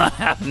me I'm not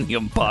having the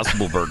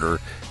Impossible Burger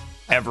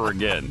ever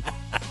again.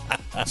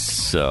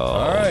 So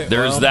all right,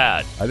 there's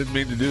that. I didn't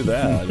mean to do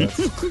that.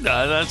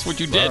 That's what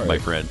you did, my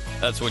friend.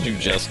 That's what you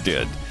just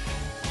did.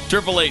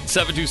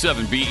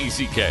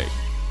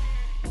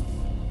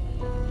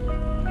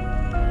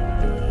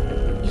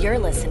 888-727-BECK. You're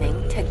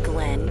listening to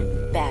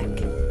Glenn Beck.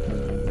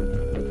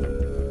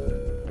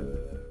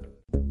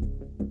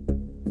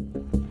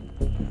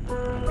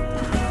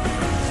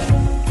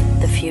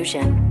 The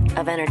fusion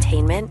of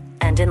entertainment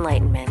and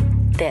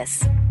enlightenment.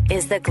 This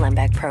is the Glenn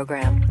Beck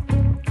Program.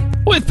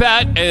 With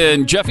Pat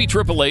and Jeffy,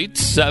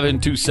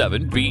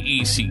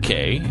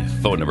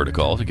 888-727-BECK. Phone number to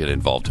call to get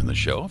involved in the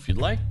show if you'd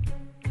like.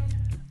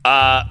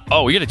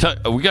 We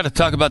got to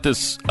talk about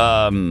this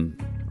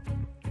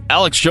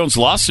Alex Jones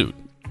lawsuit.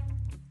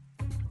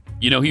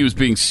 He was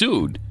being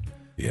sued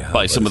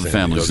by some of the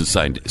families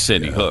inside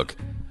Sandy Hook.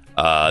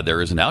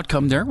 There is an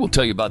outcome there. We'll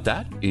tell you about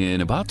that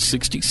in about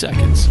 60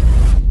 seconds.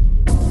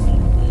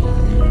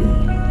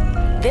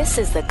 This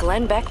is the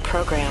Glenn Beck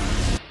Program.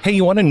 Hey,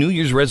 you want a New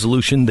Year's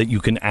resolution that you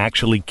can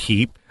actually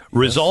keep?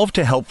 Resolve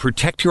to help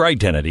protect your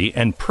identity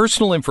and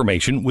personal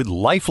information with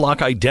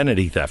LifeLock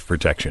Identity Theft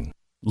Protection.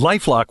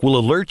 LifeLock will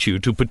alert you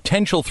to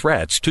potential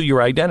threats to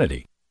your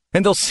identity.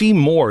 And they'll see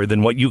more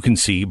than what you can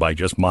see by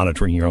just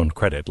monitoring your own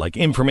credit, like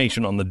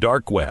information on the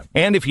dark web.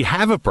 And if you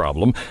have a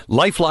problem,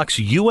 LifeLock's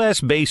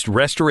U.S.-based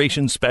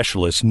restoration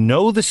specialists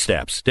know the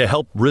steps to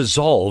help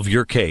resolve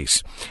your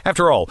case.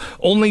 After all,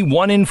 only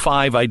 1 in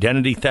 5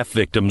 identity theft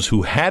victims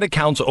who had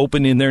accounts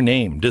open in their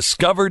name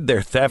discovered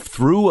their theft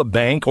through a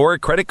bank or a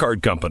credit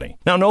card company.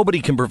 Now,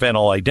 nobody can prevent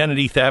all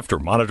identity theft or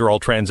monitor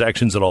all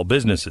transactions at all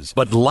businesses,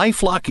 but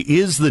LifeLock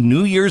is the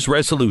New Year's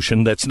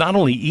resolution that's not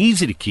only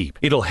easy to keep,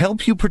 it'll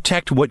help you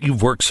protect what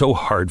you've worked so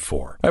hard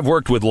for. I've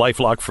worked with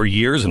LifeLock for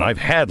years, and I've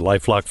had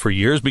LifeLock for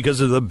years because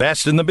they're the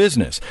best in the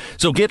business.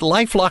 So get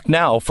LifeLock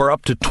now for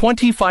up to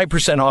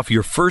 25% off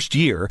your first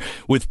year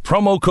with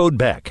promo code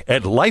BECK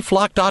at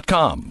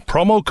LifeLock.com.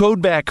 Promo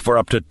code BECK for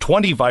up to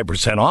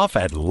 25% off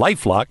at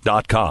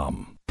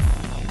LifeLock.com.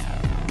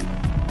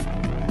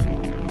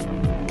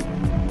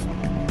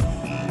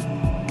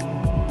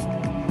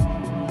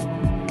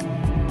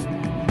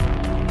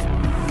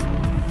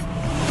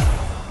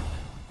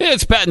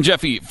 It's Pat and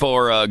Jeffy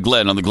for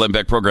Glenn on the Glenn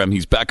Beck program.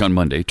 He's back on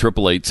Monday,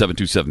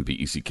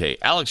 888-727-BECK.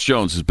 Alex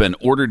Jones has been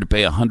ordered to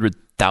pay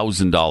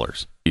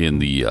 $100,000 in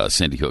the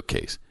Sandy Hook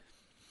case.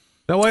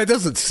 No, it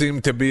doesn't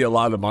seem to be a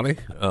lot of money.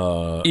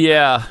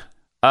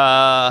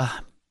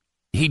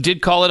 He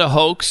did call it a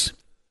hoax.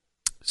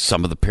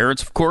 Some of the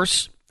parents, of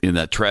course, in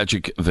that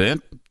tragic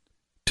event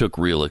took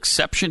real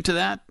exception to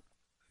that.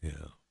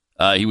 Yeah.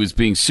 He was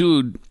being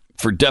sued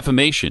for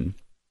defamation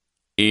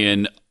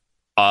in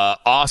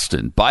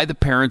Austin by the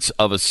parents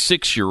of a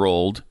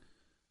 6-year-old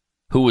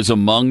who was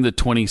among the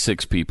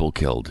 26 people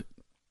killed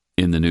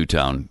in the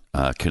Newtown,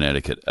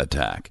 Connecticut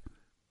attack.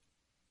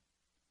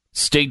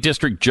 State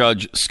District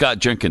Judge Scott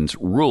Jenkins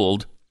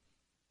ruled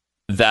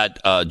that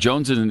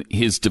Jones and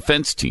his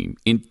defense team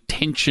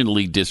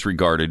intentionally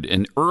disregarded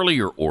an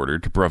earlier order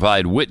to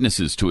provide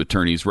witnesses to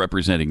attorneys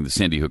representing the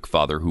Sandy Hook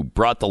father who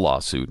brought the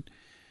lawsuit.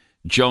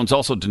 Jenkins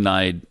also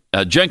denied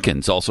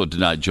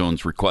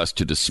Jones' request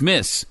to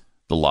dismiss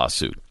the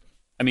lawsuit.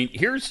 I mean,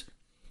 here's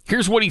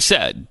what he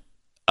said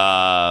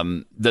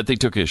that they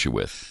took issue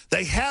with.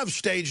 They have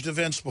staged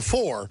events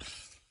before,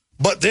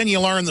 but then you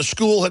learn the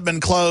school had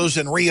been closed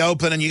and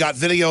reopened, and you got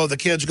video of the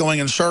kids going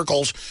in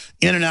circles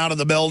in and out of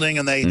the building,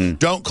 and they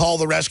don't call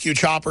the rescue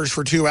choppers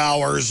for 2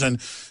 hours, and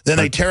then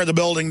they tear the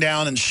building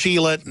down and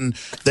seal it, and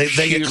they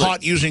get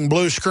caught using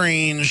blue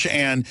screens,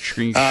 and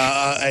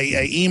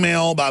a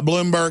email by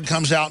Bloomberg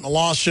comes out in the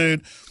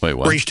lawsuit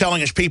where he's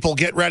telling his people,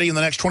 get ready in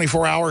the next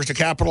 24 hours to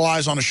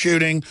capitalize on a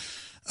shooting.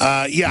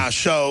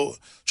 So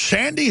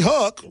Sandy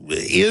Hook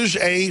is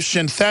a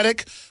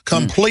synthetic,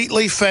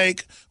 completely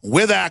fake,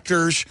 with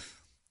actors,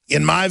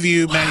 in my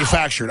view,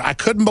 manufactured. I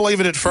couldn't believe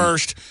it at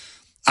first.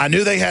 I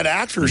knew they had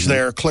actors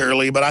there,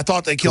 clearly, but I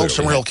thought they killed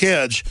some real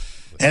kids.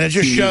 And it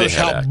just shows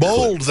how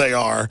bold they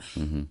are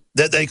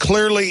that they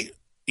clearly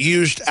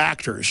used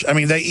actors. I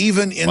mean, they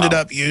even ended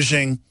up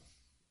using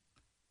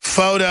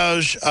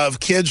photos of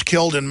kids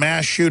killed in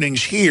mass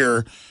shootings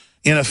here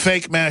in a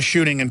fake mass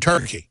shooting in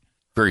Turkey.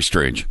 Very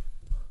strange.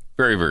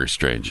 Very, very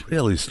strange.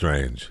 Really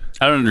strange.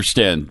 I don't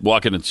understand.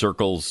 Walking in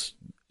circles,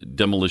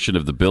 demolition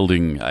of the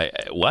building.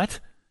 What?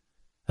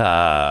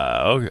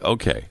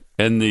 Okay.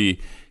 And he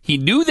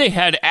knew they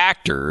had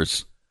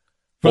actors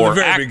from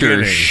the very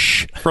beginning.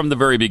 From the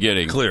very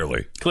beginning.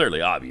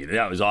 Clearly obvious.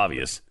 That was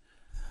obvious.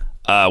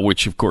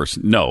 which, of course,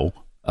 no,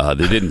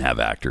 they didn't have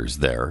actors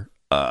there.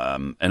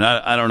 And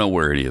I don't know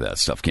where any of that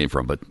stuff came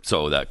from, but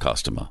so that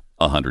cost him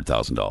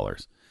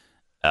 $100,000.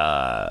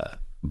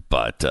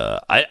 But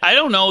I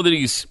don't know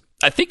that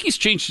I think he's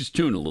changed his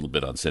tune a little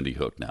bit on Sandy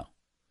Hook now.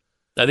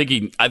 I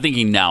think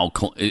he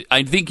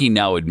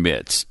now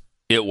admits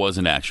it was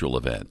an actual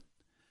event.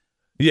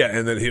 Yeah,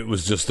 and that it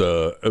was just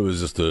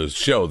a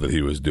show that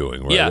he was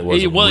doing. Right? Yeah,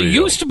 it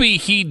used to be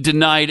he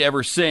denied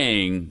ever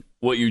saying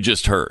what you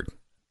just heard.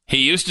 He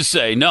used to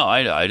say, "No,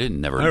 I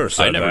didn't. I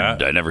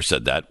never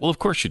said that." Well, of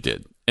course you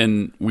did,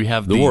 and we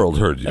have the world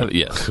heard you.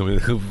 Yes, I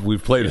mean,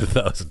 we've played it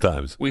 1,000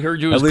 times. We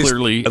heard you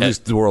clearly. At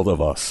least the world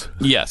of us.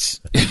 Yes,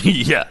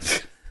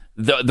 yes.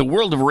 The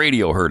world of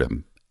radio heard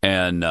him,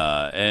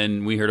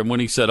 and we heard him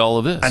when he said all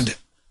of this. And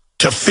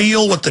to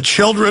feel what the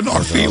children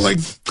are feeling.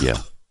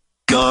 Yeah.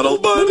 God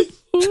Almighty.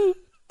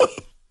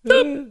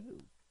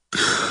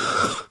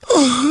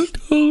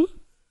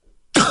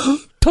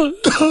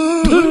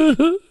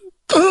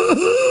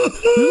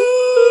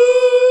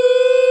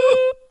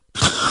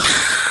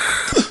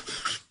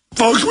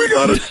 Folks, we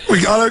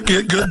gotta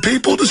get good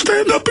people to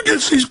stand up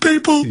against these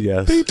people.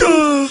 Yes.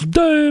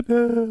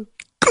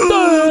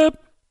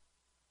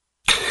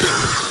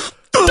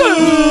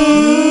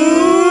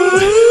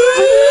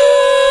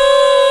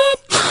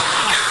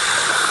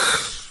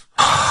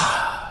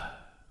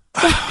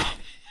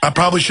 I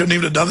probably shouldn't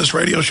even have done this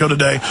radio show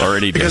today.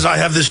 Already because I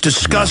have this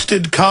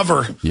disgusted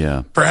cover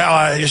for how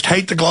I just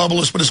hate the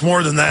globalists, but it's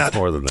more than that. It's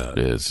more than that.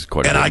 It is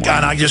quite. And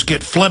I just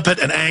get flippant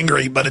and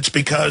angry, but it's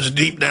because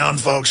deep down,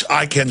 folks,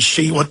 I can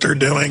see what they're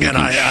doing, and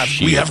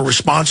we have a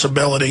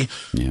responsibility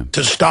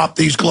to stop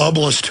these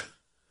globalists.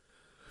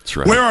 That's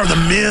right. Where are the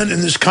men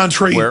in this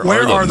country?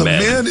 Where are the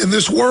men in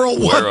this world?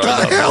 What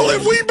the hell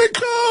have we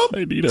become?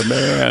 I need a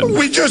man.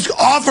 We just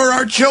offer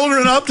our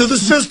children up to the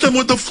system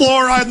with the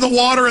fluoride in the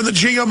water and the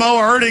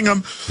GMO hurting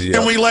them,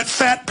 and we let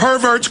fat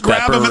perverts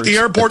grab them at the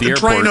airport to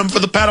train them for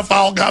the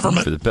pedophile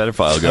government. For the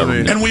pedophile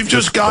government. And we've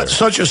just got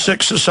such a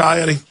sick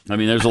society. I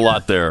mean, there's a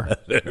lot there.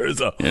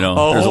 There's a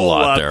whole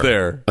lot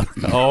there.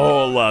 A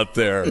whole lot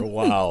there.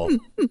 Wow.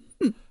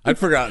 I'd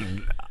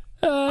forgotten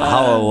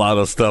how a lot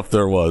of stuff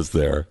there was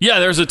there. Yeah,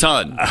 there's a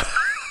ton.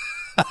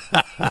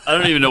 I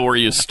don't even know where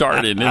you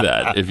start into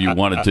that if you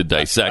wanted to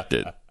dissect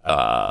it,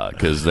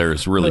 because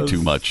there's really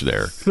too much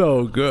there.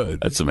 So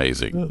good. That's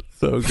amazing.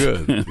 So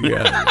good.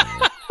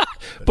 Yeah.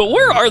 But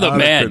where are the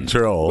men?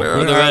 Control. Where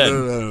are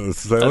the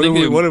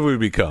men? What have we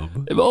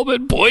become? They've all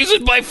been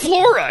poisoned by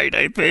fluoride,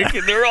 I think,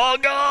 and they're all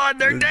gone.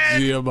 They're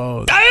dead.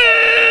 GMOs.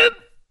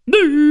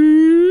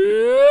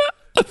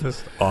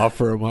 Just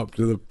offer them up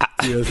to the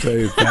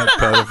PSA fat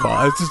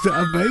pedophile. It's just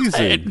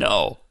amazing.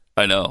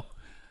 I know.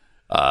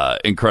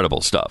 Incredible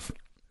stuff.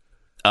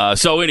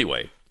 So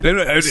anyway, some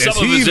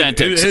of his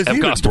antics have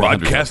cost him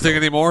broadcasting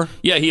anymore?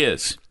 Yeah, he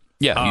is.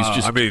 Yeah,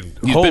 he's just.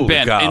 He's holy been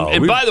banned. Cow.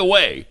 And by the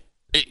way,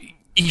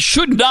 he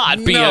should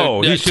not be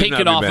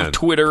taken off of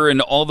Twitter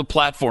and all the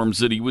platforms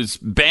that he was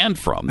banned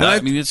from. I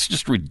mean, it's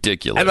just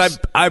ridiculous. And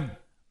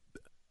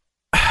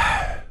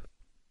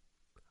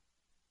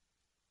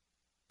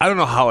I don't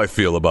know how I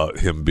feel about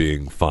him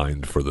being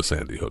fined for the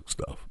Sandy Hook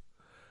stuff.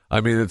 I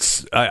mean,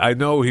 I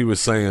know he was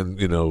saying,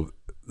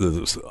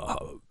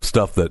 the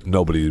stuff that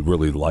nobody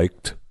really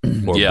liked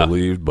or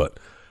believed, but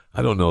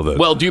I don't know that.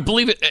 Well, do you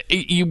believe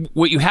it?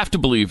 What you have to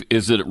believe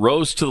is that it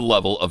rose to the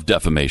level of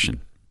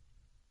defamation.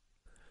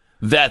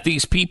 That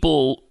these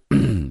people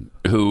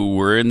who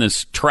were in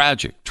this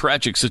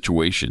tragic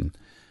situation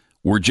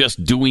were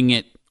just doing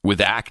it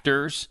with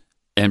actors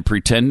and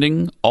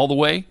pretending all the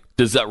way.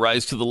 Does that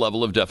rise to the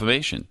level of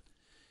defamation?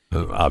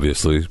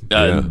 Obviously.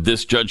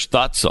 This judge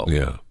thought so.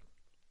 Yeah.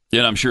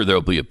 And I'm sure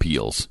there'll be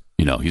appeals.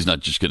 He's not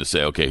just going to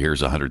say, "Okay,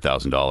 here's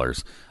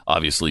 $100,000."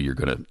 Obviously, you're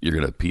going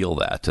to appeal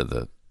that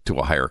to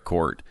a higher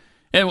court,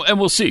 and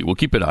we'll see. We'll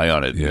keep an eye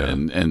on it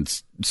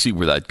and see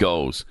where that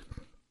goes.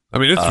 I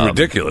mean, it's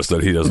ridiculous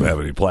that he doesn't have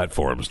any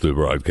platforms to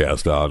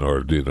broadcast on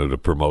or to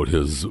promote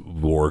his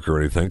work or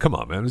anything. Come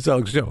on, man, it's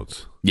Alex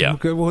Jones. Yeah.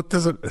 Okay. Well,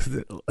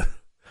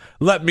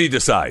 let me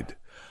decide.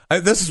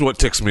 This is what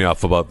ticks me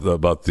off about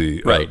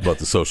the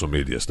social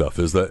media stuff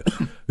is that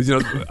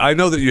I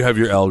know that you have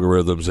your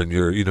algorithms and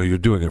you're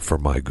doing it for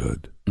my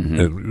good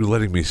and you're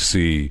letting me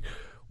see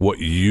what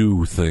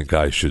you think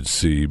I should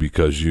see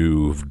because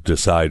you've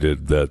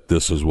decided that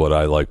this is what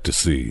I like to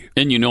see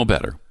and you know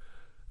better.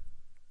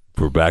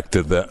 We're back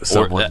to that.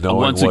 Someone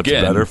knowing what's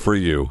better for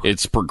you.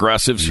 It's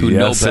progressives who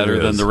know better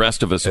than the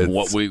rest of us and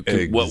what we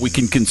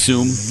can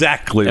consume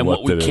exactly and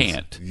what we it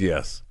can't. Is.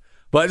 Yes.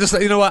 But just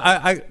what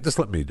I just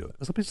let me do it.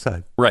 Just let me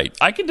decide. Right,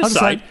 I can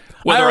decide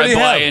whether I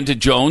buy into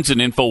Jones and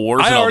Infowars and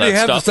all that stuff. I already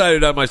have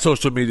decided on my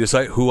social media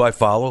site who I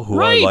follow,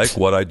 who I like,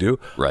 what I do.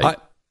 Right,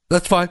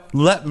 that's fine.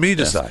 Let me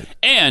decide. Yes.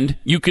 And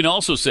you can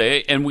also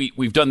say, and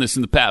we've done this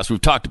in the past. We've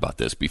talked about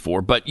this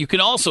before, but you can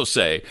also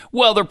say,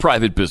 well, they're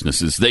private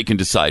businesses. They can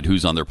decide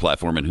who's on their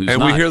platform and who's not.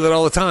 And we hear that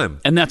all the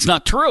time. And that's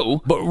not true.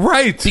 But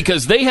right,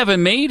 because they have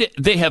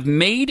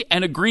made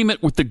an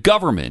agreement with the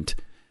government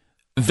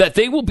that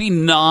they will be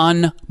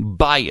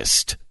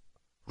non-biased.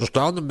 just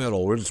down the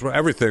middle. We're just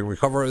everything we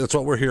cover. That's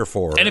what we're here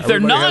for. And if Everybody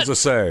they're not, has a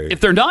say. if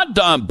they're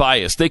not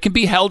biased, they can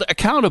be held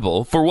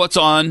accountable for what's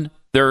on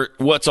their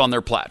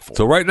platform.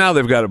 So right now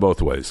they've got it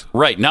both ways.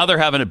 Right now they're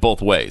having it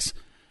both ways.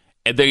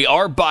 And they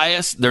are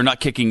biased. They're not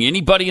kicking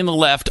anybody in the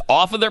left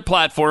off of their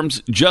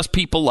platforms. Just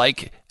people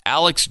like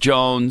Alex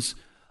Jones,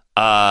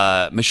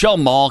 Michelle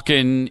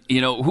Malkin,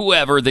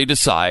 whoever they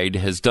decide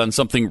has done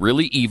something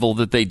really evil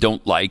that they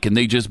don't like, and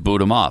they just boot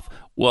them off.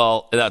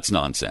 Well, that's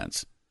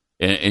nonsense.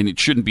 And it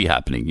shouldn't be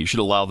happening. You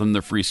should allow them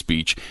their free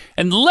speech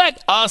and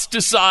let us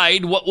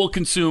decide what we'll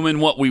consume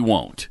and what we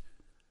won't.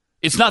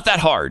 It's not that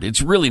hard.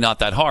 It's really not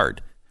that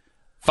hard.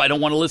 If I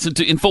don't want to listen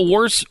to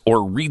InfoWars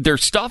or read their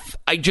stuff,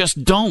 I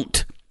just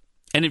don't.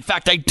 And in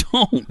fact, I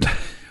don't.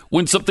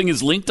 When something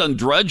is linked on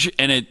Drudge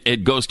and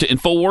it goes to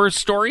InfoWars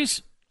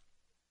stories,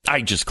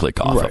 I just click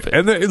off of it.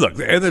 And a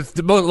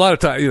lot of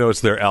times,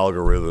 it's their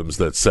algorithms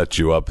that set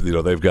you up.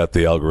 They've got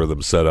the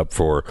algorithm set up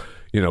for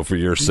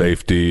your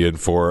safety and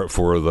for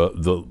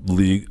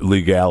the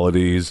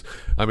legalities.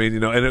 I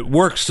mean, and it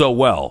works so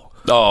well.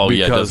 Oh,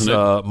 because,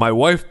 doesn't it? My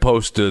wife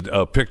posted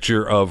a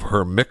picture of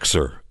her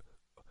mixer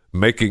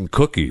making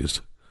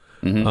cookies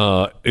in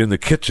the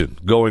kitchen,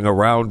 going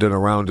around and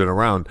around and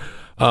around.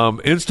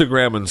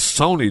 Instagram and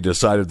Sony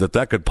decided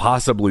that could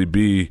possibly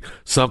be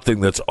something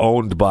that's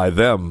owned by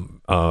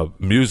them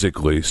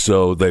musically,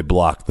 so they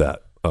blocked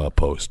that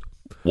post.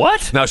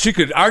 What? Now, she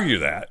could argue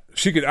that.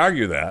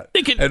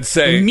 They could, and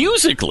say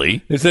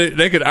musically.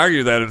 They could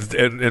argue that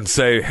and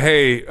say,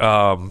 hey,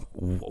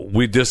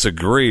 we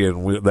disagree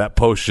and that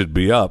post should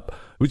be up.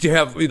 But you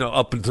have,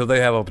 up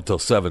until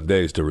 7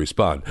 days to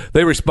respond.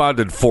 They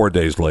responded 4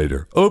 days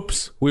later.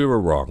 Oops, we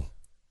were wrong.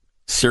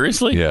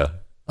 Seriously? Yeah.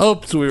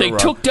 Oops, we were wrong. They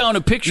took down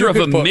a picture of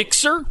a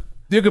mixer?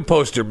 You can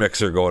post your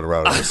mixer going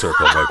around in a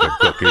circle making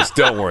cookies.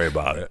 Don't worry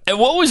about it. And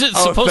what was it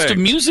supposed to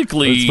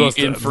musically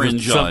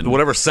infringe on?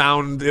 Whatever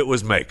sound it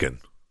was making.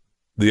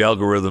 The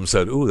algorithm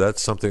said, ooh,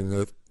 that's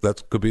something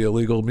that could be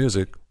illegal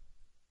music.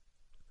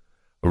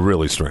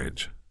 Really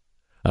strange.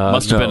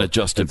 Must have been a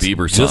Justin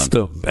Bieber song.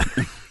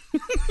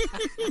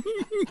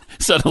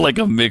 Sounded like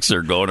a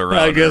mixer going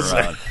around. I guess.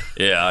 Around.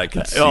 Yeah, I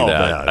can see that.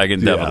 Man. I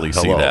can definitely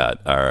see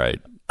that. All right.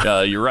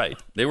 You're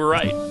right. They were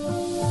right.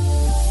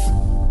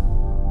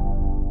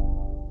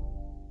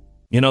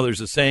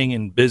 There's a saying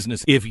in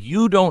business, if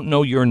you don't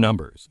know your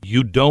numbers,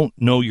 you don't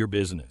know your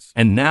business.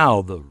 And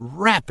now the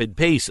rapid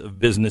pace of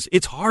business,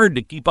 it's hard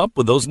to keep up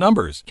with those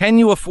numbers. Can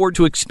you afford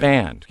to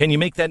expand? Can you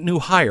make that new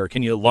hire?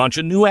 Can you launch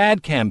a new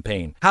ad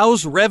campaign?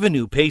 How's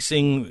revenue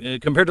pacing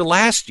compared to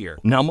last year?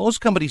 Now, most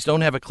companies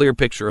don't have a clear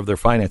picture of their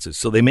finances,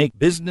 so they make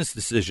business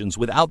decisions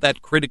without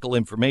that critical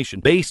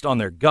information based on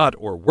their gut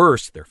or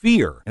worse, their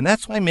fear. And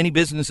that's why many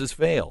businesses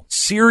fail.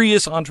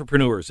 Serious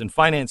entrepreneurs and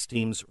finance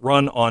teams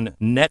run on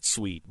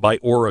NetSuite by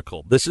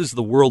Oracle. This is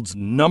the world's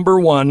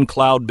 #1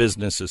 cloud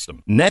business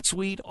system.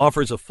 NetSuite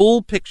offers a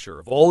full picture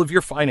of all of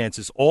your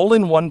finances all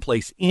in one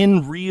place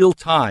in real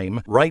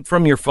time, right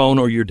from your phone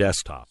or your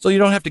desktop. So you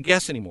don't have to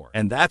guess anymore.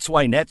 And that's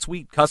why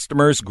NetSuite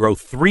customers grow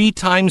 3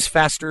 times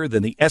faster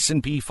than the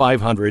S&P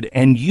 500,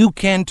 and you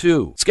can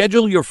too.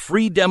 Schedule your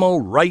free demo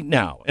right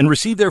now and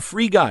receive their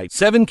free guide,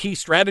 7 key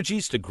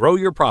strategies to grow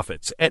your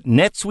profits at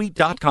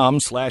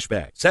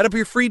netsuite.com/Beck. Set up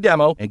your free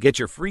demo and get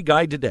your free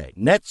guide today.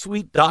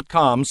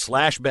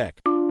 netsuite.com/Beck.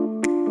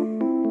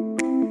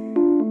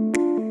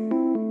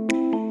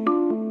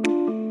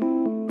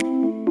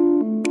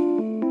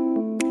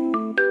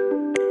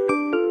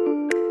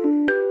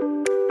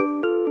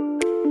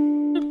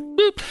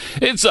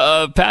 It's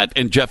Pat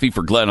and Jeffy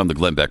for Glenn on the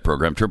Glenn Beck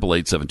program,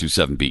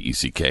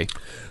 888-727-BECK.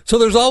 So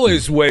there's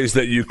always ways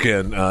that you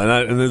can,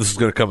 and this is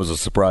going to come as a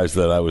surprise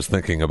that I was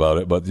thinking about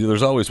it, but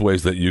there's always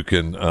ways that you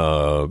can,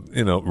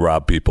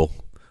 rob people,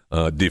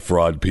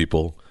 defraud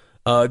people,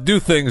 do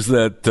things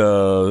that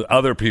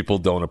other people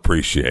don't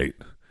appreciate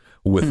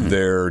with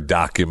their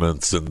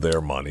documents and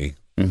their money.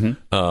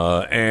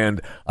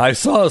 And I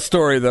saw a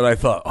story that I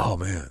thought, oh,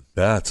 man,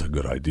 that's a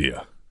good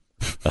idea.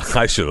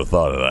 I should have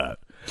thought of that.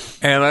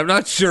 And I'm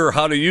not sure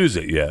how to use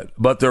it yet,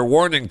 but they're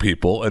warning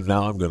people, and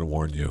now I'm going to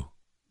warn you.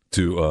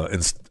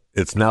 It's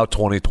now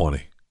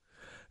 2020.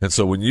 And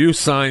so when you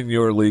sign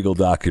your legal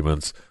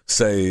documents,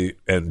 say,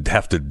 and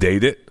have to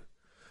date it,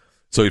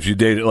 so if you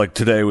date it, like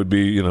today would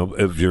be,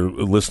 if you're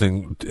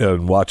listening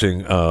and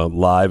watching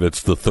live,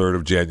 it's the 3rd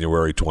of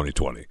January,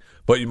 2020.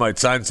 But you might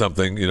sign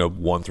something,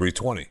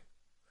 1/3/20.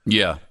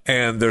 Yeah.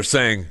 And they're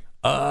saying,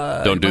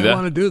 don't do that. I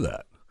don't want to do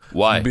that.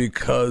 Why?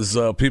 Because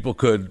people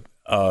could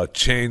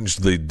change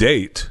the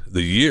date,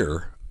 the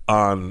year,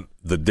 on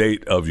the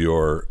date of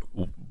your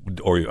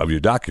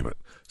document.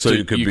 So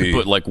you could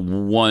put like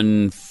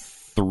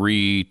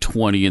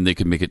 1/3/20, and they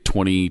could make it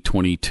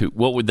 2022.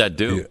 What would that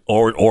do? Yeah,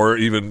 or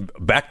even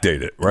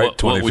backdate it, right?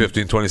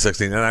 2015,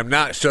 2016. And I'm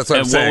not sure. That's what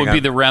I'm saying. What would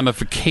be the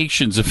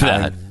ramifications of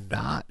that? I'm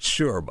not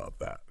sure about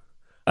that.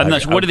 I'm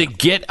not sure. What do they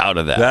get out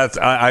of that? That's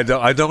I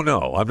don't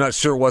know. I'm not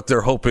sure what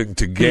they're hoping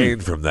to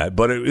gain from that,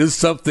 but it is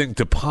something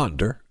to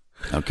ponder.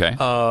 Okay.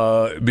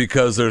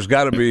 Because there's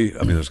got to be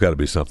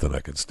something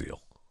I can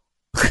steal.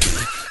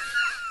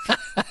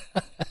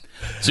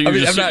 So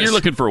you're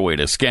looking for a way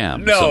to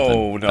scam.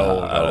 No.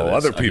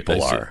 Other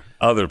people are.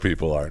 Other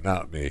people are,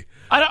 not me.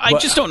 I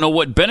just don't know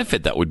what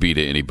benefit that would be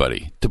to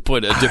anybody to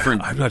put a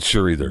different. I'm not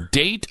sure either.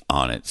 Date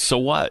on it. So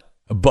what?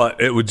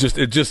 But it would just.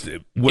 If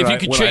you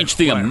could change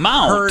the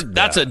amount,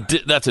 that's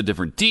a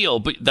different deal.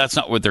 But that's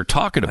not what they're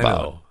talking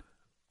about.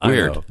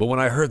 Weird. I know. But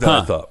when I heard that,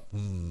 I thought,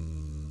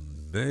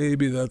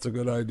 maybe that's a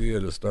good idea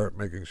to start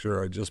making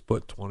sure I just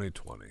put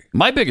 2020.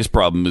 My biggest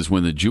problem is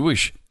when the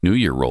Jewish New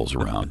Year rolls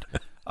around.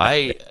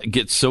 I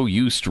get so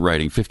used to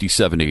writing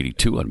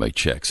 5782 on my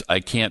checks. I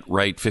can't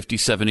write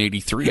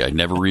 5783. I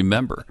never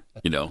remember.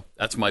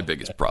 That's my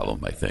biggest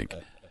problem, I think.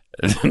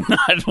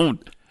 I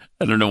don't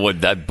know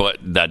what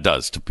that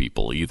does to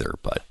people either,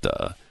 but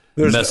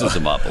messes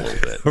them up a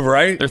little bit.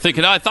 Right? They're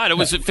thinking, I thought it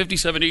was at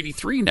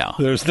 5783 now.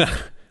 There's not.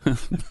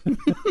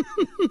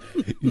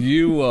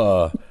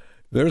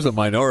 There's a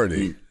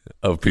minority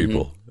of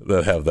people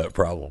that have that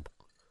problem.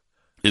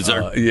 Is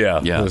there? Yeah.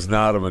 There's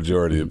not a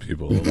majority of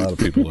people. A lot of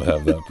people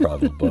have that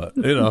problem, but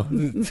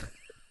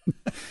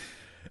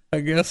I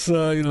guess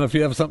if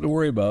you have something to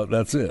worry about,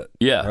 that's it.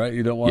 Yeah. Right.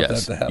 You don't want that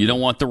to happen. You don't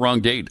want the wrong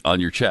date on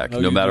your check,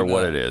 no matter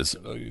what it is.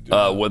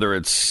 No, whether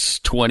it's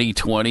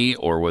 2020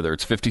 or whether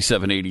it's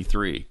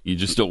 5783, you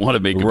just don't want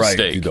to make a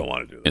mistake. You don't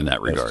want to do that in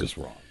that regard. That's just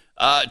wrong.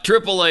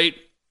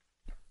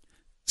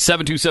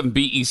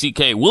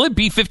 888-727-BECK. Will it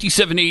be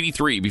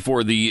 5783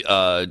 before the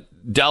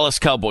Dallas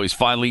Cowboys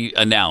finally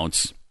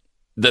announce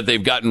that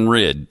they've gotten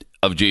rid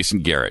of Jason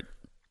Garrett?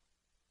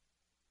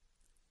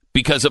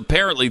 Because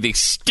apparently they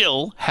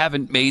still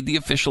haven't made the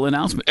official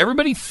announcement.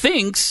 Everybody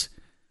thinks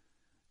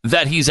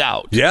that he's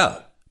out. Yeah.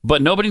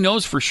 But nobody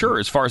knows for sure,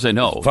 as far as I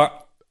know.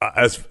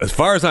 As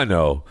far as I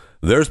know,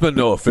 there's been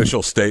no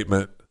official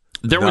statement.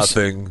 There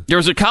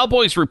was a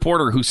Cowboys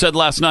reporter who said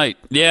last night,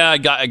 I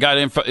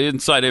got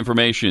inside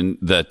information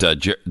that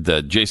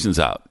Jason's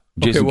out.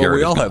 Jason Garrett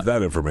we all have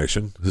that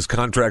information. His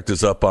contract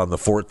is up on the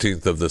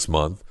 14th of this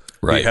month.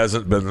 Right. He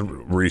hasn't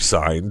been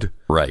re-signed.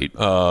 Right.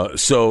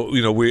 So,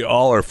 we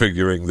all are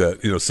figuring that,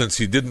 since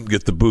he didn't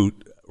get the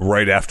boot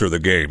right after the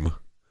game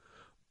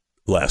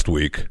last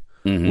week,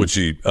 which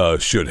he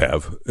should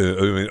have.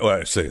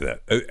 I say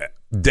that.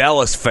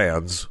 Dallas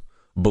fans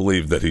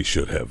believe that he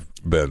should have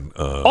been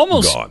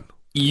almost gone.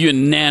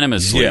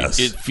 Unanimously,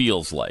 yes. It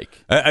feels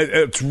like.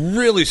 It's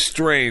really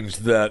strange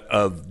that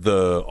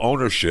the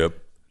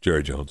ownership,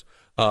 Jerry Jones,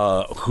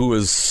 who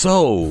is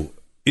so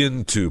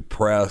into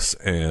press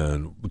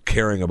and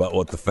caring about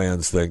what the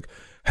fans think,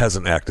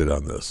 hasn't acted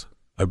on this.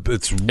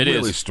 It's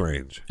really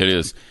strange. It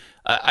is.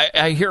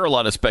 I hear a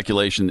lot of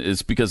speculation.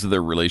 It's because of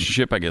their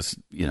relationship. I guess,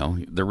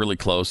 they're really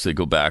close. They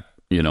go back,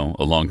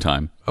 a long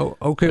time. Oh,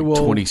 okay.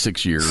 Like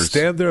 26 years.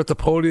 Stand there at the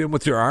podium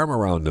with your arm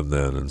around him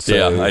then and say,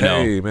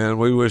 hey, man,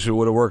 we wish it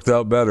would have worked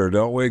out better.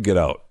 Don't we? Get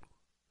out.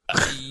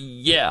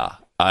 Yeah.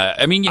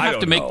 You have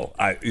to make.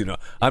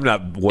 I'm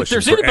not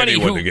wishing for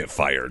anyone to get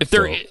fired.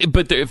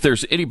 If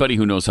there's anybody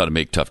who knows how to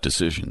make tough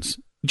decisions,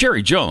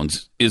 Jerry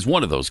Jones is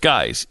one of those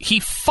guys. He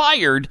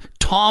fired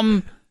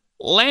Tom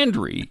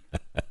Landry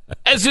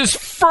as his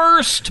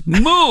first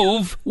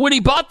move when he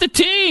bought the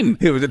team.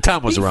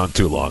 Tom was around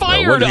too long.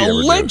 Fired a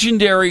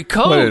legendary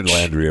coach. What did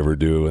Landry ever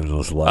do in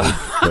his life?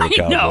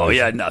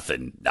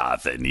 Nothing.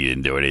 He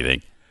didn't do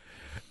anything.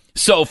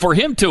 So for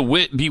him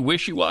to be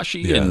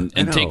wishy-washy and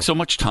take so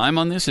much time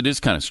on this, it is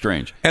kind of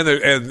strange.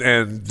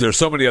 And there's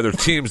so many other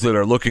teams that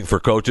are looking for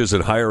coaches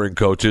and hiring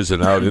coaches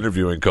and out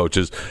interviewing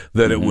coaches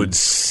that it would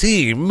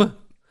seem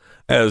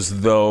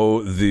as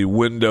though the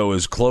window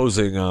is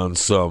closing on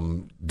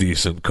some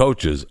decent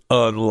coaches,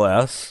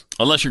 unless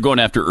you're going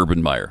after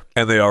Urban Meyer.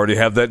 And they already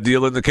have that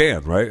deal in the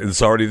can, right?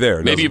 It's already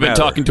there. Maybe you've been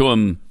talking to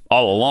him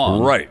all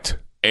along. Right.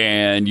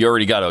 And you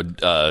already got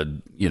a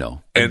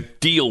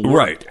deal worked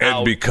right. And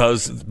out.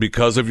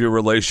 because of your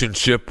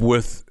relationship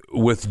with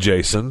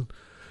Jason,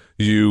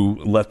 you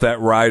let that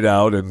ride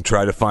out and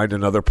try to find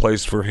another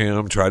place for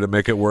him, try to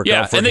make it work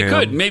out for him. Yeah, and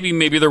they could.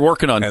 Maybe they're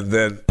working on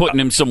putting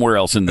him somewhere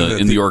else in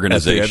the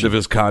organization. At the end of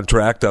his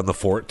contract on the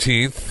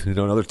 14th,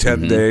 another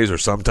 10 days or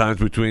sometimes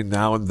between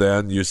now and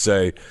then, you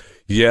say,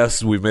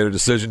 yes, we've made a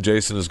decision.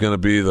 Jason is going to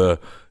be the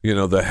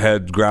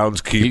head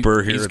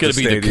groundskeeper here at the stadium. He's going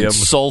to be the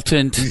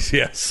consultant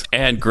yes.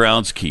 and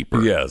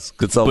groundskeeper. Yes.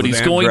 But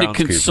he's going to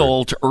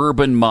consult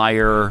Urban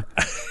Meyer,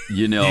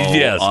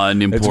 yes.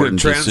 on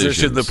important decisions.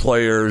 It's going to transition the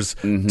players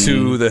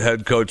to the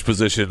head coach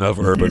position of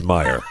Urban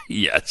Meyer.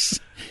 Yes.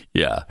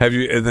 Yeah.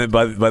 And then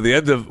by the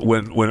end of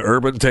when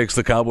Urban takes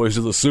the Cowboys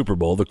to the Super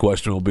Bowl, the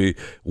question will be,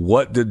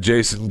 what did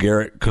Jason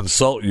Garrett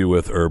consult you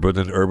with, Urban?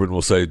 And Urban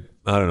will say,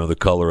 I don't know, the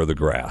color of the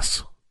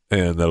grass.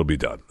 And that'll be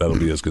done. That'll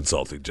be his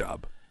consulting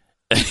job.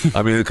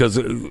 Because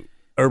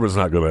Urban's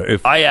not going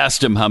to. I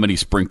asked him how many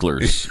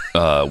sprinklers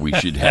we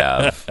should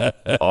have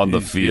on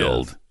the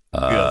field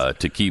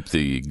to keep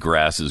the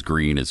grass as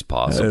green as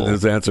possible. And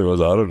his answer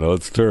was, I don't know,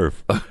 it's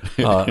turf.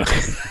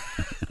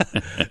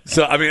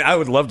 So, I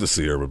would love to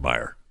see Urban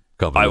Meyer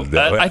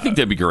I think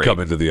that'd be great. Come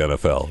into the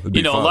NFL.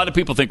 You know, fun. A lot of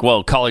people think,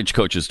 well, college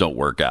coaches don't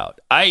work out.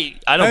 I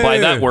don't buy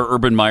that where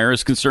Urban Meyer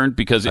is concerned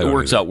because it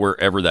works out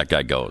wherever that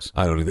guy goes.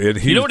 I don't either.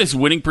 You know what his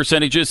winning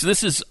percentage is?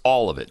 This is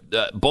all of it.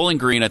 Bowling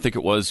Green, I think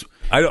it was.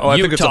 I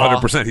think it's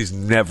 100%. He's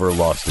never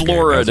lost a game.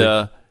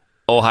 Florida,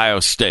 Ohio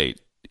State.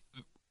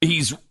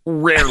 He's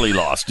rarely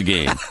lost a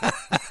game.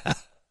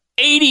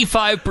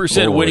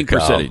 85% winning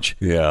percentage.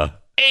 Yeah.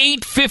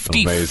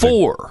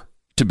 854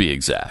 to be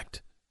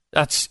exact.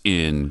 That's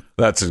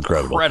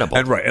incredible.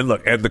 And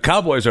look, and the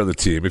Cowboys are the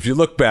team. If you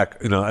look back,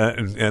 you know,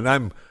 and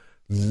I'm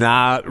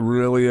not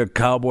really a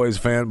Cowboys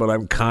fan, but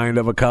I'm kind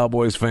of a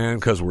Cowboys fan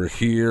because we're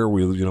here.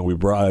 We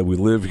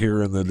live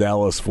here in the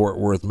Dallas-Fort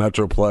Worth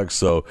Metroplex,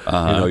 so you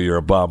know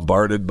you're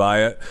bombarded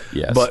by it.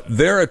 Yes. But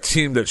they're a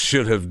team that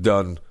should have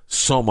done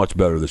so much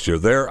better this year.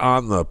 They're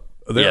on the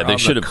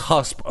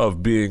cusp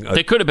of being.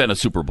 They could have been a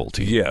Super Bowl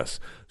team. Yes.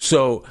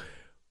 So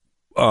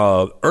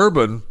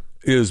Urban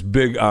is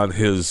big on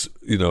his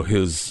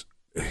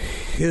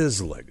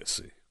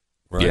legacy.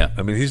 Right? Yeah.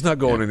 I mean, he's not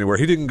going anywhere.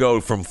 He didn't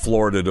go from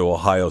Florida to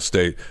Ohio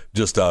State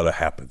just out of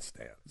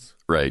happenstance.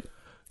 Right.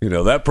 You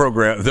know, that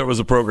program, there was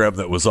a program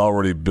that was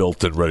already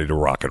built and ready to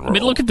rock and roll. I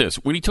mean, look at this.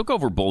 When he took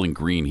over Bowling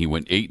Green, he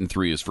went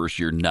 8-3 his first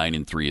year,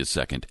 9-3 his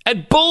second.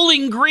 At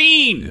Bowling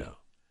Green!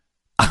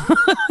 Yeah.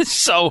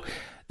 So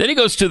then he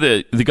goes to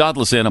the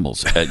Godless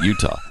Animals at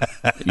Utah,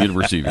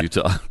 University of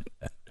Utah.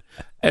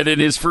 And in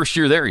his first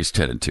year there, he's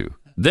 10-2.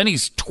 Then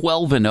he's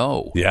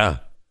 12-0. Yeah.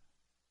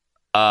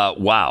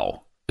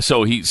 Wow.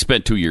 So he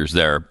spent 2 years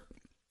there,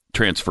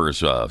 transfers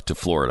to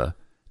Florida,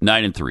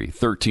 9-3,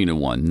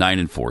 13-1,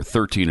 9-4,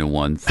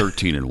 13-1,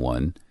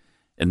 13-1,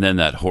 and then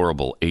that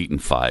horrible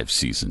 8-5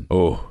 season.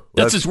 Oh,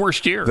 that's his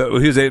worst year.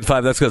 He was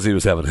 8-5. That's because he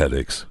was having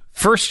headaches.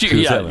 First year,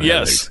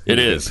 yes, it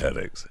is.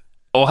 Headaches.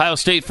 Ohio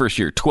State first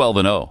year,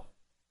 12-0.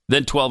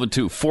 Then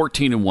 12-2,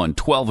 14-1,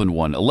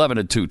 12-1,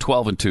 11-2,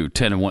 12-2,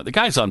 10-1. The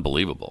guy's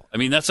unbelievable. I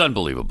mean, that's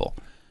unbelievable.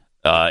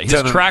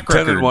 His track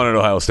record. 10-1 at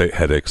Ohio State,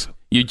 headaches.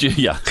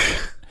 Yeah.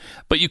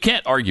 But you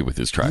can't argue with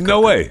his track record.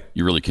 No way.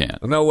 You really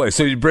can't. No way.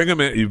 So you bring him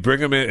in.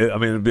 I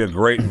mean, it'd be a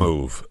great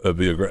move. It'd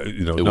be a great.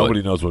 You know,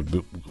 nobody knows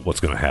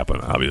what's going to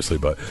happen, obviously,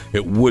 but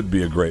it would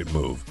be a great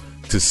move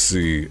to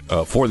see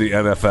for the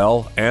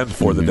NFL and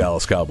for the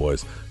Dallas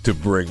Cowboys to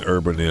bring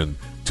Urban in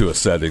to a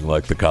setting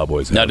like the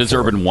Cowboys. Now, does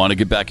Urban want to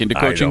get back into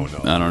coaching?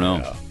 I don't know.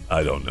 Yeah,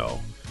 I don't know.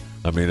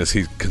 I mean, is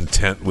he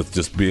content with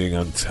just being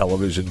on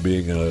television,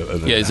 being an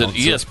Yeah, is it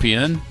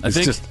ESPN?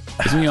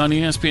 Isn't he on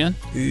ESPN?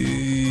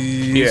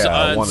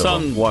 Yeah, one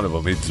of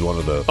them. He's one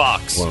of the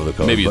Fox. One of the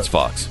coaches. Maybe it's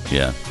Fox.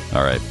 Yeah.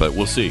 All right, but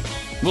we'll see.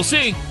 We'll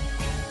see.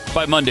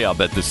 By Monday, I'll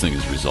bet this thing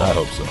is resolved. I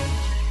hope so.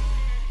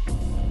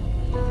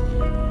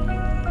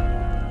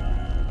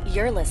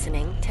 You're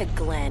listening to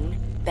Glenn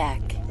Beck.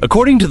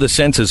 According to the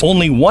census,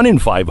 only 1 in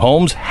 5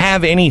 homes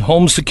have any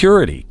home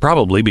security,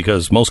 probably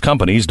because most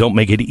companies don't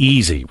make it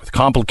easy with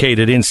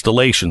complicated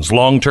installations,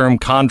 long-term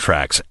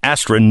contracts,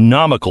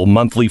 astronomical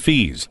monthly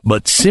fees.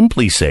 But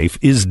Simply Safe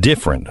is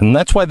different, and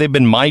that's why they've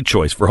been my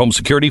choice for home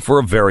security for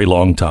a very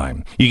long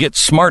time. You get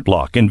smart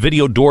lock and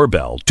video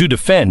doorbell to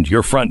defend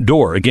your front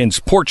door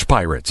against porch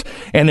pirates,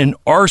 and an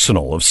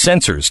arsenal of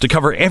sensors to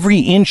cover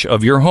every inch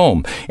of your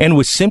home. And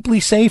with Simply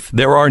Safe,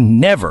 there are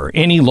never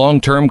any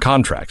long-term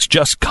contracts,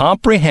 just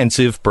comprehensive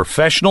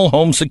professional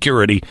home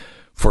security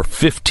for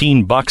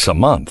 $15 a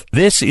month.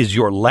 This is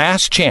your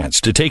last chance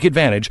to take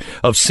advantage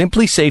of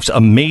Simply Safe's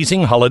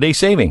amazing holiday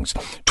savings.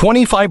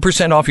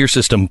 25% off your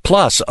system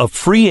plus a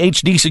free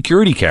HD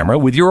security camera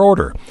with your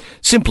order.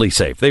 Simply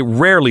Safe, they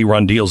rarely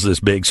run deals this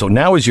big, so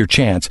now is your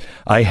chance.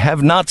 I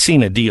have not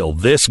seen a deal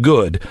this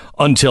good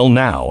until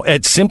now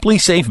at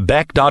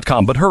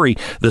simplysafebeck.com. But hurry,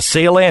 the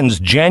sale ends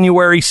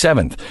January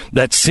 7th.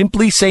 That's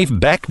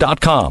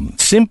simplysafebeck.com.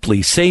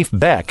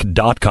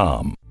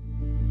 simplysafebeck.com.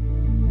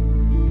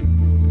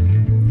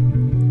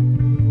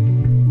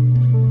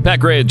 Pat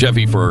Gray and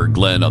Jeffy for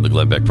Glenn on the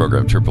Glenn Beck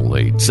program,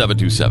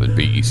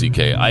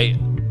 888-727-BECK. I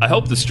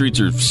hope the streets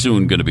are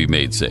soon going to be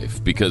made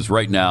safe, because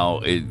right now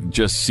it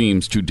just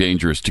seems too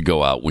dangerous to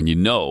go out when you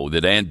know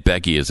that Aunt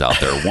Becky is out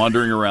there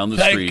wandering around the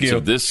streets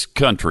of this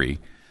country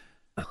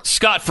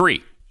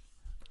scot-free.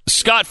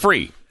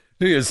 Scot-free.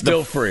 He is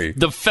still free.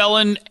 The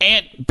felon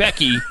Aunt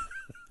Becky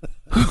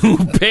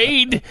who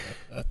paid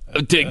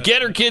to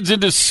get her kids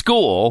into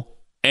school,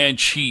 and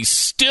she's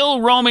still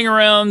roaming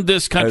around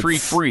this country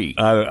free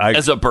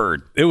as a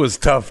bird. It was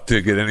tough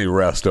to get any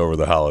rest over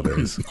the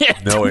holidays,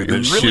 knowing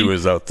that she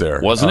was out there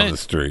on the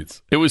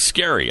streets. It was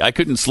scary. I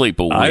couldn't sleep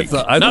a wink.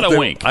 Not a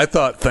wink. I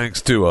thought,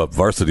 thanks to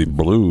Varsity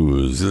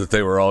Blues, that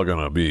they were all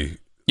going to be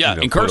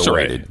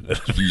incarcerated.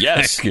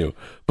 Yes. Thank you.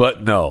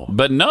 But no.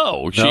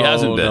 She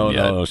hasn't been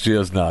yet. No, she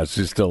has not.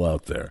 She's still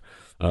out there.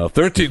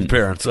 13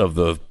 parents of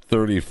the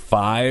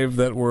 35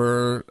 that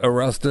were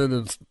arrested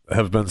and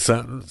have been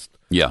sentenced.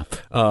 Yeah.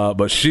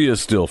 But she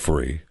is still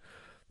free.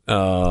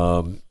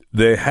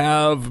 They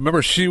have,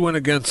 remember, she went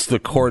against the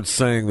court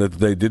saying that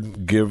they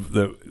didn't give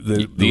the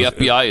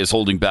FBI is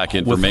holding back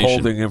information.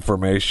 Withholding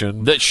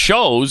information. That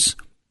shows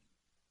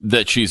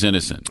that she's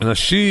innocent. Now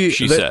she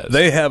says.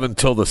 They have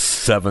until the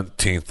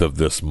 17th of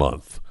this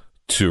month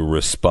to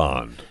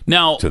respond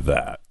to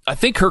that. I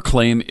think her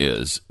claim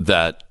is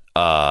that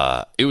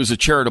it was a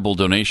charitable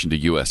donation to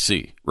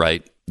USC,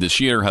 right? That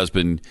she and her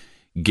husband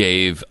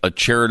gave a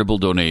charitable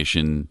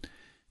donation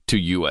to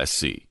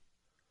USC.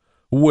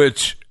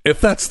 Which, if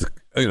that's the,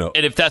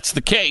 and if that's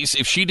the case,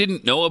 if she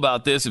didn't know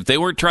about this, if they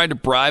weren't trying to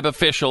bribe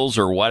officials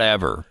or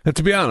whatever. And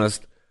to be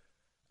honest,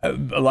 a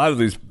lot of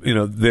these,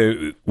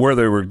 where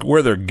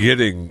they're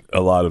getting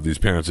a lot of these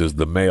parents is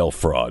the mail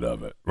fraud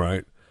of it,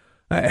 right?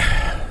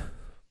 Can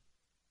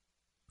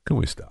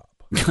we stop?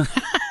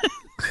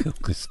 Can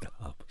we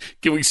stop?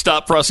 Can we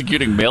stop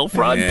prosecuting mail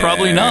fraud?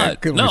 Probably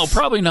not. No,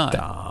 probably not.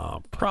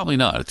 Stop. Probably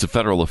not. It's a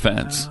federal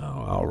offense.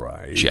 Oh, all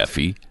right,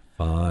 Jeffy.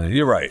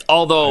 You're right.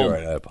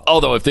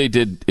 Although if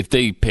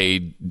they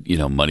paid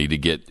money to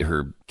get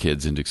her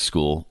kids into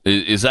school,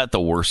 is that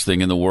the worst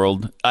thing in the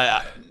world?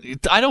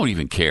 I don't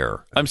even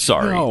care. I'm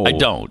sorry. No.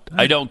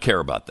 I don't care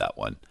about that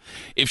one.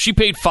 If she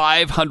paid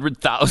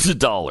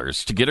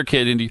 $500,000 to get her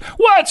kid into,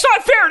 well, it's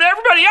not fair to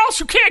everybody else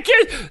who can't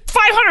get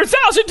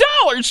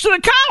 $500,000 to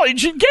the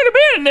college and get them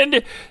in,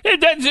 and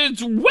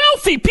it's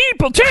wealthy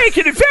people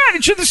taking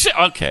advantage of the.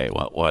 Okay,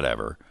 well,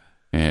 whatever.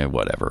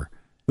 Whatever.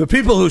 The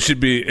people who should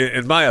be,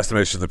 in my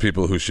estimation, the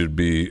people who should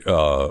be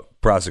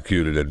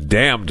prosecuted and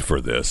damned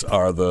for this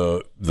are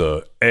the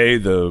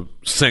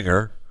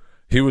singer.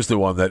 He was the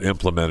one that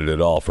implemented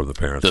it all for the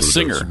parents. The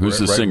singer, who's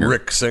the singer?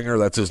 Rick Singer,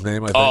 that's his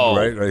name, I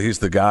think. Right? He's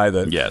the guy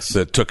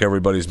that took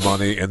everybody's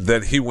money, and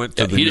then he went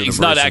to the universities. He's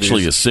not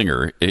actually a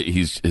singer.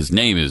 His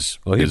name is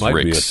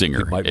Rick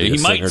Singer. He might be a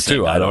singer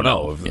too. I don't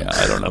know. I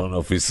don't know. I don't know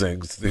if he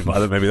sings.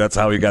 Maybe that's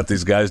how he got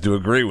these guys to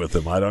agree with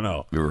him. I don't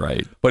know. You're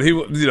right. But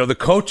the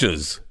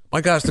coaches. My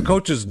gosh, the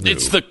coaches knew.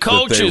 It's the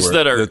coaches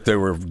that they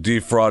were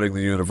defrauding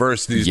the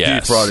universities,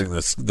 defrauding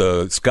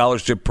the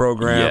scholarship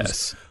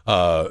programs.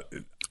 Yes.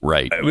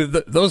 Right. I mean,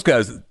 those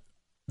guys,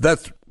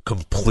 that's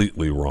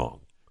completely wrong.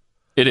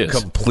 It is.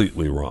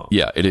 Completely wrong.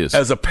 Yeah, it is.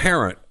 As a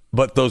parent,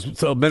 but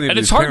so many of and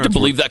these it's hard to parents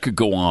believe that could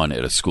go on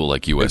at a school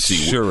like USC.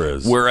 It sure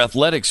is. Where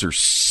athletics are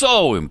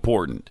so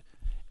important.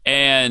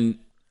 And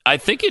I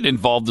think it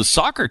involved the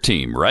soccer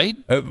team, right?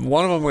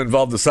 One of them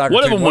involved the soccer team.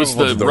 One of them was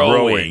the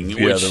rowing.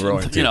 Which, the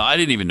rowing team. I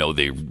didn't even know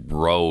they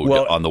rowed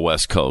on the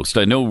West Coast.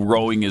 I know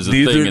rowing is a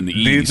thing in the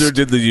East. Neither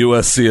did the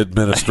USC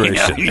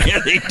administration. yeah,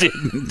 they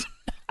didn't.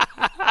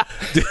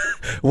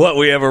 What,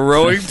 we have a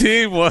rowing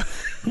team? What?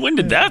 When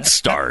did that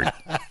start?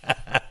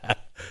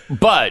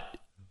 But,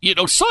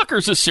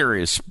 soccer's a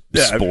serious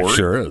sport. It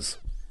sure is.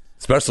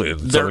 Especially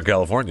in Southern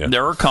California.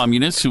 There are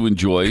communists who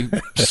enjoy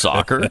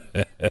soccer.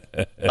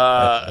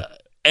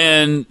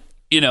 And,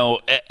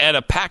 at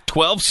a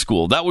Pac-12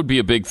 school, that would be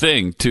a big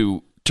thing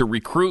to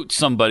recruit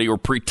somebody or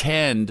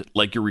pretend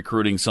like you're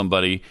recruiting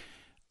somebody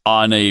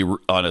on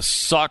a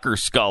soccer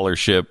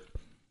scholarship,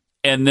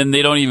 and then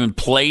they don't even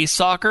play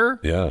soccer.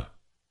 Yeah.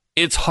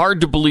 It's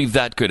hard to believe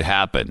that could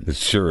happen. It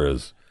sure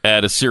is.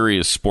 At a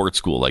serious sports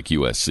school like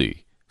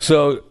USC.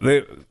 So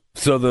the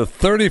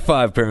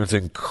 35 parents,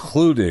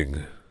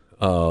 including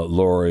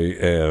Lori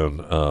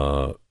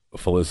and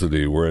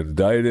Felicity, were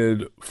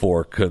indicted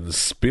for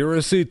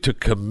conspiracy to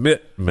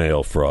commit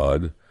mail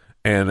fraud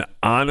and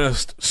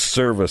honest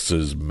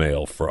services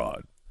mail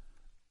fraud.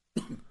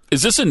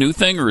 Is this a new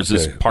thing, or is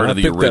this part of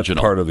the original? That's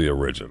part of the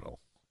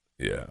original.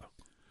 Yeah.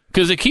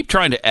 Because they keep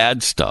trying to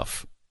add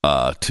stuff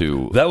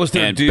to that was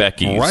their Aunt deal,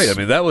 Becky's right? I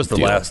mean, that was the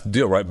deal. last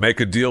deal, right? Make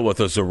a deal with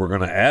us, or we're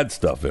going to add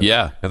stuff in.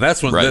 Yeah, and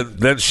that's when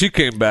then she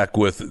came back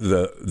with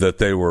that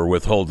they were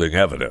withholding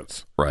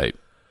evidence, right?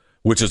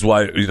 Which is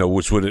why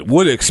which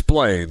would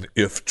explain,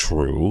 if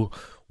true,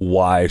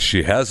 why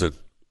she hasn't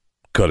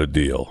cut a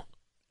deal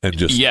and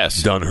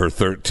just done her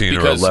 13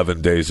 or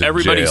 11 days in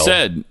everybody jail.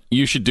 Said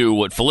you should do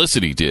what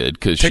Felicity did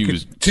because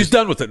she's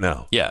done with it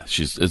now. Yeah,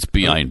 it's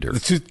behind her.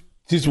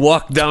 She's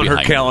walked down her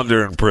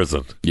calendar in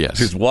prison. Yes.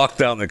 She's walked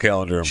down the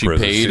calendar in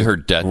prison. She paid her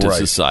debt to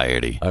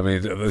society. I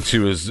mean, she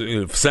was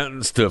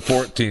sentenced to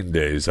 14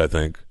 days, I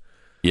think.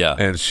 Yeah.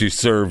 And she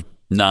served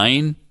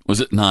 9?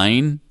 Was it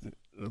 9?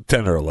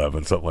 10 or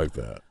 11, something like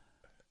that.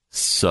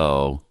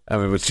 So. I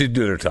mean, but she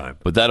did her time.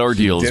 But that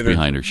ordeal is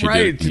behind her. She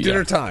did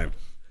her time.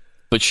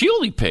 But she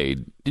only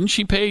paid, didn't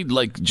she pay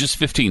like just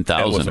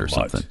 $15,000 or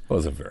something? It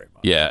wasn't very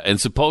much. Yeah, and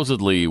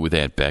supposedly with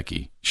Aunt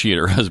Becky, she and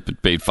her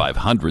husband paid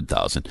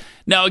 $500,000.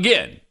 Now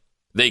again,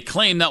 they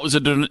claim that was a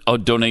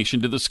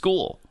donation to the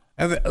school.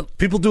 And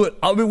people do it.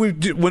 I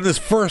mean, when this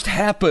first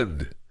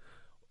happened,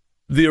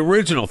 the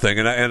original thing,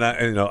 and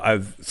I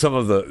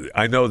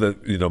know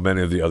that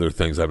many of the other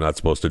things I'm not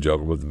supposed to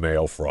joke with.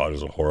 Mail fraud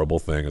is a horrible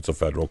thing. It's a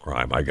federal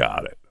crime. I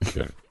got it.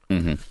 Okay.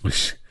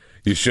 Mm-hmm.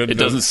 You shouldn't. It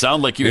doesn't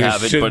sound like you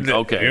have it, but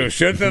okay. You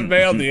shouldn't have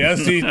mailed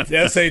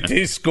the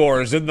SAT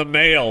scores in the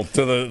mail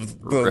to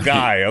the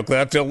guy. Okay,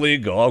 that's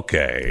illegal.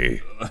 Okay,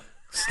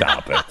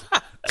 stop it.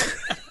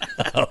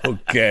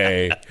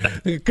 Okay.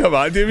 Come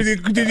on.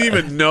 Did you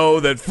even know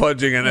that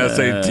fudging an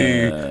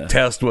SAT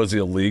test was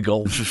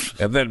illegal?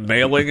 And then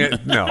mailing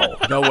it? No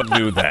one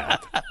knew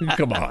that.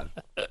 Come on.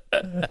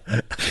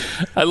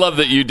 I love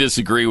that you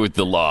disagree with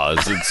the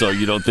laws, and so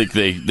you don't think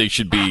they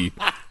should be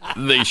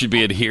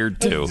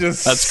adhered to.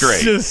 That's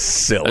great. Just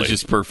silly. That's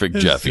just perfect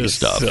Jeffy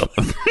stuff.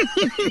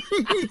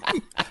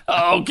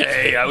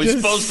 Okay, I was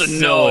supposed to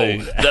know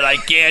that I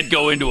can't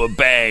go into a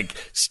bank,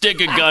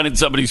 stick a gun in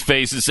somebody's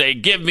face, and say,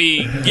 "Give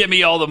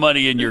me all the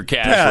money in your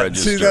cash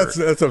register."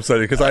 See, that's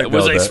upsetting because I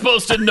was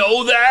supposed to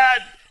know that.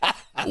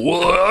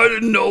 What? I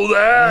didn't know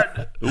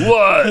that.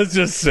 What? It's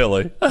just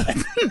silly. I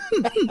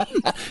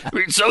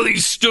mean, some of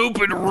these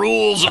stupid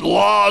rules and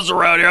laws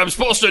around here. I'm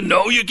supposed to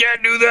know you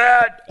can't do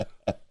that?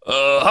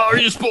 How are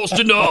you supposed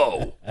to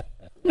know?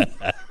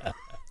 But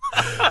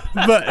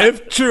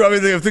if true, I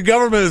mean, if the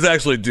government is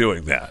actually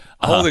doing that,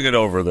 holding it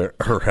over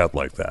her head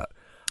like that,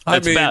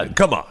 That's bad.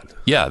 Come on.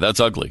 Yeah, that's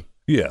ugly.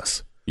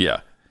 Yes.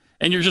 Yeah.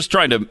 And you're just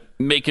trying to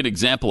make an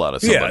example out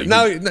of somebody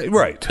who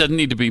right. doesn't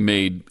need to be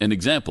made an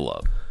example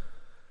of. I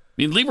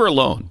mean, leave her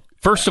alone.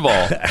 First of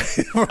all,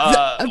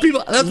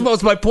 that's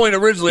most my point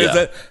originally is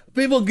that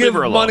people give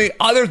money.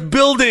 There's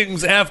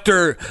buildings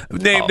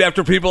named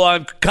after people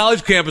on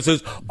college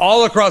campuses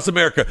all across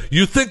America.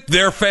 You think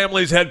their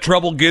families had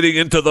trouble getting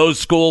into those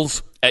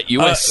schools? At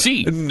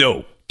USC?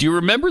 No. Do you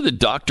remember the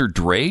Dr.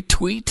 Dre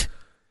tweet?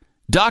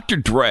 Dr.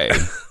 Dre,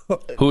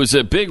 who is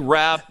a big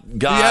rap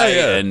guy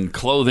and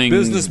clothing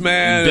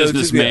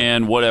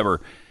businessman,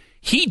 whatever.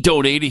 He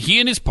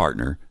and his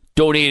partner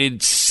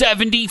donated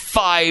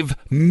 $75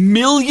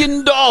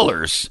 million.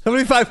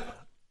 $75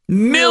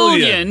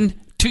 million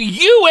to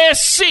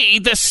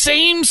USC, the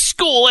same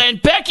school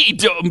Aunt Becky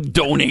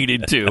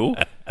donated to.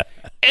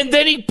 And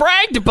then he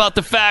bragged about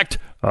the fact,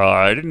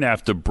 I didn't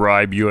have to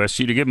bribe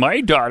USC to get my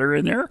daughter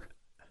in there.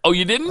 Oh,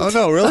 you didn't? Oh,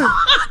 no, really?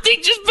 They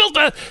just built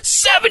a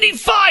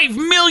 $75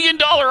 million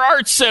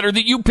arts center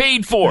that you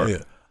paid for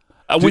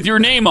with your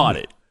name on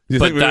it. You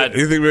think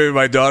maybe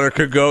my daughter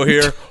could go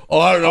here? Oh,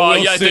 I don't know.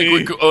 We'll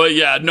see.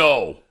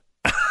 No.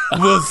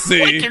 We'll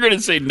see. Like you're going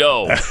to say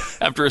no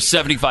after a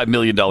 $75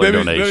 million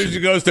donation. Maybe she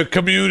goes to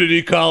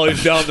community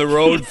college down the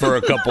road for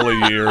a couple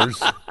of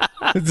years.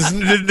 It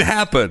didn't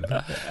happen.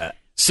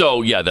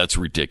 So, yeah, that's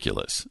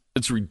ridiculous.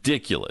 It's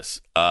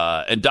ridiculous.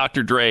 And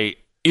Dr. Dre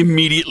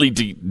immediately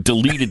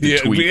deleted the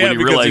tweet when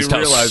he realized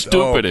how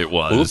stupid it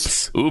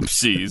was.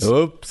 Oopsies.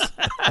 Oops.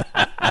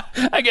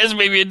 I guess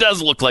maybe it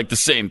does look like the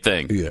same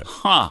thing. Yeah.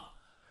 Huh.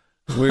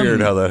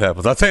 Weird how that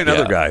happens. I'll tell you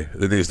another guy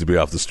that needs to be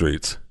off the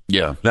streets.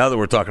 Yeah. Now that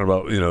we're talking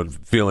about,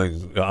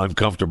 feeling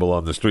uncomfortable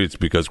on the streets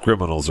because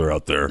criminals are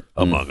out there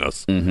among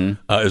us,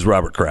 is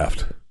Robert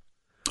Kraft.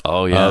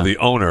 Oh, yeah. The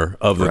owner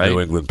of the New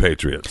England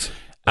Patriots.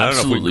 I don't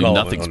know if we can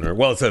call him an owner.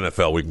 Well, it's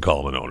NFL. We can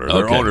call him an owner.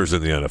 They're owners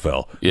in the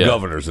NFL,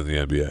 governors in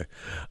the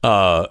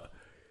NBA.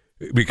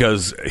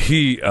 Because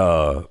he,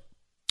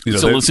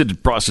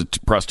 solicited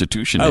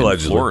prostitution in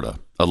Florida.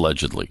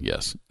 Allegedly,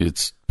 yes.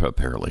 It's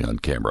apparently on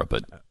camera,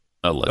 but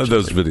allegedly.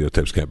 Those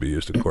videotapes can't be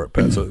used in court,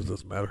 Pat, so it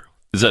doesn't matter.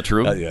 Is that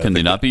true? Can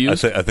they not be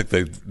used? I think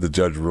the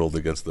judge ruled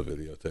against the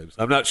videotapes.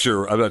 I'm not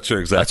sure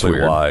exactly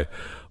why,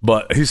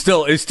 but he's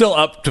still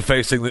up to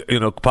facing,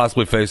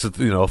 possibly face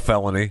a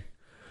felony.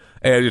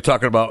 And you're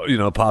talking about,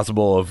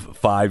 possible of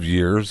 5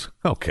 years.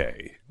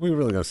 Okay. We're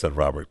really going to send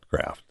Robert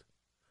Kraft.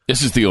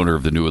 This is the owner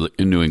of the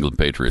New England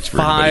Patriots. For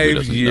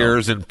 5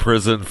 years in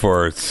prison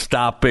for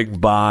stopping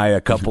by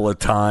a couple of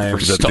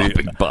times at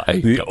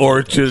the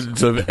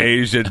Orchards of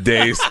Asia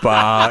Day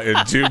Spa in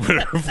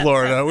Jupiter,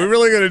 Florida. Are we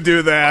really going to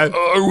do that?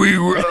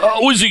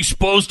 How is he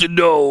supposed to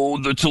know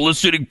that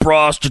soliciting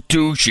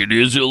prostitution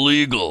is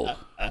illegal?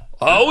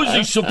 How is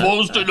he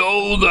supposed to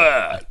know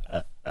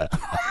that?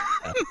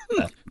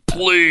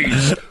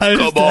 Please,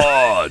 come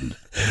on.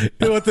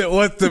 What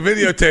the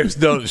videotapes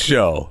don't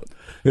show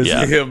is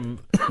him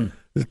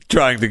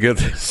trying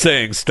to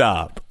saying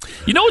stop.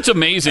 You know what's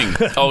amazing?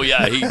 Oh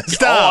yeah,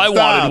 all I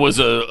wanted was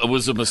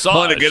a massage. I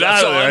want to get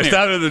out of there. I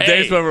stopped at the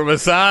day spa for a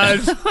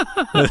massage.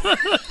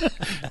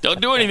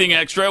 Don't do anything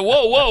extra.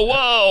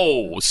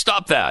 Whoa!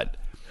 Stop that.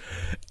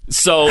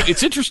 So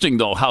it's interesting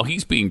though how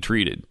he's being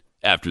treated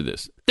after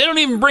this. They don't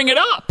even bring it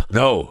up.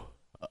 No,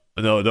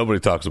 nobody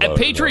talks about it. At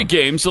Patriot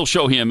games, they'll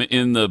show him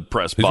in the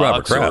press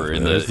box or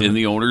in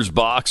the owner's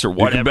box or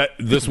whatever.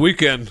 This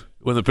weekend,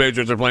 when the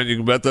Patriots are playing, you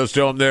can bet they'll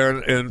show him there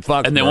in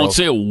Foxborough. And they won't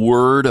say a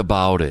word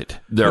about it.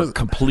 They're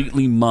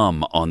completely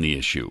mum on the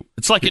issue.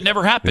 It's like it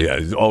never happened.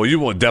 Yeah. Oh,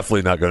 you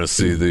definitely not going to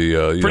see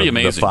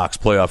the Fox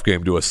playoff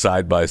game do a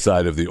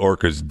side-by-side of the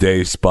Orchards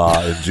Day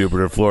Spa in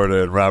Jupiter,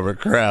 Florida, and Robert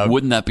Kraft.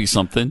 Wouldn't that be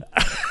something?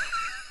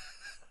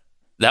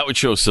 That would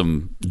show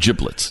some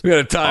giblets. We got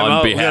a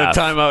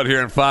timeout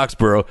here in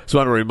Foxborough. Just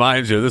want to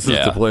remind you, this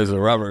is the place where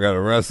Robert got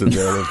arrested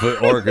there, the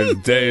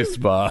Orchards Day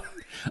Spa.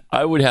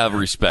 I would have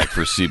respect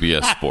for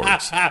CBS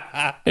Sports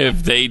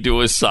if they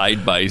do a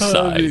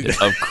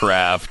side-by-side of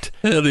Kraft.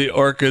 The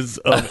Orchards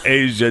of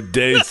Asia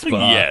Day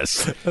Spa.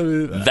 Yes.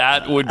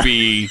 That would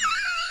be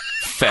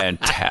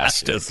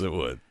fantastic. Yes, it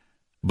would.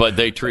 But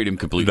they treat him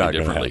completely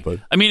differently.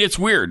 I mean, it's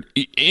weird.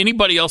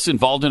 Anybody else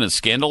involved in a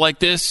scandal like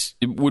this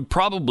would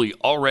probably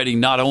already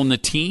not own the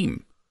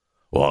team.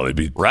 Well, they'd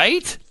be...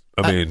 Right?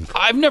 I mean...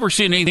 I've never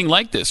seen anything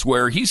like this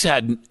where he's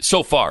had,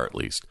 so far at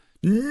least,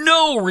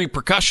 no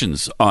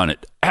repercussions on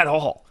it at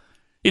all.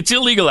 It's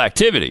illegal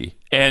activity.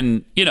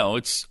 And,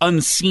 it's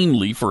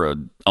unseemly for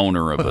an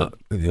owner of a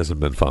he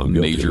hasn't been found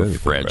major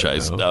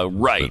franchise.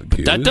 Right.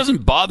 But that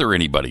doesn't bother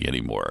anybody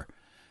anymore.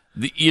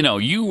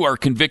 You are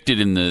convicted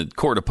in the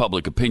court of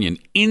public opinion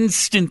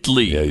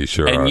instantly. Yeah, you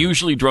sure and are.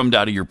 usually drummed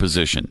out of your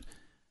position.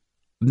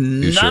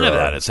 None of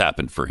that has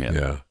happened for him.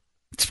 Yeah.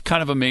 It's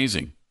kind of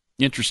amazing.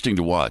 Interesting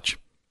to watch.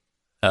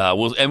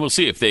 We'll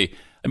see if they...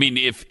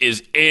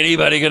 is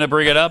anybody going to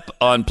bring it up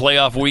on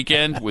playoff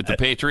weekend with the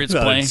Patriots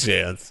playing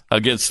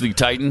against the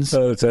Titans?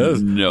 No.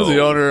 The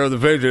owner of the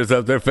Patriots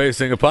up there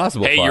facing a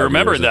possible 5 years you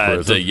remember in that?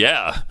 prison.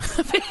 Yeah.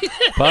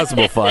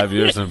 Possible 5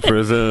 years in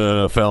prison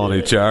and a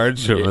felony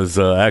charge of his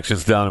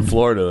actions down in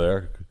Florida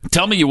there.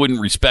 Tell me you wouldn't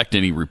respect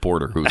any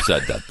reporter who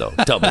said that, though.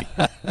 Tell me.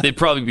 They'd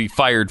probably be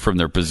fired from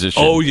their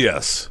position. Oh,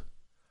 yes.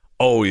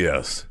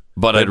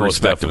 But I'd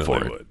respect them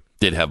for it.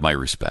 They'd have my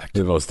respect.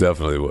 They most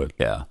definitely would.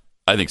 Yeah.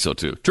 I think so,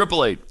 too.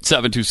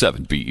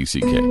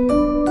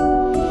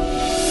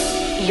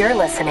 888-727-BECK. You're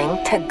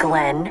listening to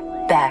Glenn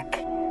Beck.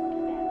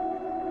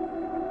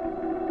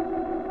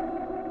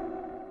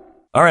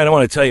 All right, I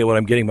want to tell you what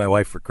I'm getting my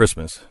wife for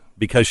Christmas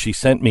because she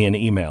sent me an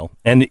email.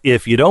 And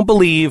if you don't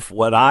believe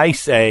what I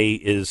say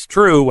is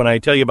true when I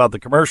tell you about the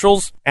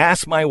commercials,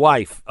 ask my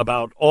wife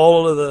about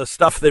all of the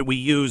stuff that we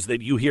use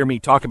that you hear me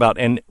talk about.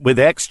 And with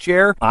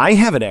X-Chair, I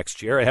have an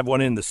X-Chair. I have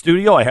one in the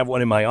studio. I have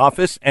one in my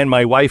office. And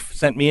my wife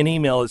sent me an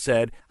email that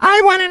said, I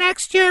want an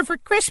X-Chair for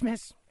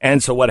Christmas.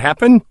 And so what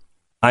happened?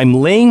 I'm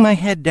laying my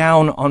head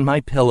down on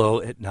my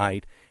pillow at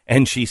night,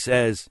 and she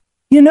says,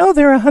 they're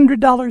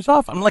 $100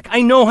 off. I'm like,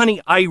 I know,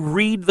 honey. I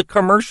read the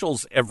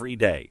commercials every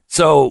day.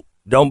 So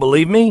don't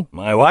believe me?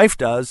 My wife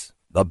does.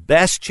 The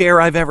best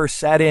chair I've ever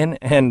sat in,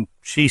 and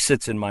she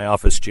sits in my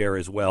office chair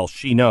as well.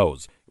 She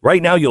knows.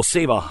 Right now, you'll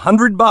save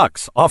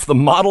 $100 off the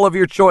model of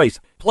your choice.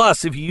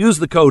 Plus, if you use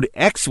the code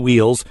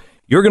XWheels,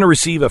 you're going to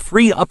receive a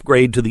free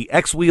upgrade to the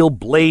X-Wheel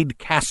Blade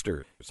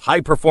Caster. It's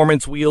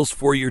high-performance wheels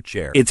for your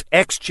chair. It's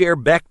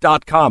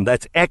xchairbeck.com.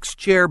 That's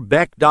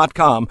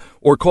xchairbeck.com.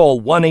 Or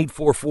call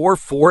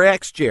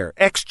 1-844-4XChair.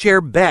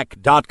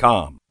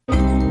 xchairbeck.com.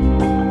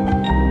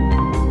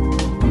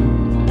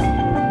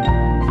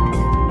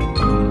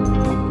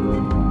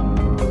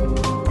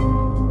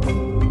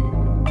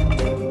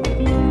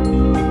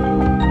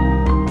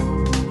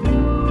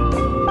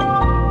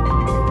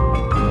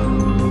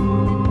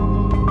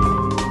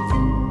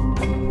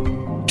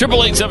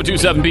 Triple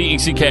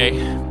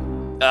 8-727-BECK.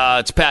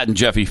 It's Pat and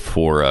Jeffy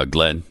for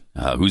Glenn,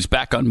 who's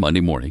back on Monday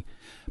morning.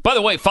 By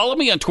the way, follow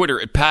me on Twitter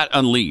at Pat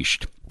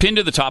Unleashed. Pinned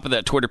to the top of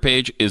that Twitter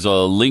page is a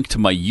link to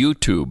my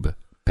YouTube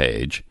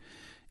page,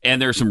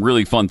 and there's some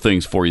really fun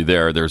things for you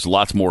there. There's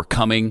lots more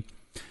coming,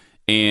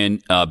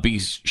 and be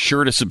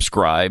sure to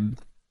subscribe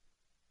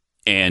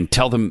and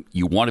tell them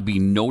you want to be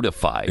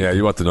notified. Yeah,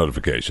 you want the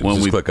notifications.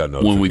 Just click on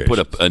notifications. When we put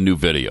up a new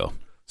video.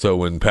 So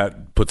when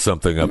Pat puts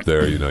something up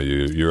there,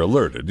 you're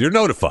alerted. You're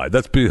notified.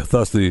 Thus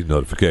the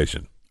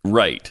notification.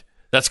 Right.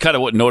 That's kind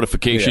of what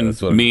notification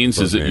means,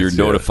 is that you're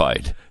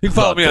notified. You can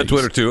follow me on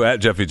Twitter, too,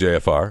 at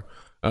JeffyJFR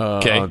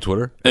on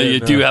Twitter.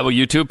 Do you have a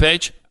YouTube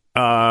page?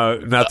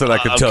 Not that I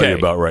can tell you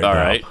about right now. All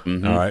right.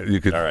 Mm-hmm. All right. You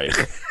could. All right.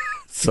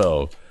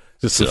 So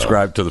just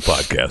subscribe to the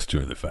podcast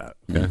during the fat.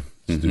 Okay?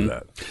 Just do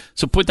that.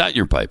 So put that in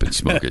your pipe and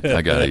smoke it.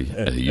 I got a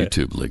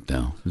YouTube link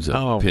now. It's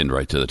pinned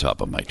right to the top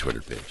of my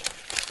Twitter page.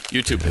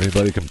 YouTube.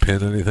 Anybody can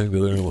pin anything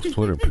to their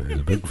Twitter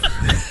page.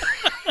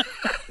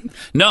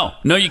 No,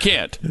 you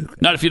can't.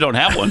 Not if you don't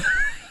have one.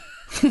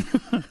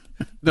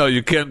 No,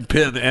 you can't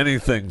pin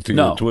anything to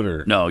your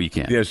Twitter. No, you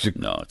can't. Yes,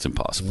 no, it's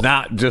impossible.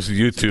 Not just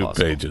YouTube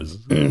pages.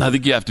 I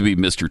think you have to be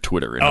Mr.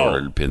 Twitter in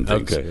order to pin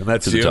things and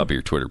that's to the top of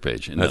your Twer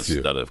page. And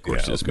that, of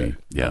course, is me.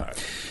 Yeah.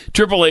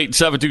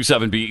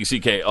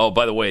 888-727-BECK. Oh,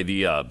 by the way,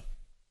 the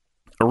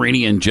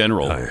Iranian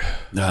general.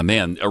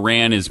 Man,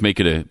 Iran is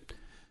making a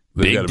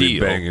big deal.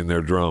 Be banging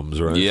their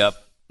drums, right? Yep.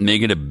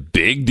 Making a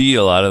big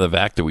deal out of the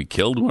fact that we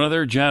killed one of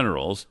their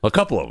generals. A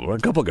couple of them. A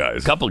couple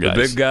guys. The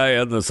big guy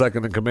and the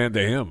second in command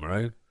to him,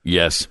 right?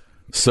 Yes.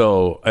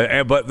 So,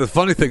 but the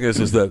funny thing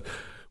is that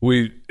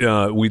we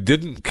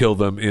didn't kill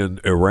them in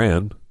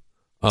Iran.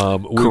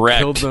 We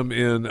killed them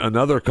in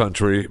another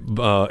country,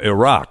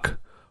 Iraq,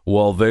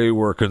 while they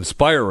were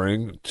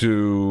conspiring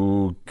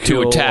to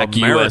attack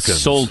Americans.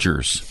 U.S.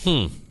 soldiers.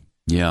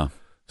 Yeah.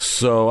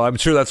 So I'm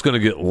sure that's going to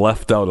get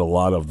left out a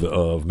lot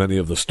of many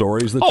of the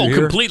stories that you hear.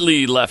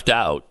 Completely left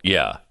out,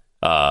 yeah.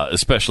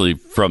 Especially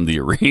from the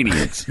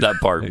Iranians. That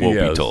part won't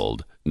be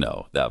told.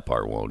 No, that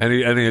part won't.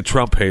 Any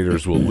Trump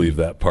haters will leave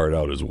that part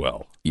out as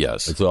well.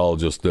 Yes. It's all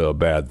just a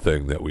bad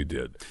thing that we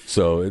did.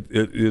 So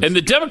and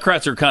the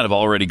Democrats are kind of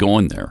already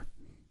going there.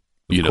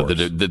 You know,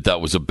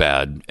 that was a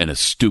bad and a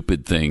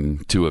stupid thing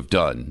to have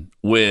done.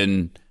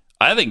 When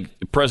I think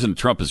President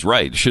Trump is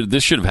right.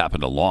 This should have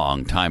happened a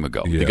long time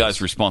ago. Yes. The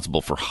guy's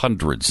responsible for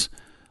hundreds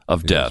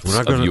of deaths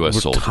of U.S.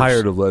 We're soldiers.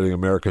 tired of letting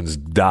Americans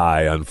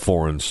die on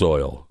foreign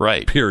soil.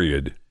 Right.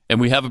 Period.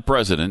 And we have a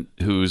president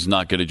who's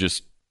not going to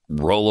just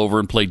roll over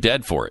and play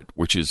dead for it,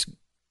 which is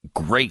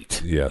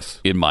great.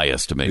 Yes. In my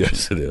estimation.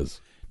 Yes, it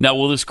is. Now,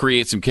 will this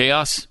create some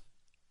chaos?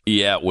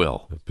 Yeah, it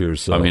will. It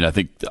appears so. I mean, I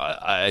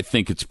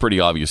think it's pretty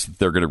obvious that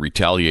they're going to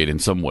retaliate in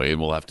some way, and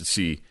we'll have to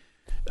see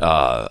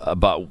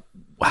about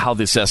how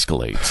this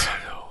escalates.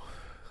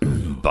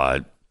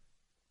 But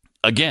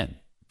again,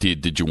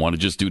 did you want to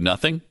just do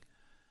nothing?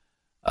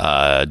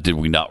 Did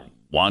we not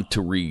want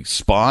to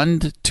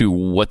respond to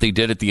what they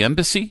did at the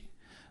embassy?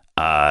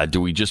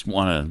 Do we just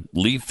want to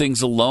leave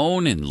things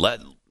alone and let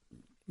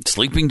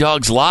sleeping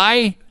dogs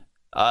lie?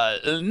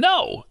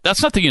 No,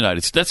 that's not the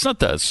United States. That's not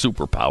the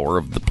superpower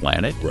of the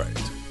planet. Right.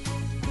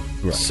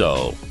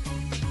 So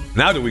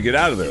now, do we get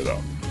out of there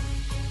though?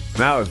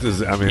 Now, do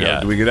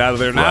we get out of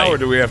there now, right. or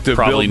do we have to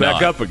Probably build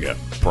back not. up again?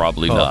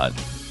 Probably not.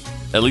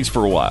 At least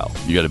for a while.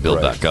 You got to build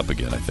back up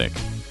again, I think.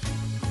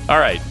 All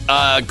right.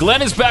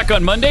 Glenn is back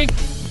on Monday.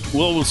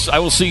 I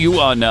will see you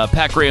on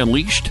Pat Gray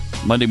Unleashed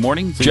Monday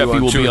morning. Jeffy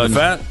will be on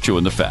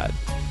Chewing the Fat.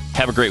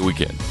 Have a great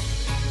weekend.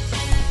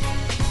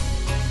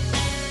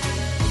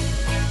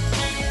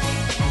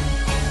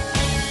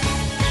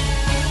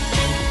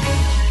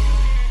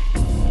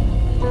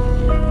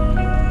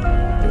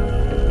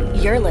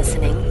 You're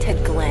listening to